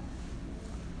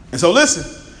 And so listen,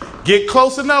 get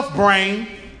close enough, brain.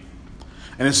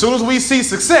 And as soon as we see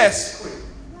success,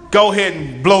 go ahead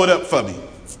and blow it up for me.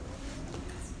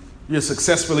 You're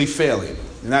successfully failing.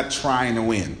 You're not trying to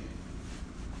win.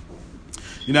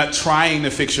 You're not trying to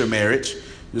fix your marriage.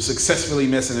 You're successfully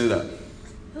messing it up.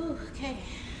 Ooh, okay.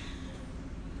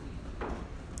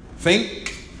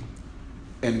 Think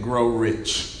and grow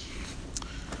rich.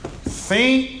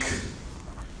 Think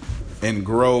and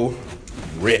grow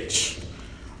rich.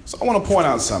 So I want to point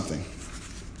out something.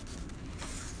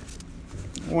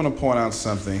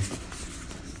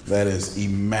 That is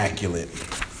immaculate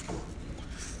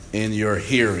in your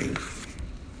hearing.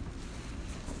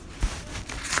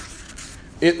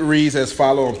 It reads as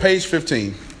follows on page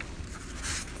 15.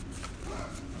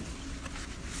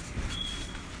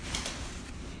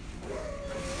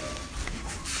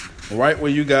 Right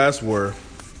where you guys were.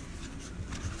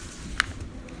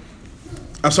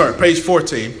 I'm sorry, page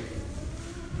 14.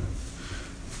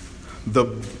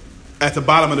 At the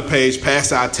bottom of the page,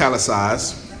 past the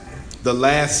italicized, the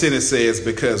last sentence says,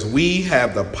 because we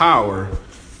have the power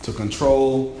to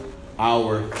control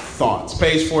our thoughts.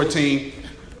 Page 14,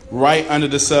 right under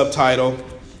the subtitle,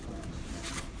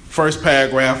 first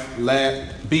paragraph,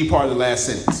 B part of the last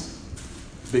sentence.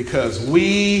 Because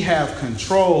we have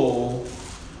control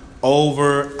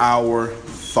over our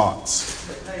thoughts.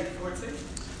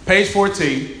 Page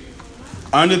 14,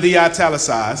 under the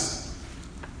italicized,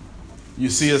 you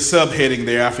see a subheading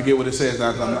there. I forget what it says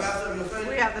now.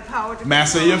 We have the power to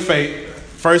Master your fate.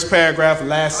 First paragraph,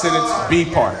 last sentence, B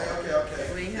part.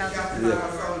 We have the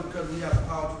power. Because we have the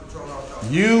power to control our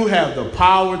thoughts. You have the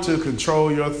power to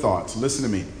control your thoughts. Listen to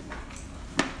me.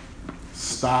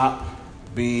 Stop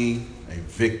being a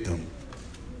victim.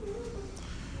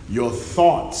 Your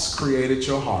thoughts created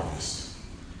your harvest.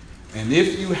 And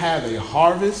if you have a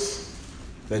harvest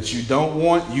that you don't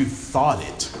want, you thought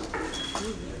it.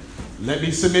 Let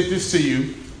me submit this to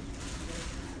you.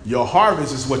 Your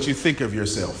harvest is what you think of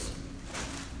yourself.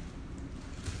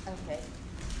 Okay.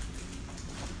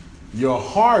 Your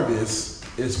harvest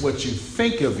is what you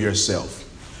think of yourself.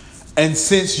 And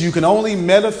since you can only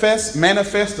manifest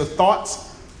the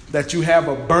thoughts that you have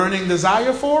a burning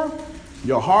desire for,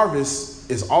 your harvest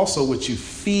is also what you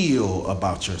feel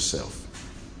about yourself.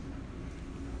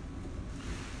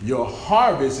 Your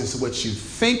harvest is what you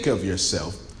think of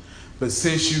yourself. But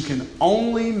since you can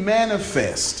only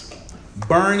manifest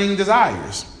burning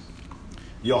desires,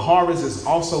 your harvest is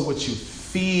also what you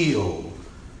feel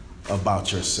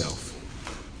about yourself.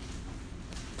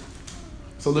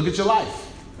 So look at your life.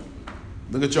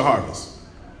 Look at your harvest.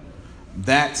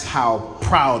 That's how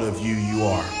proud of you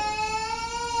are.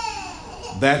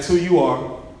 That's who you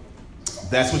are.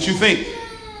 That's what you think.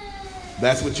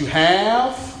 That's what you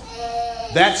have.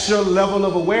 That's your level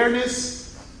of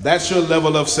awareness. That's your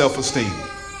level of self-esteem.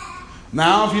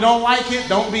 Now, if you don't like it,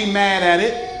 don't be mad at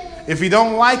it. If you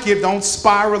don't like it, don't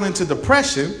spiral into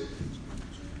depression.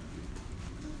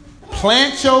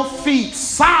 Plant your feet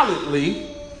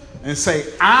solidly and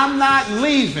say, I'm not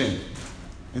leaving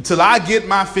until I get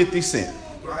my 50 cents.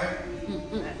 Right?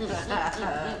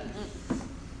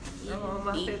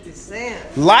 My 50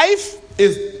 cents. Life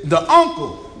is the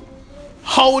uncle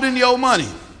holding your money.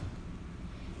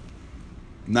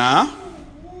 Nah.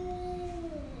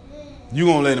 You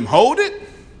gonna let him hold it?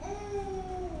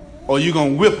 Or you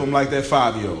gonna whip him like that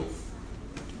 5-year-old?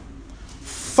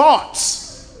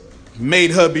 Thoughts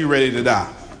made her be ready to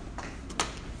die.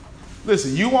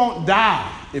 Listen, you won't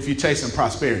die if you're chasing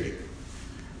prosperity.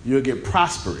 You'll get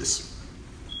prosperous.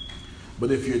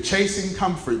 But if you're chasing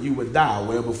comfort, you would die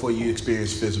well before you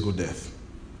experience physical death.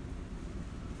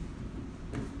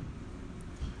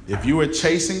 If you are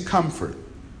chasing comfort,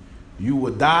 you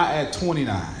will die at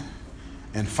 29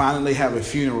 and finally have a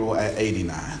funeral at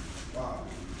 89.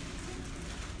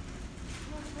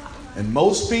 And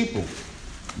most people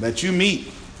that you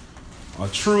meet are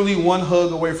truly one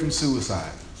hug away from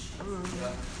suicide.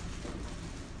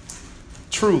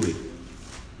 Truly.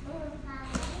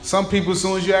 Some people, as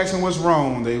soon as you ask them what's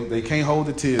wrong, they can't hold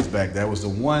the tears back. That was the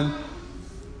one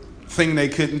thing they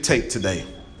couldn't take today.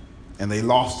 And they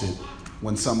lost it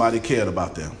when somebody cared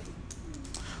about them.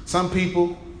 Some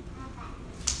people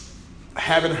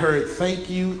haven't heard thank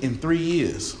you in 3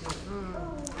 years.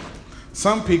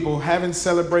 Some people haven't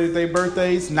celebrated their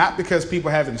birthdays, not because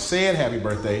people haven't said happy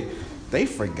birthday. They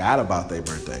forgot about their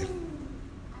birthday.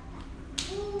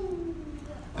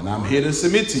 And I'm here to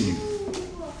submit to you.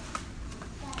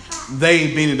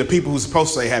 They, meaning the people who's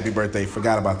supposed to say happy birthday,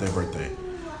 forgot about their birthday.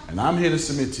 And I'm here to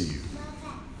submit to you.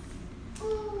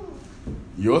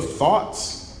 Your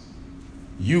thoughts,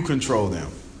 you control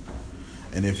them.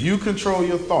 And if you control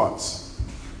your thoughts,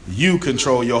 you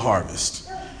control your harvest.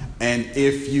 And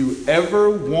if you ever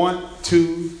want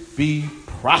to be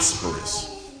prosperous,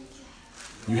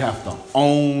 you have to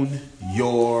own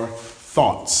your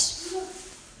thoughts.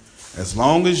 As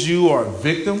long as you are a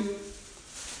victim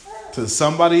to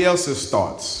somebody else's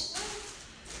thoughts,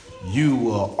 you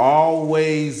will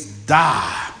always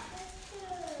die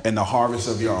in the harvest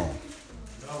of your own.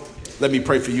 Let me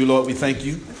pray for you, Lord. We thank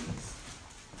you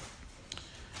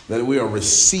that we are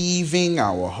receiving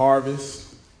our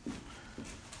harvest,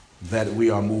 that we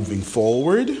are moving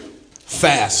forward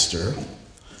faster,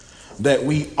 that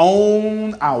we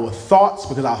own our thoughts,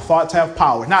 because our thoughts have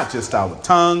power, not just our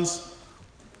tongues.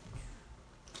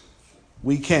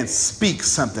 We can't speak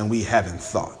something we haven't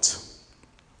thought.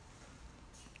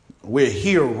 We're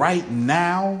here right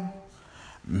now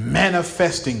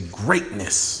manifesting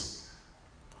greatness.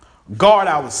 Guard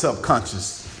our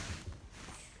subconscious.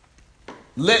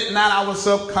 Let not our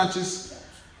subconscious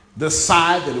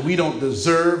decide that we don't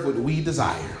deserve what we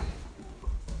desire.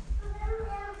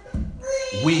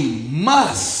 We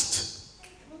must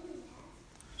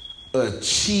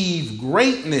achieve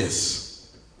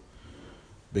greatness,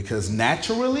 because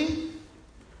naturally,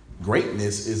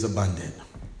 greatness is abundant.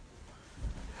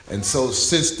 And so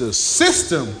since the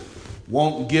system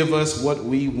won't give us what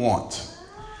we want,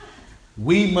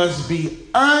 we must be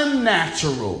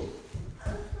unnatural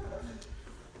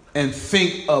and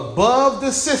think above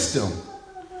the system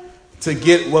to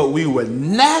get what we were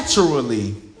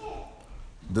naturally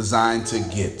designed to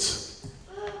get.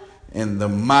 In the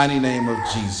mighty name of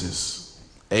Jesus,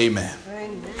 amen.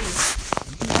 Amen.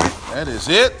 That is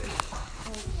it.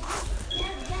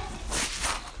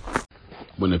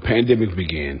 When the pandemic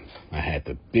began, I had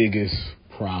the biggest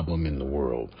problem in the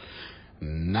world.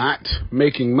 Not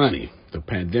making money. The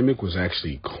pandemic was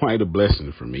actually quite a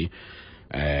blessing for me,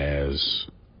 as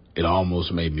it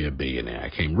almost made me a billionaire. I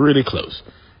came really close.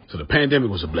 So the pandemic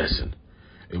was a blessing.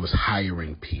 It was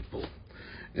hiring people.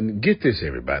 And get this,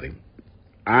 everybody.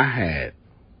 I had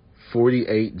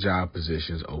 48 job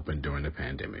positions open during the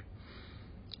pandemic.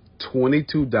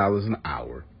 $22 an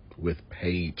hour with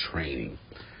paid training.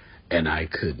 And I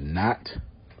could not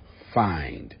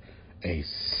find a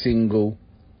single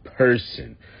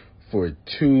person for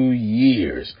 2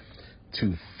 years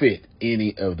to fit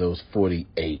any of those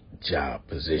 48 job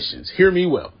positions. Hear me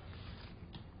well.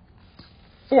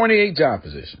 48 job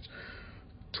positions,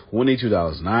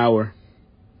 $22 an hour,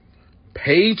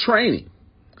 paid training,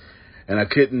 and I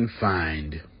couldn't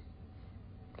find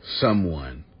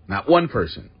someone, not one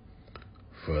person,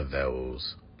 for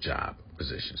those job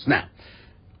positions. Now,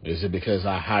 is it because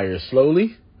I hire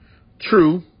slowly?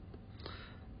 True,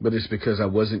 but it's because I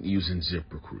wasn't using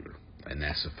ZipRecruiter, and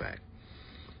that's a fact.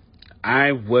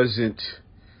 I wasn't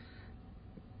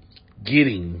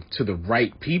getting to the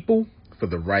right people for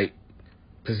the right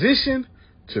position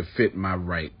to fit my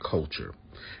right culture.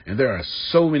 And there are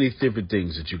so many different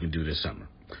things that you can do this summer.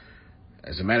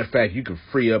 As a matter of fact, you can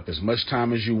free up as much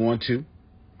time as you want to.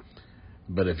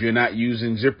 But if you're not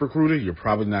using ZipRecruiter, you're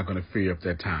probably not going to free up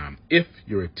that time if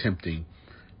you're attempting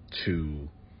to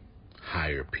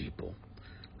hire people.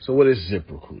 So what is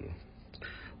ZipRecruiter?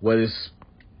 What is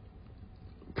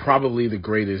probably the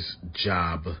greatest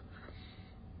job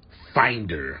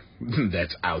finder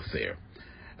that's out there.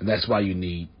 And that's why you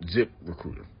need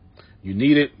ZipRecruiter. You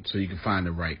need it so you can find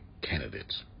the right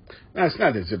candidates. Now, it's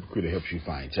not that ZipRecruiter helps you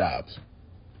find jobs.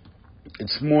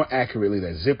 It's more accurately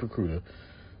that ZipRecruiter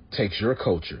takes your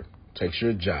culture, takes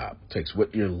your job, takes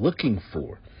what you're looking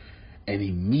for, and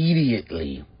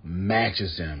immediately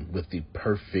matches them with the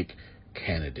perfect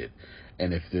candidate.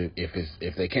 And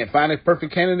if they can't find a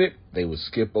perfect candidate, they will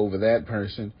skip over that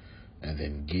person and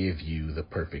then give you the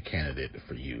perfect candidate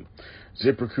for you.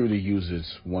 ZipRecruiter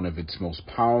uses one of its most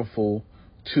powerful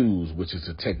tools, which is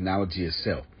the technology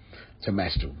itself, to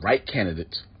match the right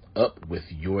candidates up with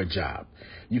your job.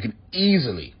 You can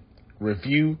easily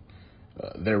review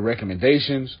their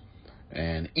recommendations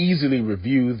and easily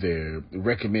review their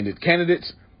recommended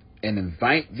candidates and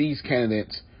invite these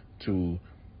candidates to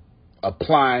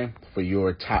apply for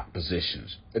your top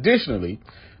positions. Additionally,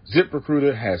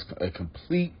 ZipRecruiter has a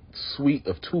complete suite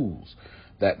of tools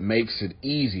that makes it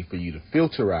easy for you to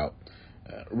filter out,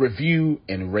 review,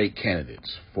 and rate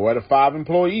candidates. 4 out of 5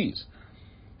 employees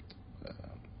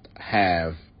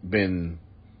have been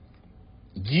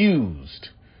used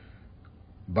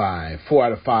by 4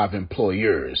 out of 5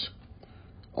 employers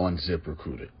on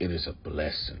ZipRecruiter. It is a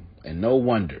blessing. And no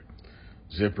wonder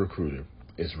ZipRecruiter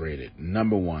is rated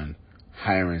 #1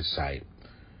 hiring site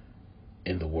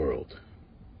in the world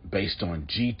based on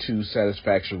G2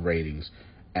 satisfaction ratings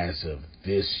as of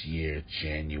this year,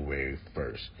 January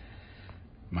 1st.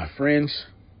 My friends,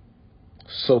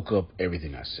 soak up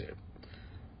everything I said.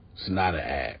 It's not an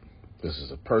ad. This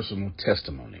is a personal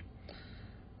testimony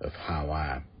of how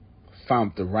I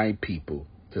found the right people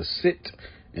to sit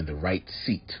in the right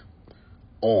seat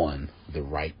on the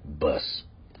right bus.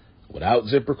 Without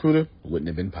ZipRecruiter, it wouldn't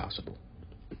have been possible.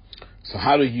 So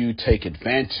how do you take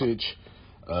advantage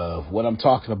of what I'm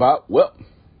talking about? Well,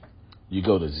 you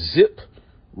go to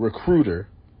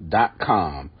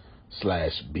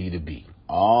ZipRecruiter.com/B2B.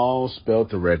 All spelled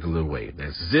the regular way.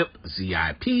 That's Zip,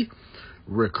 Z-I-P,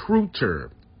 Recruiter,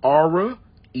 Aura,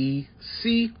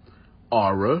 E-C,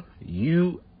 Aura,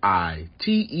 U-I-T-E-R.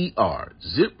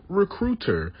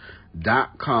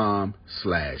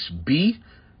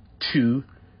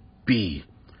 ZipRecruiter.com/B2B.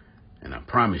 And I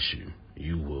promise you,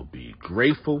 you will be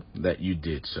grateful that you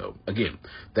did so. Again,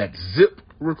 that's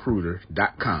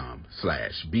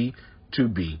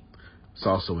ZipRecruiter.com/B2B. It's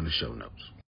also in the show notes.